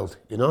the wild,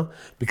 you know?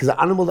 Because an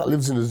animal that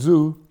lives in a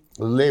zoo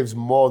lives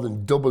more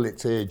than double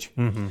its age.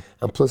 And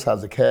plus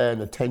has the care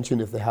and attention.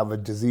 If they have a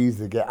disease,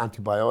 they get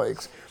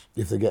antibiotics.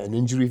 If they get an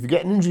injury, if you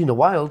get an injury in the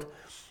wild,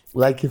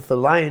 like if a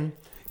lion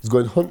is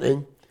going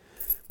hunting,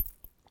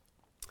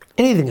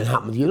 anything can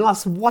happen. You know, I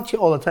watch it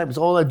all the time. It's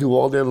all I do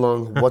all day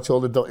long. Watch all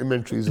the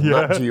documentaries and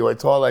Nat Geo.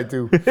 It's all I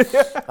do.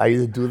 I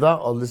either do that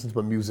or listen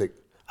to my music.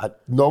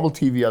 Normal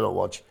TV I don't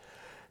watch.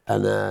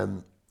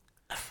 And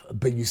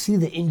but you see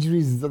the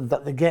injuries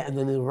that they get, and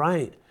then they're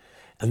right.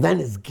 And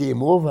then it's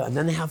game over, and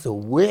then they have to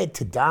wait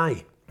to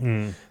die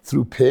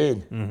through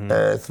pain,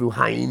 through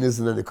hyenas,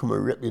 and then they come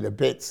and rip you to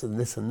bits and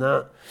this and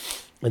that.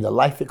 And the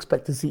life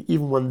expectancy,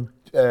 even when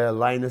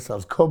lioness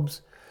has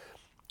cubs,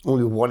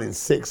 only 1 in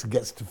 6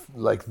 gets to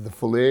like the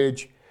full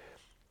age.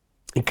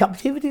 In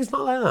captivity, it's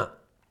not like that.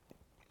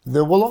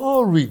 They will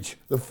all reach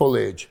the full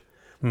age.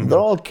 They're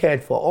all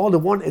cared for. All they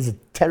want is a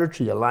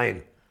territory, a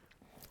lion.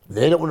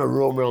 They don't want to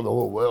roam around the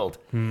whole world.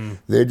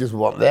 They just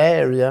want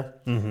their area.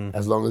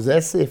 As long as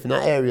they're safe in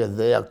that area,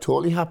 they are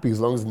totally happy as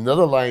long as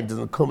another lion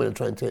doesn't come in and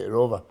try and take it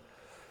over.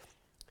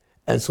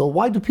 And so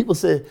why do people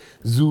say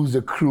zoos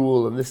are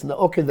cruel and this and that?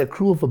 Okay, they're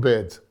cruel for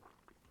birds.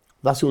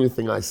 That's the only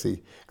thing I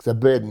see. Because a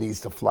bird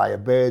needs to fly. A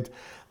bird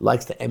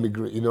likes to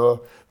emigrate, you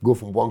know, go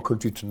from one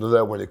country to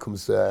another when it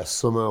comes to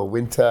summer or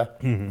winter.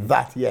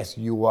 That, yes,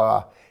 you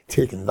are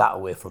taking that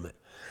away from it.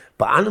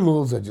 But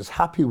animals are just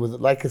happy with it.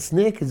 Like a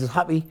snake is just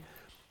happy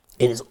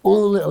in its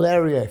own little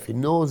area. If he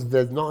knows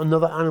there's not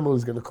another animal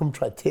who's going to come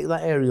try to take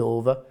that area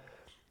over,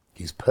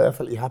 he's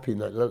perfectly happy in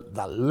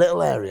that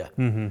little area.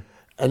 And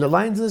the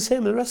lions are the same,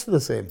 and the rest are the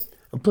same.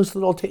 And plus,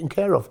 they're all taken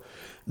care of.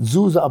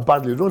 Zoos that are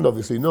badly run,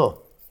 obviously,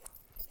 no.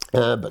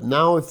 But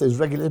now, if there's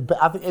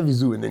but I think every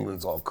zoo in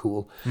England's all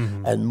cool.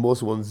 And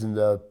most ones,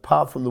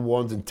 apart from the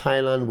ones in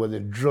Thailand where they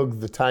drug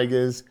the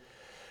tigers,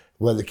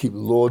 where they keep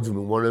loads of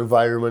them in one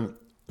environment,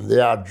 they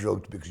are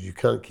drugged because you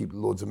can't keep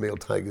loads of male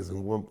tigers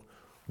in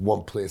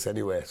one place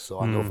anyway. So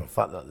I know for a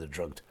fact that they're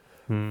drugged.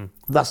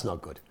 That's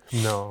not good.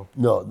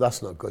 No,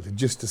 that's not good.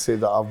 Just to say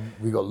that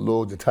we got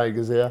loads of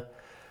tigers here,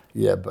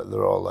 yeah, but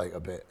they're all like a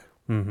bit.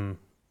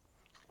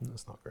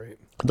 That's not great.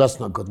 That's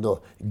not good.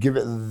 No, give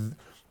it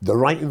the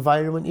right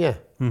environment. Yeah.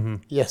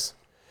 Yes.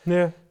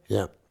 Yeah.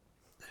 Yeah.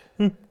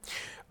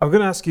 I'm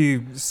going to ask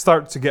you,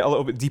 start to get a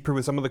little bit deeper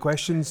with some of the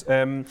questions.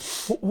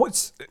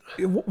 What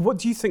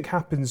do you think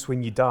happens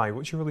when you die?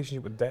 What's your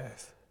relationship with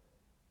death?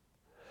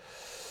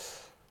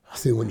 I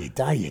think when you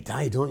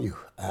die, don't you?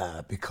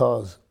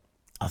 Because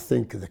I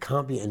think there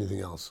can't be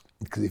anything else.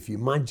 Because if you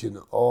imagine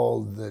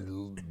all the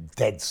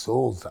dead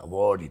souls that have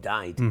already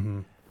died,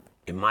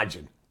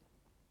 imagine.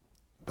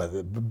 But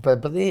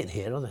they ain't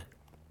here, are they?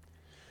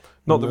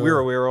 Not that we're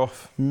aware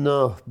of.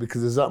 No,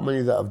 because there's that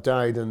many that have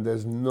died and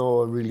there's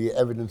no really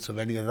evidence of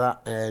any of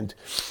that. And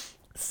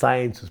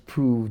science has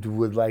proved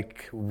with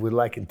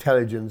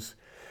intelligence,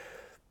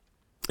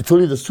 it's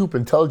only the super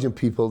intelligent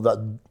people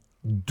that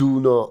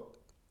do not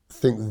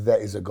think there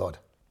is a God.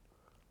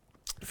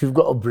 If you've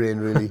got a brain,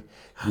 really,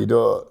 you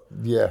don't,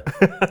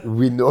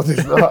 we know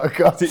there's not a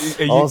God.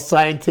 All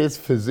scientists,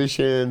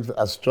 physicians,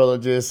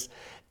 astrologists,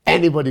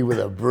 anybody with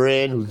a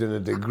brain who's in a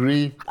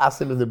degree, ask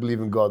them if they believe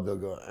in God, they'll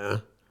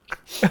go,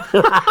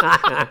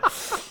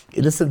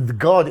 Listen,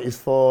 God is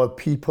for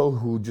people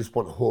who just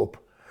want hope.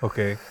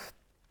 Okay.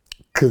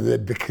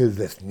 Because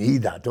they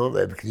need that, don't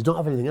they? Because you don't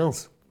have anything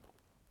else.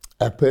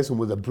 A person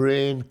with a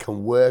brain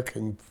can work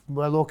and,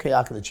 well, okay,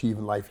 I can achieve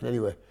in life in any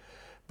way.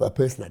 But a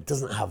person that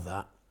doesn't have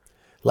that,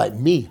 like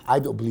me, I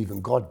don't believe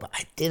in God, but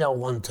I did at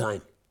one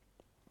time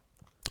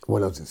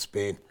when I was in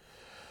Spain.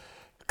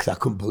 Because I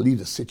couldn't believe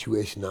the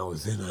situation I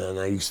was in, and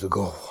I used to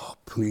go, oh,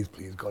 please,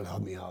 God,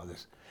 help me out of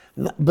this.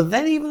 But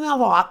then even I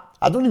thought,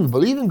 I don't even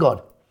believe in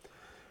God.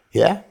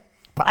 Yeah?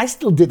 But I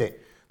still did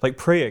it. Like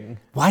praying?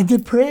 Well, I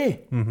did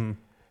pray.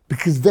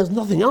 Because there's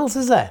nothing else,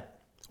 is there?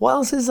 What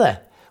else is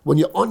there? When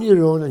you're on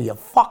your own and you're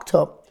fucked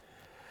up.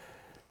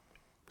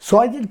 So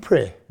I did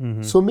pray.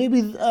 So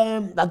maybe,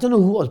 I don't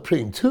know who I was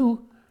praying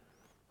to.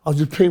 I was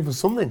just praying for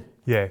something.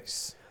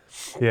 Yes.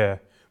 Yeah.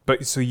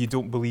 But so you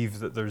don't believe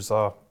that there's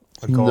a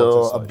God?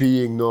 No, a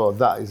being, no.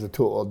 That is a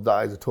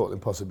total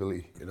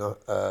impossibility, you know?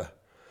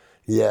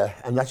 Yeah,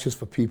 and that's just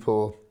for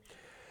people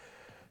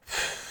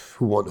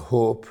who want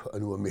hope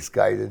and who are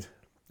misguided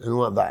and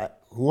who aren't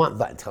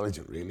that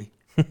intelligent, really,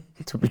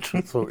 to be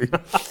truthful.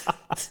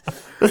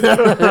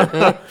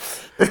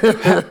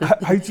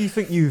 How do you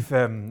think you've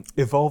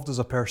evolved as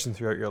a person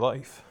throughout your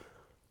life?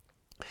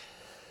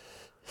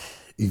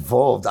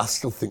 Evolved? I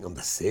still think I'm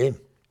the same.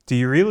 Do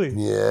you really?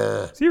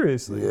 Yeah.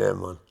 Seriously? Yeah,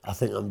 man. I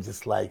think I'm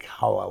just like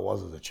how I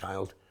was as a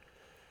child.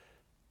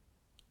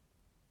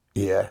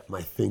 Yeah,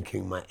 my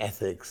thinking, my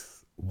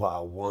ethics, what I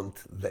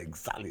want, they're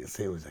exactly the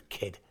same as a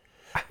kid.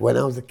 When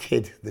I was a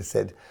kid, they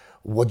said,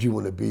 what do you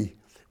want to be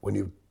when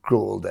you grow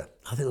older?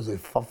 I think it was like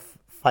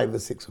 5 or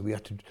 6, we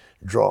had to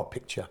draw a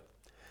picture.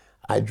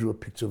 I drew a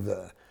picture of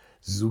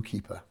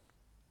Zookeeper.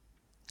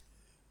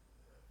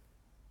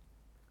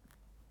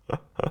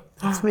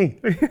 That's me.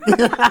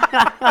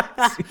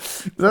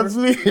 That's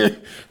me.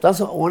 That's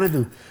what I want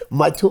to do.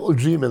 My total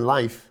dream in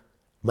life,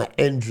 my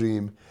end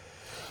dream.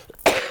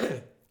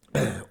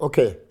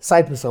 Okay,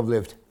 Cyprus I've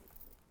lived.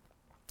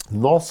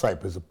 North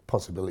Cyprus a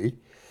possibility.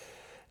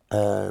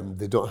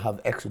 They don't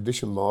have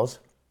extradition laws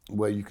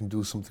where you can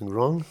do something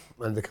wrong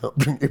and they can't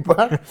bring you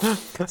back.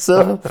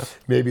 So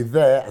maybe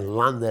there, and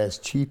land there is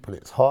cheap and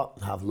it's hot,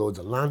 and have loads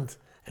of land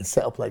and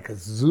set up like a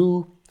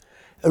zoo,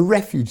 a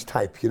refuge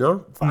type, you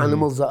know, for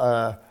animals that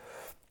are,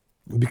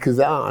 because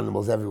there are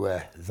animals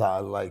everywhere that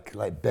are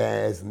like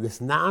bears and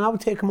this and that, and I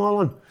would take them all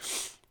on.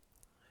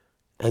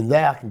 And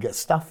there I can get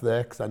staff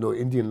there, because I know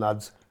Indian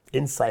lads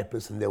in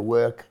Cyprus and they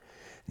work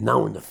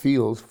now in the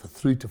fields for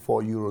 €3 to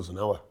 €4 an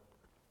hour.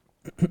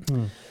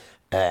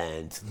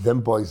 And them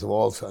boys have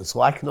also,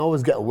 so I can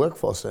always get a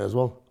workforce there as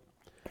well.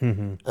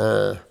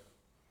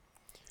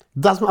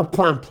 That's my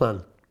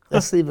plan.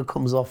 Let's see if it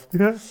comes off.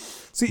 Yeah.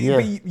 So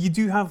but you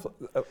do have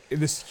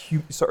this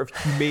sort of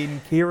humane,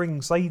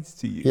 caring side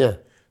to you. Yeah.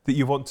 That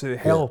you want to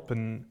help,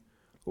 and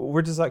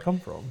where does that come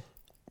from?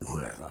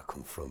 Where does that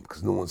come from?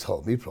 Because no one's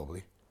helped me,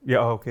 probably. Yeah.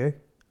 Okay.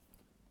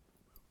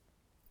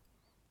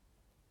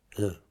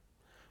 Yeah.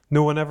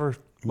 No one ever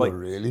Not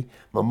really.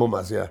 My mum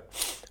has,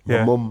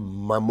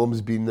 My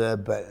mum's been there,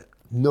 but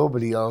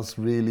nobody else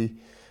really.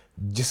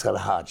 Just had a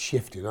hard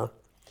shift, you know.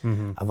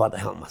 I've had to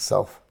help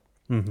myself.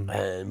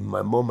 And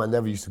my mum, I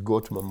never used to go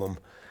to my mum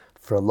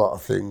for a lot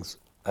of things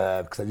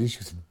because I just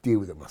used to deal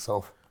with it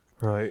myself.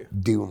 Right.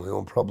 Deal with my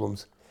own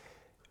problems.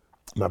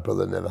 My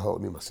brother never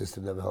helped me. My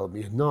sister never helped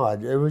me. No,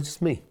 it was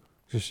just me.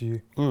 Just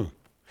you.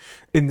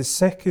 In the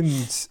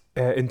second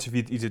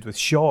interview that you did with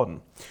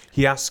Sean,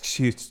 he asks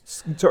you,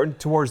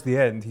 towards the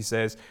end, he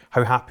says,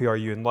 how happy are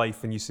you in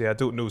life? And you say, I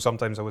don't know,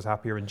 sometimes I was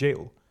happier in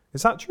jail.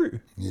 Is that true?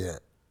 Yeah.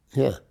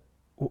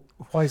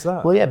 Why is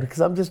that? Well, yeah, because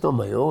I'm just on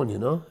my own, you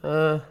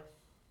know.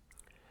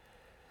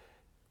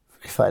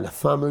 If I had a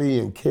family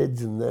and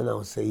kids, and then I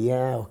would say,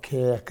 yeah,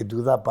 okay, I could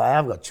do that. But I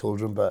have got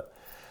children, but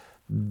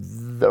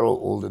they're all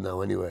older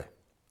now anyway.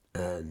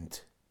 And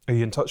are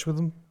you in touch with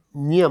them?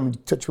 Yeah, I'm in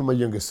touch with my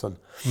youngest son.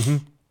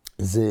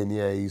 Zayn,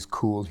 yeah, he's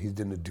cool. He's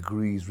doing a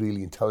degree. He's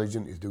really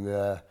intelligent. He's doing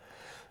a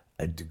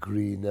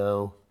degree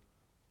now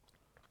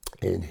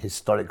in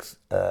historics,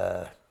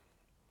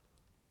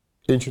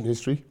 ancient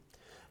history.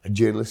 A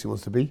journalist he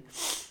wants to be.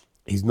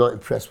 He's not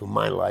impressed with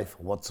my life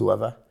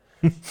whatsoever.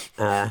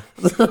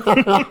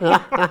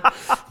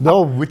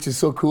 No, which is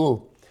so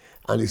cool.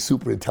 And he's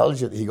super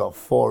intelligent. He got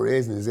 4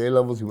 A's in his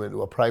A-levels. He went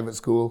to a private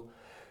school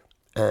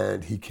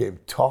and he came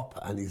top,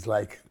 and he's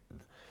like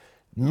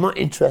not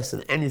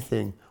interested in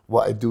anything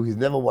what I do. He's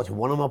never watched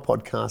one of my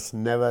podcasts,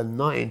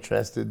 not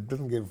interested,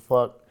 doesn't give a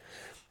fuck.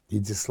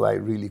 He's just like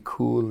really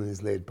cool and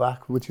he's laid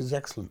back, which is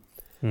excellent.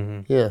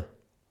 Yeah.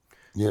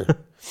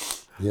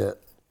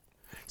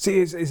 See,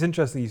 it's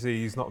interesting you say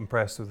he's not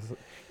impressed with.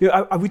 You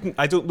know,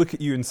 I don't look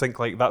at you and think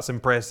like that's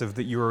impressive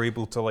that you were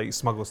able to like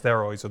smuggle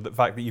steroids, or the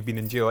fact that you've been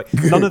in jail. Like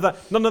none of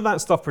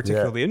that stuff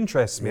particularly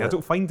interests me. I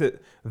don't find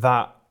it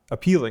that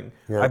appealing.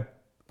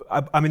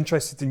 I'm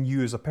interested in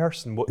you as a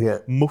person. What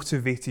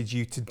motivated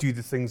you to do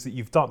the things that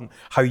you've done?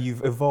 How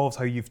you've evolved?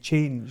 How you've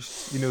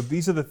changed? You know,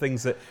 these are the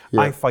things that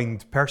I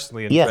find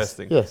personally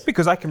interesting. Yes.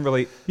 Because I can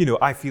relate. You know,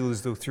 I feel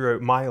as though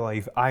throughout my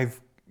life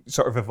I've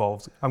sort of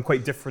evolved. I'm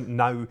quite different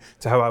now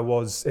to how I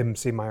was in,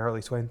 say, my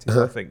early 20s,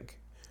 I think.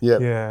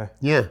 Yeah.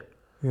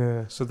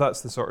 So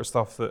that's the sort of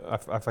stuff that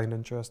I find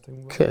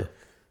interesting. Okay.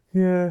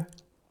 Yeah.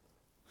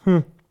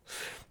 Do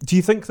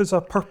you think there's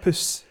a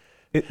purpose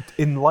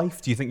in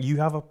life? Do you think you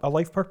have a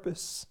life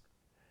purpose?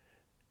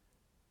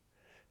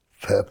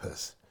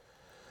 Purpose?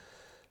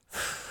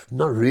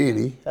 Not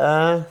really.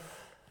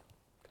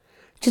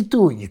 Just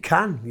do what you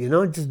can, you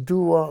know? Just do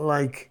what,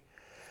 like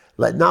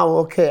now,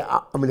 okay,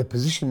 I'm in a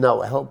position now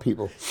to help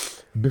people.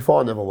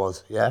 Before I never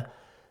was, yeah?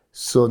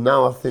 So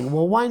now I think,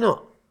 well, why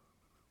not?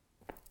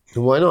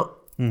 Why not?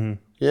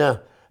 Yeah.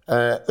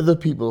 Other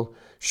people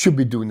should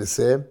be doing the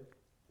same.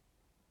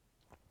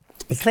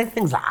 It's like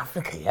things like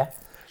Africa, yeah?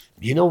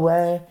 You know,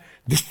 where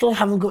they still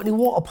haven't got any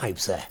water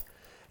pipes there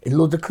in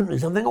loads of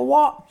countries. I'm thinking,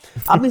 what?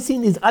 I've been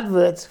seeing these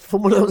adverts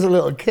from when I was a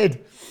little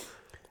kid,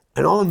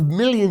 and all the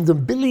millions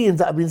and billions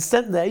that have been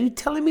sent there. Are you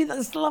telling me that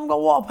they still haven't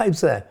got water pipes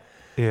there?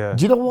 Yeah.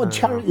 Do you know what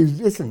charities?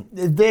 Listen,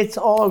 it's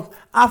all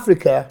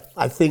Africa.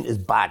 I think is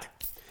bad.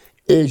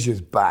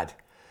 Asia's bad.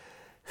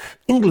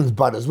 England's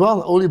bad as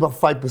well. Only about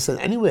 5%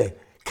 anyway.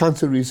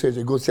 Cancer research,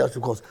 it goes to Africa,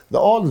 of course. They're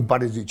all as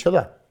bad as each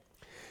other.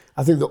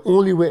 I think the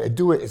only way to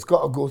do it is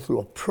got to go through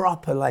a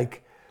proper,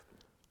 like,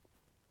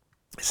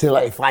 say,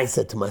 like if I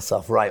said to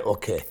myself, right,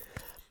 okay,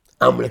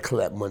 I'm going to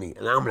collect money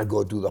and I'm going to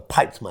go do the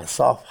pipes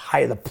myself,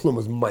 hire the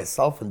plumbers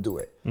myself and do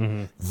it.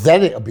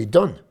 Then it'll be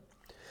done.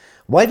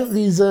 Why don't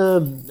these,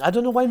 I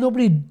don't know why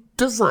nobody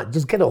does that.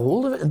 Just get a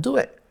hold of it and do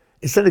it.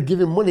 Instead of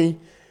giving money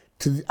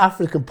to the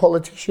African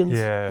politicians.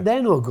 Yeah.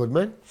 They're no good,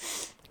 man.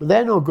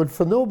 They're no good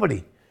for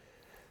nobody.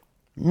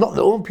 Not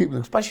their own people,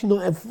 especially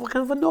not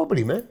for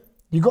nobody, man.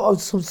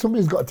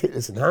 Somebody's got to take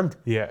this in hand.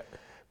 Yeah.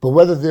 But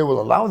whether they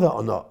will allow that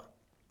or not,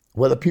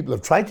 whether people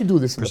have tried to do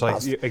this in the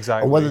past, Precisely,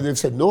 exactly. or whether they've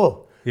said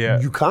no, Yeah.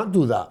 you can't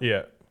do that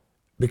Yeah.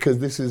 because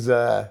this is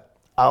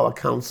our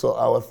council,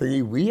 our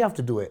thingy. We have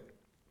to do it.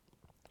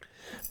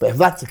 But if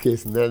that's the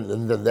case,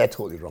 then they're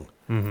totally wrong.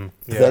 Mm-hmm.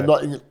 If Yeah.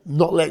 they're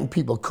not letting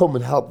people come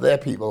and help their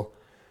people.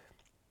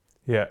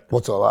 Yeah.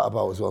 What's all that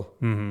about as well?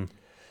 Mm-hmm.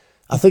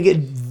 I think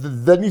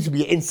there needs to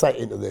be insight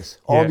into this.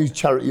 All Yeah. these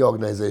charity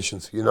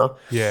organisations, you know.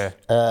 Yeah.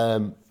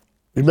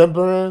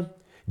 Remember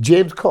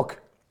James Cook,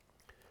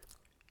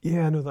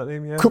 Yeah, I know that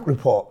name, yeah. Cook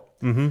Report,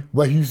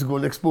 where he used to go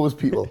and expose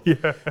people.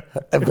 Yeah.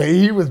 But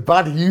he was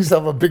bad. He used to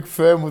have a big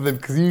firm with him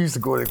because he used to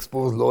go and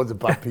expose loads of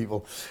bad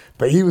people.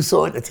 But he was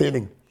so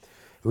entertaining.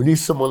 We need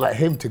someone like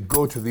him to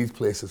go to these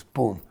places.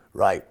 Boom,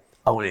 right.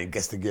 I want to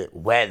investigate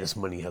where this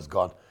money has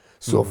gone.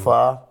 So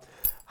far,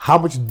 how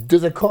much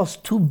does it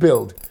cost to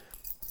build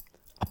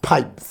a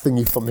pipe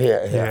thingy from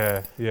here to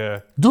here? Yeah, yeah.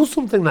 Do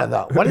something like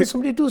that. Why didn't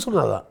somebody do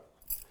something like that?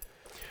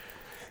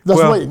 That's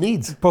Well, what it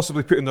needs.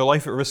 Possibly putting their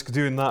life at risk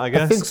doing that, I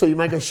guess. I think so. You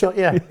might get shot,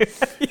 yeah.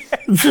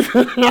 That's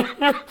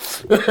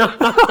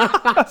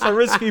a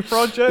risky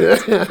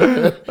project.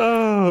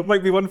 Oh, it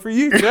might be one for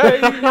you.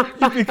 Yeah,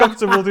 you'd be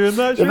comfortable doing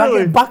that, If I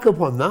surely. get backup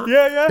on that,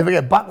 Yeah, yeah. if I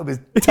get backup,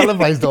 it's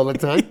televised all the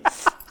time.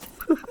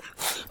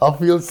 I'll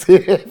feel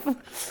safe.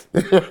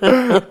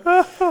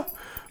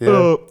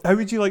 Oh, how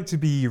would you like to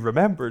be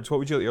remembered? What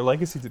would you like your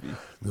legacy to be?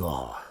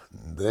 No,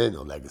 there ain't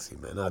no legacy,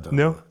 man. I don't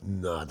No? know.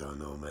 No, I don't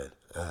know, man.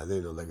 There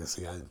ain't no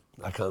legacy.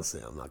 I can't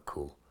say I'm not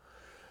cool.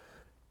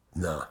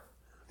 Nah,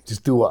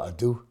 just do what I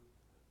do.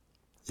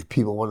 If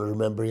people want to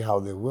remember me, how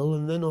they will,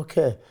 and then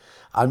okay.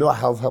 I know I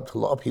have helped a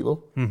lot of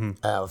people.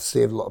 I've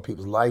saved a lot of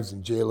people's lives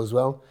in jail as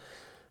well.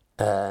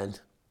 And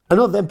I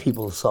know them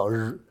people sort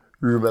of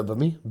remember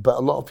me, but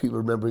a lot of people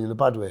remember me in a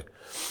bad way.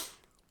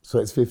 So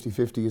it's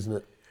 50-50, isn't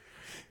it?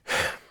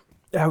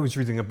 I was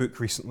reading a book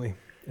recently.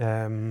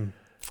 I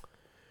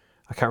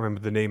can't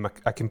remember the name.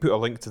 I can put a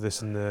link to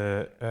this in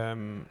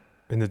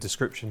the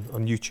description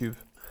on YouTube.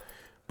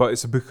 But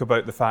it's a book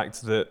about the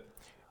fact that,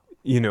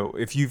 you know,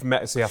 if you've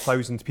met, say,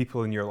 1,000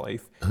 people in your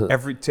life,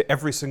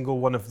 every single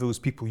one of those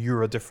people,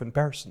 you're a different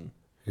person.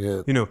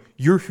 Yeah. You know,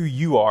 you're who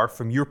you are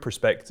from your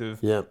perspective.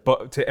 Yeah.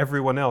 But to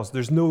everyone else,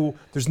 there's no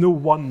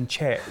one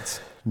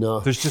Chet. No.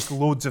 There's just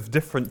loads of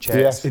different Chets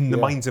Yes, in the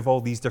yeah. minds of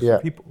all these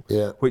different people.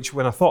 Yeah. Which,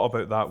 when I thought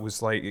about that,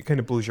 was like, it kind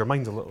of blows your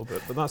mind a little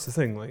bit. But that's the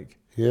thing, like,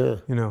 Yeah.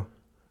 you know.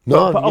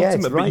 No, but yeah,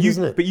 it's right,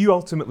 isn't it? But you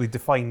ultimately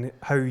define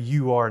how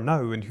you are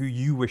now and who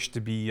you wish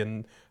to be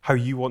and how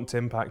you want to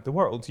impact the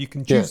world. You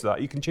can choose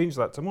that. You can change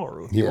that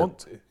tomorrow if you want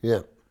to.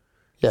 Yeah.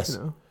 Yes. You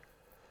know,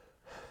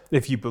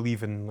 if you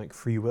believe in like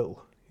free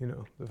will, you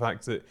know, the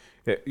fact that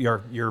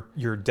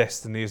your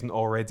destiny isn't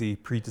already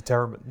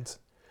predetermined.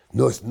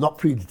 No, it's not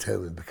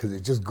predetermined because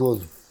it just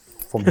goes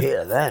from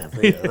here to there,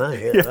 from here to there,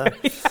 here to there.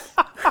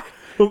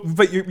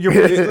 But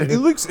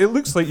it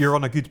looks like you're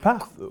on a good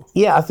path though.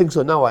 Yeah, I think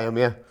so. Now I am,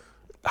 yeah.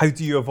 How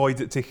do you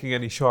avoid it taking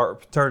any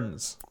sharp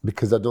turns?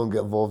 Because I don't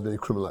get involved in any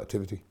criminal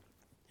activity.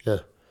 Yeah.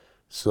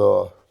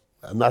 So,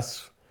 and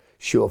that's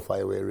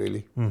surefire way,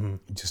 really. Mm-hmm.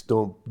 Just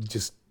don't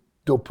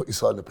put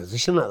yourself in a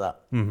position like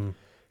that.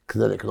 Because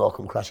then it can all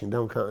come crashing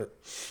down, can't it?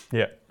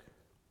 Yeah.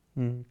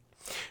 Mm.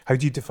 How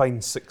do you define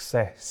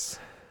success?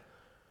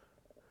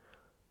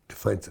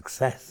 Define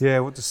success. Yeah,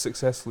 what does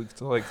success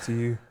look like to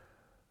you?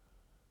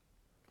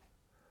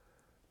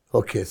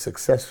 Okay,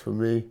 success for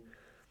me.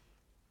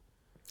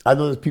 I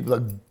know there's people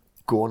that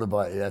go on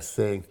about it,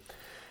 saying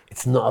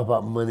it's not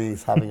about money,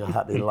 it's having a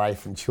happy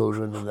life and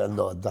children, and then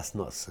no, that's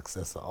not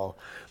success at all.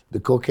 The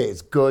cocaine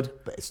is good,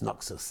 but it's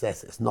not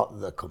success. It's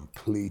not the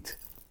complete,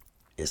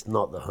 it's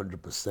not the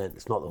 100%,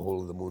 it's not the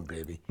whole of the moon,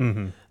 baby.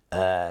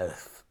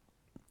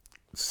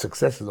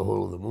 Success is the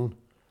whole of the moon.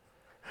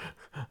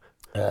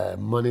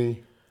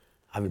 Money,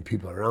 having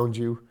people around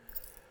you,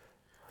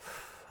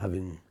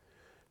 having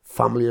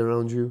family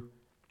around you,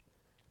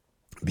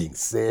 being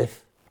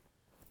safe.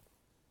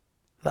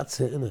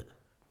 That's it, isn't it?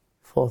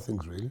 4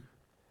 things, really.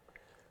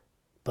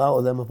 But out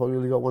of them, I've probably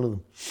only got one of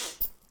them.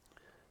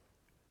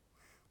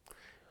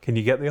 Can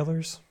you get the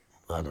others?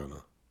 I don't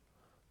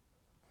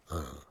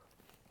know.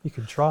 You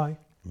can try.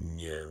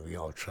 Yeah, we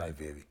all try,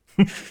 baby.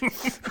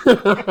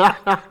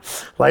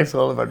 Life's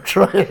all about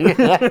trying.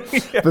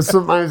 But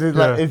sometimes it's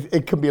like,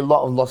 it can be a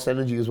lot of lost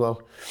energy as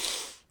well.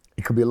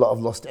 It could be a lot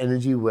of lost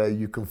energy where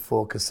you can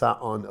focus that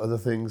on other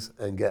things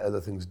and get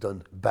other things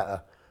done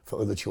better for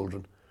other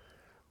children.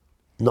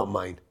 Not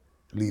mine.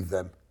 Leave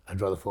them. I'd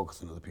rather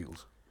focus on other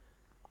people's.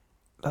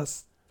 I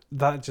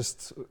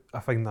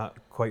find that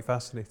quite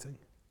fascinating.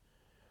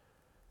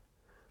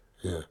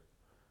 Yeah.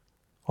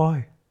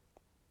 Why?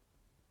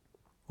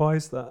 Why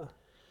is that?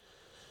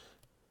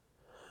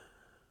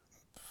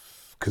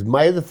 Because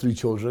my other 3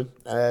 children,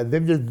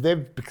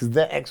 because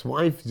their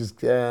ex-wife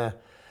just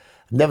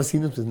never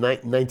seen them since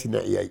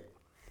 1998,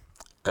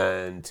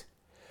 and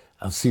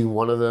I've seen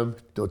one of them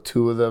or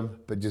 2 of them,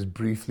 but just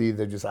briefly.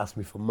 They just asked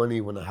me for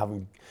money when I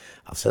haven't.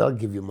 I've said I'll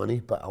give you money,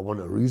 but I want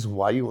a reason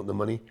why you want the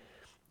money.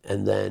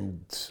 And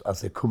then I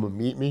said, come and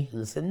meet me.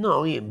 And they said,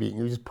 no, he ain't meeting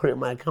you. Just put it in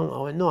my account. I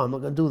went, no, I'm not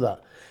going to do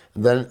that.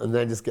 And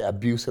then just get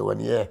abused. I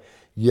went, yeah,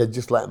 you're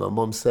just like my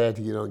mum said,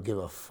 you don't give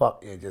a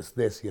fuck. You're just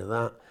this, you're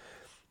that.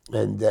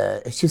 And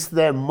it's just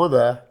their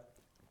mother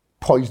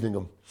poisoning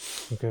them.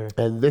 Okay.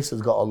 And this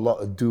has got a lot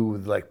to do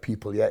with like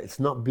people, yeah. It's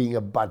not being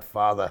a bad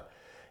father.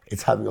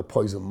 It's having a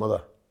poisoned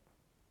mother.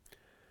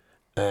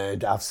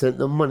 And I've sent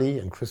them money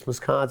and Christmas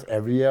cards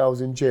every year I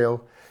was in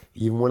jail,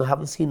 even when I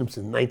haven't seen them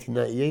since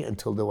 1998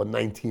 until they were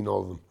 19,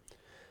 all of them.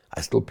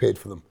 I still paid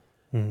for them.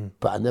 Mm-hmm.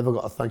 But I never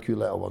got a thank you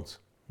letter once.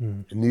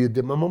 Mm-hmm. And neither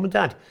did my mum and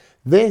dad.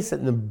 They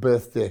sent them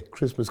birthday,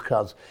 Christmas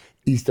cards,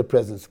 Easter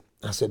presents.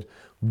 I said,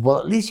 well,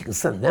 at least you can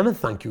send them a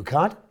thank you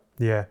card.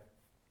 Yeah.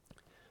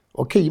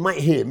 Okay, you might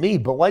hate me,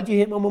 but why do you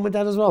hate my mum and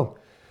dad as well?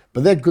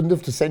 But they're good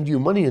enough to send you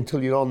money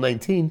until you're all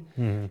 19,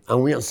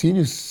 and we haven't seen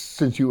you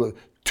since you were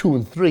 2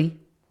 and 3.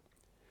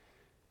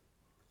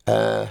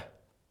 And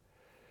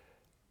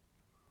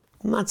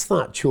that's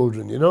not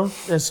children, you know?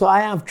 And so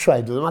I have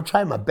tried with them. I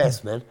tried my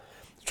best, man.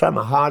 I tried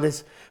my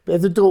hardest. But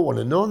if they don't want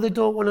to know, they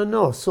don't want to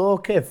know. So,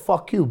 okay,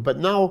 fuck you. But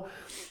now,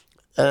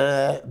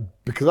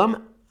 because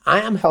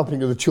I am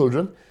helping other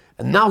children,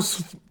 and now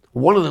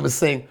one of them is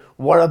saying,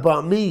 what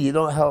about me? You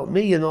don't help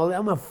me and all that.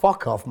 I'm like,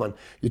 fuck off, man.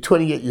 You're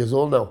 28 years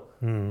old now.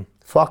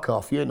 Fuck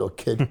off. You're no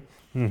kid.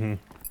 Do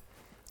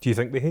you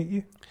think they hate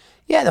you?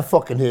 Yeah, they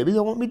fucking hate me. They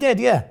want me dead,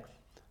 yeah.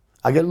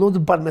 I get loads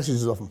of bad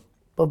messages off them.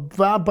 But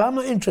I'm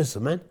not interested,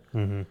 man.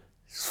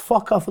 Just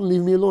fuck off and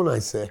leave me alone, I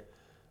say.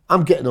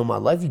 I'm getting on my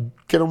life. You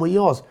get on with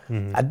yours.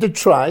 I did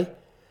try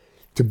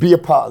to be a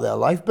part of their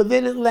life, but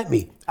they didn't let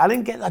me. I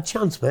didn't get that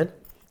chance, man.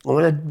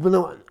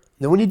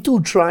 When you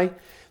do try,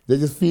 they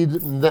just feed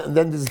it and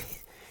then just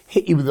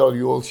hit you with all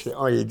your old shit.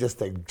 Oh, you're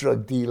just a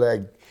drug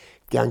dealer,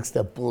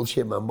 gangster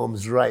bullshit. My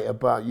mum's right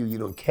about you. You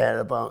don't care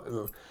about.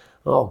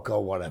 Oh, God,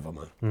 whatever,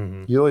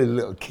 man. You're only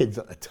little kids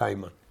at the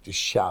time, man. Just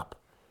sharp.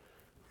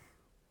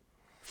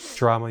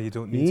 Drama you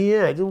don't need.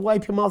 Yeah, just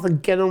wipe your mouth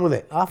and get on with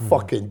it. I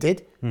fucking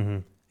did.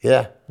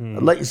 Yeah.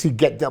 I'd like to see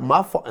get down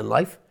my fucking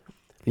life.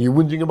 And you're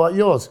whinging about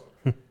yours.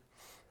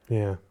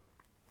 Yeah.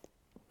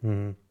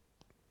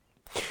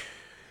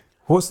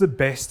 What's the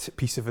best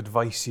piece of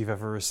advice you've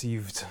ever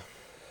received?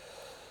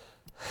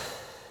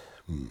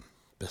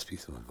 Best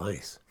piece of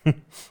advice. I'd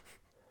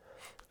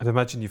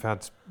imagine you've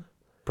had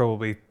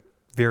probably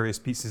various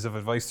pieces of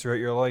advice throughout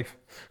your life.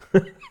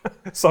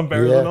 Some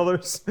better than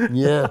others.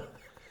 Yeah.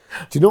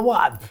 Do you know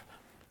what?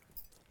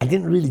 I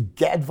didn't really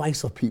get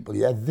advice off people,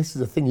 yeah? This is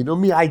the thing. You know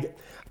me,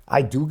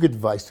 I do get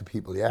advice to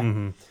people,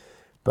 yeah?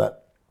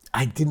 But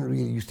I didn't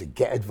really used to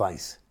get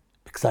advice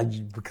because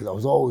I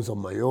was always on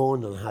my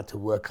own and I had to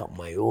work out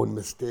my own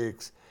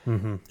mistakes.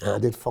 And I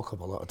did fuck up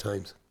a lot of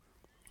times.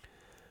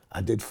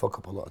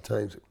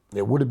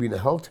 It would have been a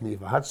help to me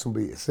if I had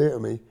somebody to say to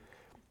me,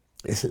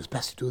 it's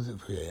best to do it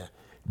this way, yeah?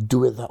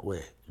 Do it that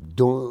way.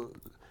 Don't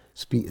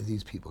speak to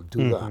these people.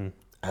 Do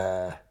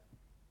that.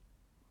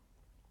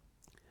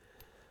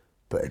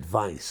 But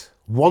advice,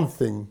 one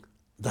thing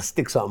that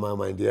sticks out of my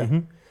mind,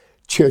 yeah?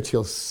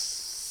 Churchill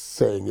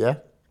saying, yeah?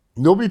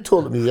 Nobody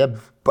told me, yeah?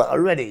 But I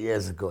read it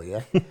years ago,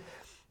 yeah?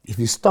 If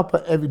you stop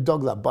at every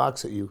dog that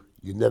barks at you,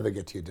 you never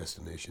get to your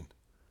destination.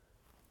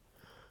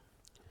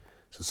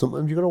 So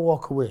sometimes you got to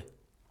walk away.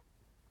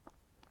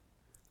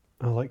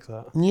 I like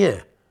that.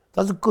 Yeah,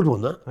 that's a good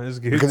one, that. That is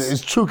good. Because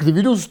it's true, because if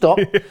you don't stop,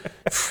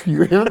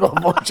 you're not going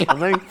to watch it,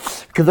 right?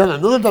 Because then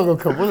another dog will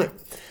come, won't it?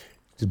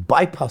 Just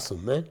bypass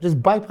them, man.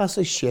 Just bypass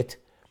the shit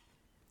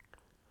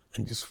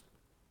and just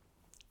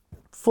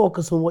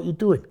focus on what you're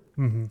doing.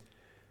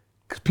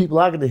 Because people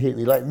are going to hate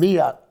me. Like me,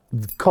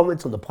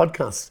 comments on the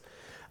podcast.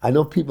 I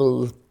know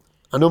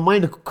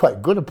mine are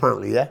quite good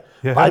apparently, yeah?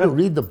 But I don't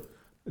read them.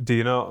 Do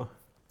you not?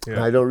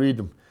 Yeah. I don't read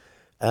them.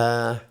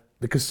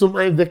 Because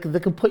sometimes they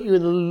can put you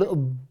in a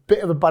little bit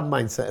of a bad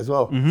mindset as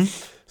well.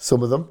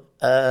 Some of them.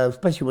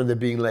 Especially when they're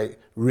being like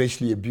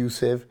racially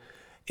abusive,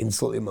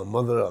 insulting my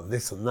mother or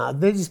this and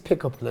that. They just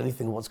pick up on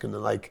anything what's going to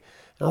like.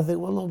 And I think,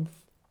 well,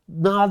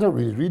 no, I don't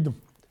really read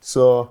them.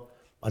 So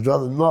I'd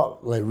rather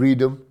not like read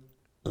them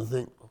and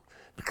think,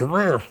 because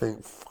then I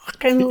think,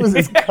 fucking who is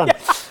this cunt?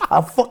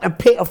 I'll fucking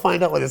pay to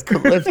find out where this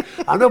cunt lives.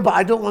 I know, but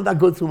I don't want that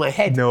going through my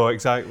head. No,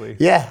 exactly.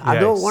 Yeah, I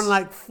don't want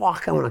like,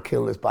 fuck, I want to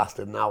kill this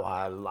bastard now.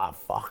 I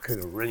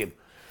fucking ring him.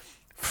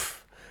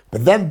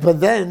 But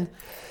then,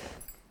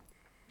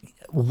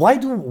 why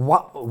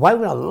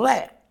would I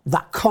let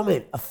that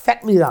comment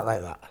affect me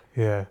like that?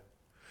 Yeah,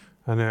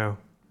 I know.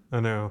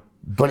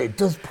 But it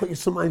does put you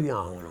somebody, I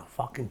want to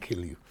fucking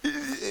kill you.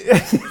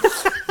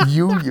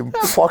 you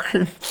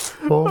fucking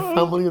whole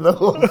family of the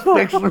whole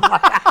spectrum.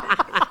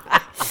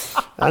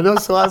 I know,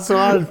 so that's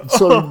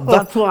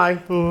why I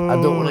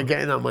don't want to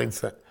get in that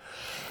mindset.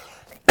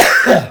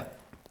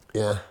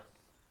 Yeah.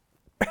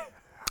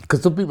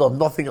 Because some people have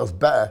nothing else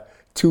better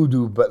to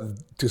do but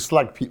to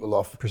slag people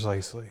off.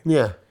 Precisely.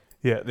 Yeah.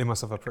 Yeah, they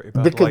must have a pretty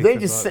bad Because life. they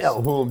if just sit that's-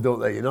 at home, don't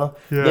they, you know?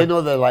 Yeah. They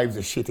know their lives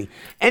are shitty.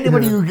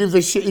 Anybody who gives a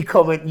shitty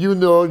comment, you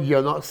know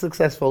you're not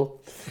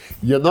successful,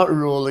 you're not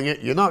rolling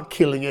it, you're not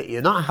killing it,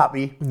 you're not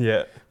happy.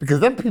 Yeah. Because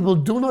then people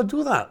do not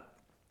do that.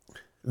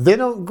 They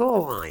don't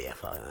go, oh yeah,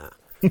 fuck that.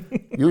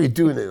 You're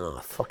doing it, oh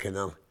fucking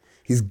hell.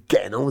 He's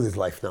getting on with his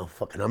life now,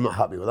 fucking, I'm not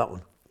happy with that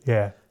one.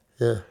 Yeah.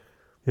 Yeah.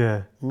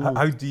 Yeah.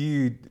 How do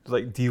you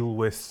like deal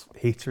with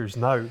haters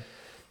now?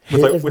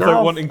 Haters Without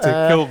now, wanting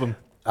to kill them.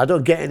 I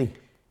don't get any,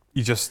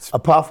 You just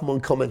apart from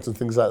on comments and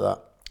things like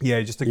that.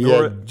 just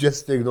ignore Yeah, it.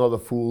 just ignore the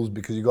fools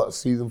because you got to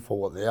see them for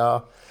what they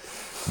are.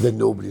 Then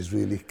nobody's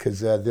really, because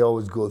they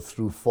always go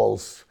through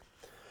false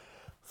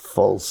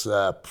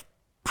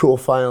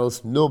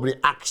profiles. Nobody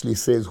actually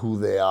says who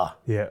they are.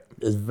 Yeah.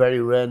 It's very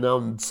rare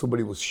now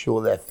somebody will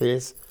show their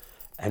face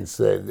and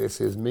say,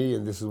 this is me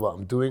and this is what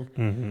I'm doing.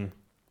 Mm-hmm.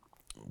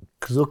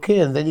 Because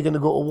and then you're going to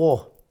go to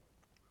war.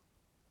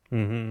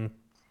 Mm-hmm.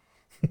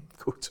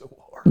 Go to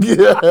war.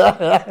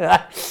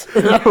 Yeah.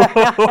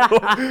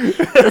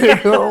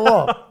 Go to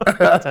war.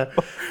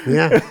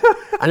 Yeah.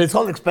 And it's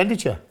all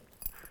expenditure.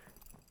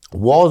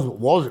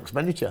 War's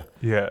expenditure.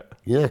 Yeah.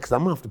 Yeah, because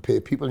I'm going to have to pay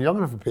people and you're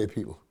going to have to pay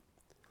people.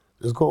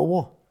 Let's go to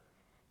war.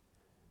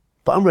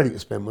 But I'm ready to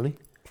spend money.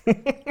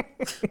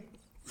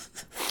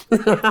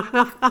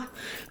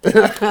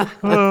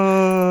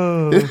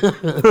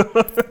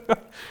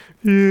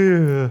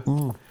 Yeah.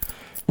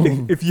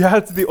 If you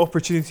had the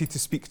opportunity to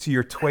speak to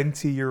your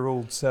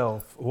 20-year-old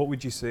self, what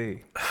would you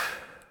say?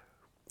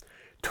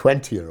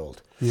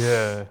 20-year-old.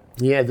 Yeah.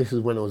 Yeah, this is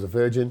when I was a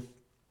virgin.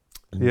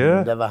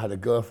 Yeah. Never had a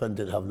girlfriend,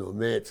 didn't have no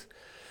mates.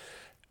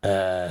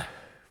 What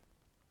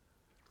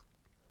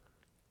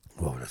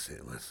would I say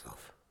to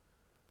myself?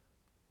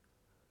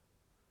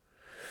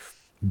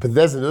 But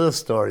there's another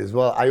story as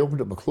well. I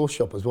opened up a clothes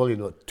shop as well,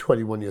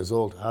 21 years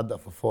old. I had that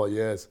for 4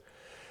 years.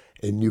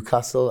 In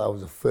Newcastle, I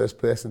was the first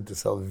person to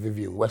sell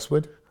Vivienne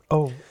Westwood.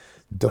 Oh,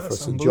 Duffer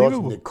that's St. George,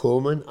 unbelievable. Nick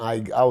Coleman.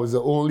 I was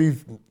the only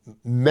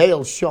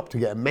male shop to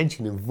get a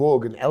mention in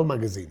Vogue and Elle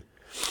magazine.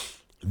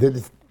 They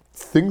did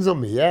things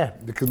on me, yeah,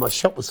 because my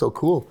shop was so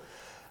cool.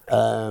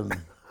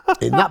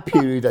 In that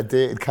period, I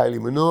dated Kylie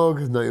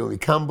Minogue, Naomi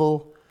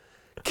Campbell,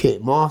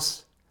 Kate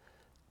Moss.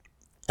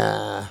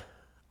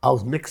 I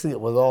was mixing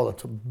it with all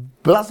the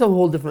but that's a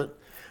whole different.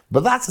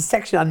 But that's a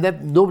section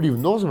nobody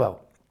even knows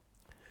about.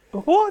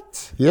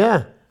 what?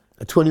 Yeah,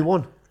 at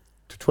 21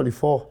 to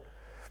 24.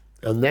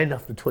 And then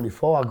after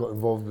 24, I got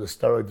involved with the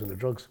steroids and the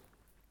drugs.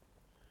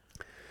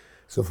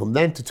 So from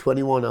then to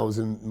 21, I was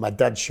in my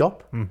dad's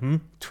shop.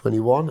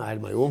 21, I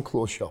had my own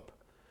clothes shop.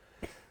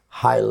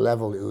 High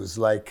level, it was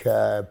like,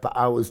 but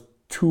I was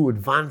too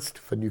advanced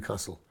for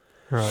Newcastle.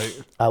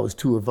 Right. I was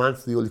too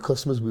advanced. The only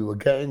customers we were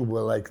getting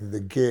were like the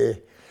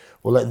gay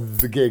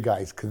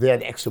guys, because they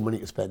had extra money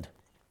to spend.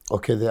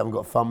 Okay, they haven't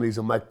got families,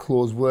 and my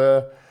clothes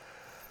were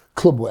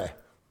clubwear.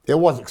 It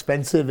was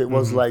expensive. It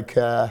was like,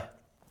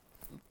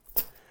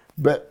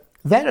 but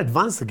they're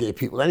advanced, the gay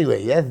people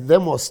anyway. Yeah, they're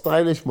more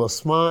stylish, more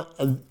smart,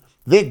 and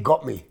they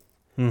got me,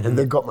 and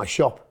they got my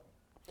shop.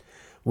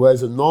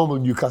 Whereas a normal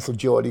Newcastle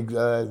Geordie,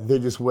 they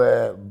just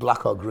wear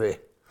black or grey.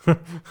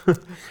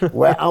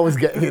 Where I was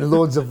getting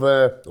loads of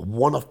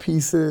one-off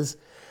pieces,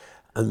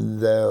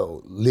 and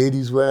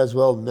ladies wear as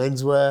well,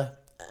 men's wear,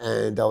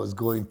 and I was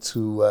going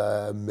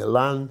to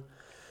Milan,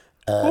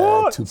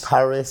 What? to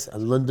Paris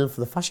and London for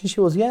the fashion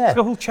shows. Yeah, It's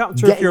a whole chapter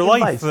of Getting your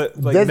life invites.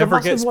 that like, There's a never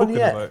massive gets one, spoken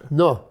yeah. about.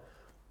 No,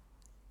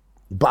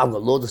 but I've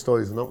got loads of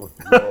stories on that one.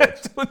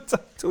 Loads.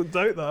 Don't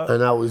doubt that.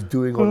 And I was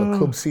doing on the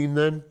club scene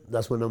then.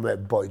 That's when I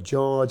met Boy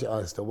George,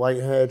 Alistair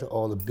Whitehead,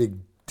 all the big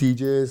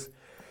DJs.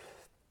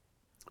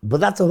 But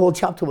that's a whole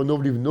chapter where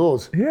nobody even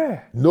knows.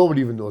 Yeah.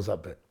 Nobody even knows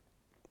that bit.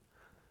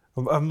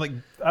 I'm like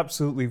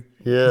absolutely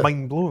Yeah.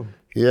 mind blown.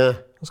 Yeah,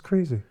 That's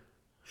crazy.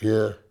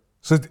 yeah.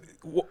 So,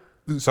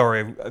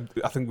 sorry,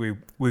 I think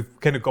we've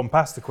kind of gone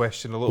past the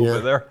question a little Yeah.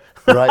 bit there.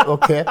 Right,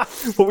 okay.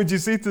 What would you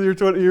say to your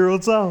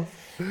 20-year-old self?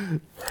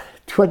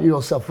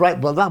 20-year-old self, right?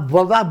 Well,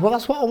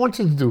 that's what I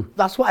wanted to do.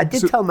 That's what I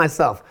did tell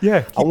myself.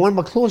 Yeah, I want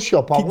my clothes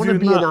shop. I keep want to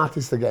doing be that. an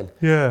artist again.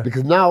 Yeah.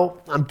 Because now,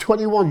 I'm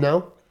 21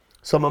 now,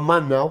 so I'm a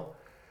man now.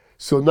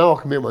 So now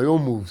I can make my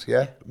own moves,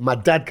 yeah? My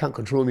dad can't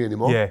control me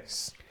anymore.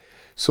 Yes.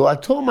 So I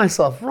told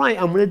myself, right,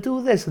 I'm going to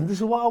do this, and this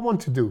is what I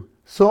want to do.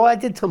 So I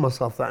did tell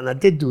myself that, and I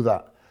did do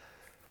that.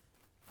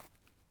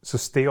 So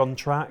stay on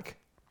track.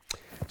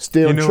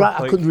 Stay on know, track.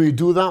 I like- couldn't really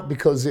do that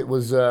because it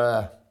was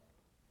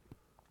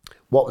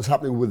what was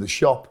happening with the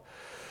shop.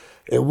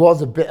 It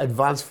was a bit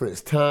advanced for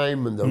its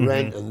time, and the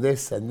rent and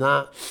this and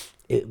that.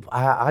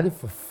 I had it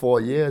for 4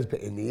 years,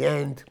 but in the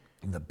end,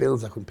 I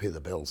couldn't pay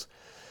the bills.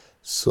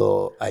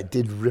 So I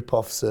did rip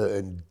off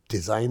certain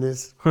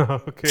designers,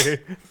 Okay.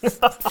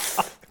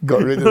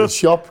 got rid of the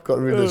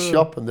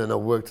shop, and then I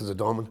worked as a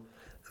doorman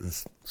and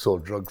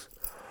sold drugs.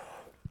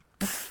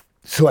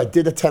 So I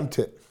did attempt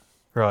it.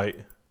 Right.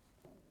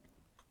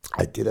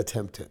 I did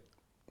attempt it,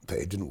 but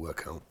it didn't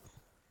work out.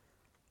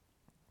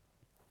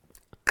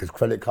 Because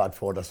credit card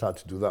fraud, I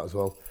started to do that as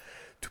well,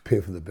 to pay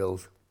for the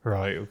bills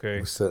Right. Okay.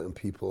 with certain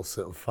people,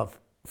 certain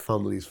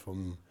families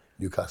from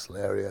Newcastle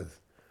area.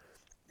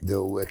 They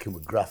were working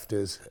with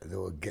grafters. They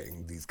were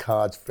getting these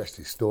cards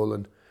freshly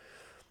stolen.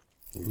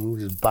 We were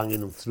just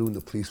banging them through, and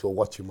the police were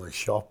watching my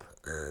shop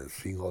and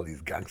seeing all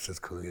these gangsters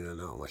coming in and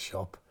out of my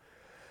shop.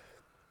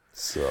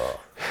 So,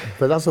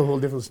 but that's a whole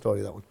different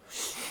story, that one.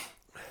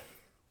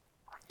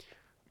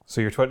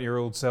 So your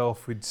 20-year-old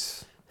self would,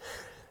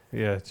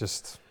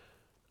 just...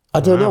 I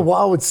don't know what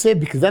I would say,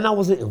 because then I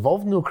wasn't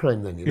involved in no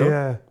crime then, you know?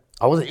 Yeah.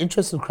 I wasn't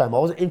interested in crime. I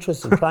wasn't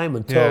interested in crime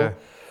until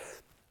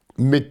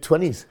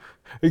mid-20s.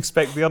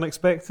 Expect the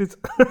unexpected.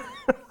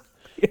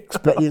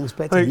 Expect the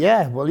unexpected.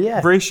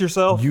 Like, brace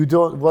yourself. You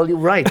don't, well, you're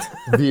right.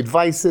 The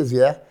advice is,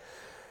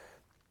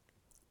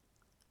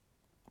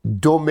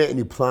 don't make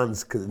any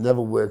plans, because it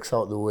never works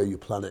out the way you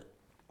plan it.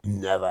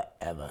 Never,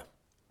 ever.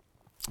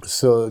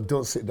 So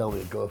don't sit down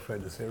with your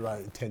girlfriend and say,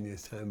 right, in 10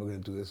 years' time, we're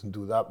going to do this and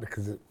do that,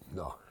 because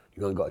no,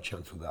 you haven't got a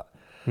chance with that.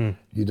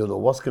 You don't know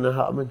what's going to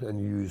happen,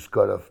 and you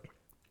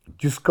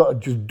just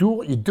got to do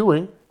what you're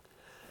doing.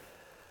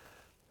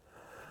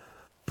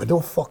 But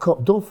don't fuck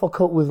up. Don't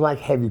fuck up with like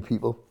heavy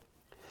people,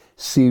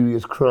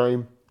 serious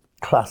crime,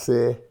 class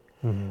A.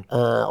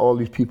 All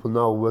these people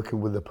now working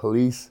with the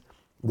police.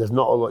 There's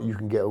not a lot you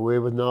can get away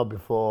with now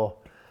before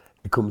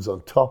it comes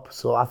on top.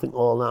 So I think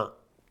all that,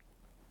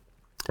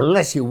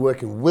 unless you're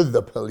working with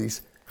the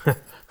police,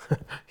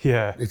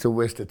 it's a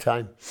waste of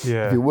time.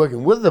 Yeah. If you're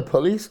working with the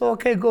police,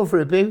 okay, go for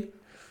it, baby.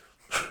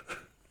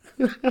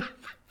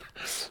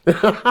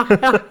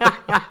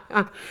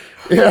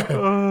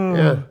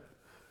 Yeah.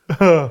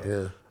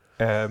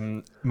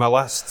 My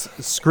last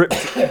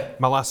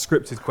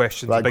scripted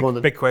question,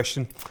 Right, big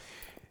question.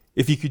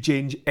 If you could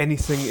change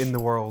anything in the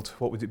world,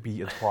 what would it be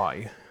and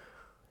why?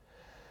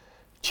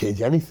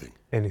 Change anything.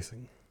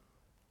 Anything.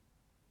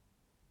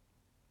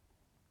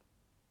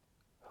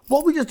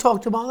 What we just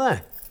talked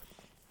about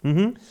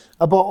there.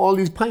 About all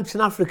these pipes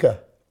in Africa.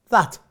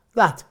 That.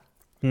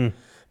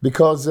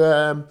 Because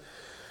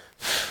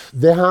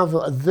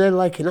they're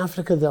like in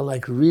Africa, they're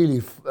like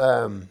really,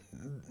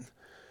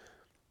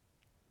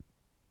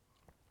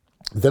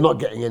 they're not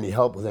getting any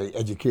help with any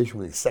education,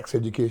 with any sex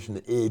education.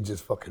 The AIDS is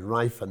fucking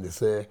rife, and they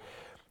say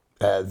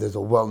there's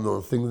a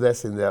well-known thing there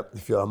saying that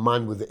if you're a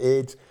man with the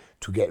AIDS,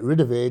 to get rid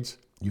of AIDS,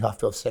 you have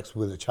to have sex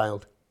with a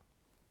child.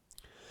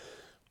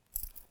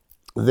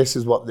 This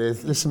is what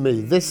listen to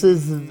me. This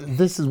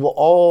is what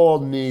all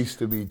needs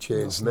to be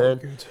changed, man.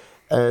 Good.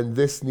 And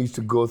this needs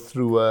to go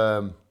through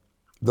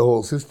the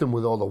whole system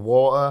with all the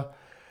water,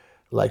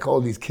 like all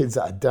these kids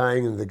that are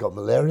dying and they got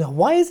malaria.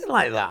 Why is it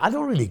like that? I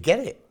don't really get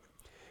it.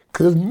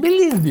 Because there's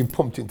millions being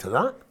pumped into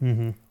that.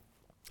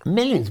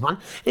 Millions, man.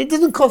 It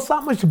doesn't cost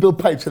that much to build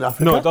pipes in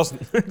Africa. No, it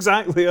doesn't.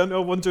 Exactly. I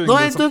know. Wondering. No,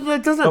 it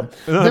doesn't.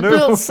 No, They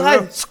build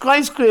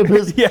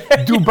skyscrapers.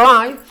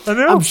 Dubai. I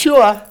know. I'm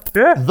sure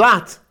Yeah.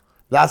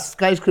 that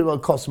skyscraper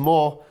costs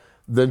more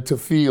than to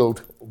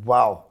field.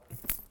 Wow.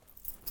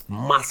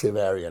 Massive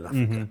area in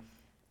Africa.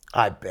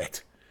 I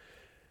bet.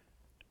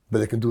 But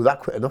they can do that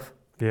quick enough.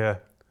 Yeah.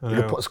 They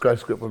can put a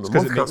skyscraper on the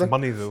Because month, it can't makes they?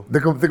 money, though. They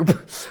can,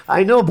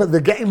 I know, but they're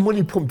getting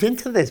money pumped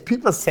into this.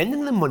 People are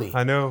sending them money.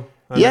 I know.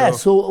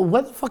 So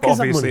where the fuck is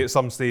that money? Obviously, at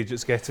some stage,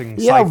 it's getting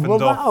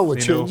siphoned off. that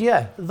would change.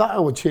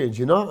 That would change,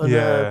 you know.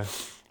 And,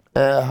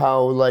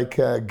 how like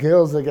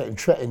girls are getting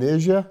treated in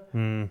Asia.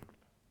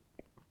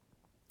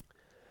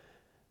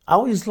 I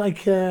always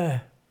like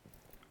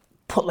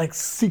put like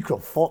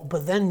secret force,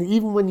 but then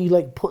even when you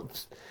like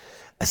put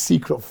a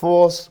secret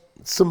force,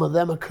 some of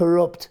them are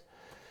corrupt.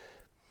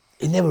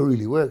 It never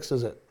really works,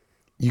 does it?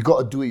 You got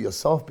to do it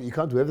yourself, but you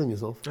can't do everything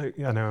yourself. I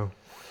know.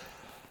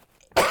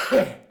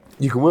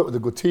 You can work with a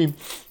good team,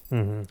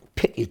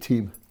 pick your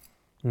team.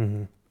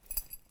 But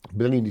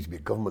then you need to be a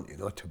government, you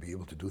know, to be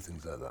able to do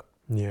things like that.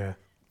 Yeah.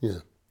 Yeah.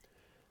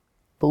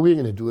 But we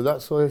ain't going to do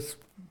that, so it's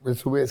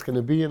the way it's going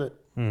to be, innit?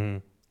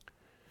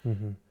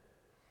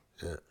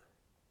 Yeah.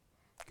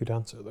 Good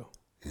answer, though.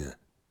 Yeah.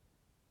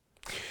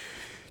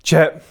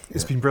 Chet,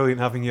 it's been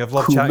brilliant having you. I've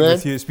loved chatting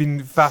with you. It's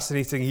been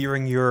fascinating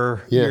hearing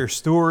your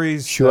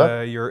stories,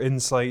 your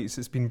insights.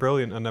 It's been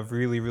brilliant, and I've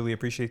really, really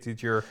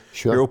appreciated your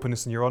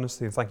openness and your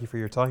honesty, and thank you for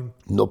your time.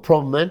 No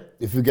problem, man.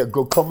 If you get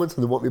good comments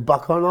and they want me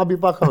back on, I'll be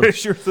back on.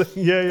 Sure thing.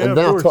 Yeah, and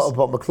then I'll talk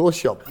about my clothes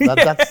shop.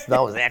 That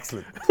was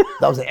excellent.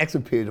 That was an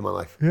excellent period of my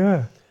life.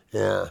 Yeah.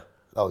 Yeah,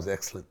 that was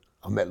excellent.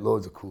 I met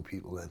loads of cool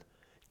people then.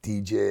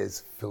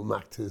 DJs, film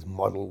actors,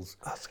 models.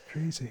 That's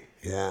crazy.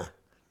 Yeah.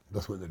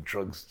 That's when the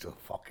drugs just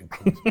fucking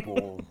comes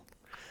boom.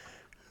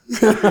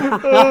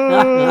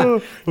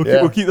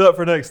 We'll keep that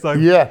for next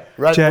time. Yeah,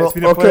 right. Chet, it's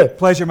been a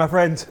pleasure, my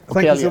friend.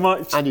 Thank you so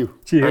much. And you.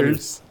 Cheers. And you.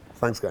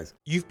 Thanks, guys.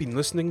 You've been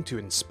listening to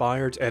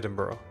Inspired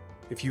Edinburgh.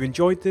 If you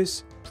enjoyed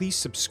this, please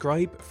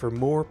subscribe for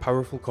more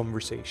powerful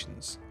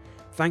conversations.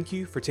 Thank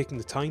you for taking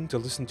the time to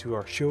listen to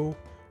our show,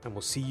 and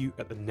we'll see you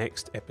at the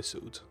next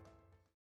episode.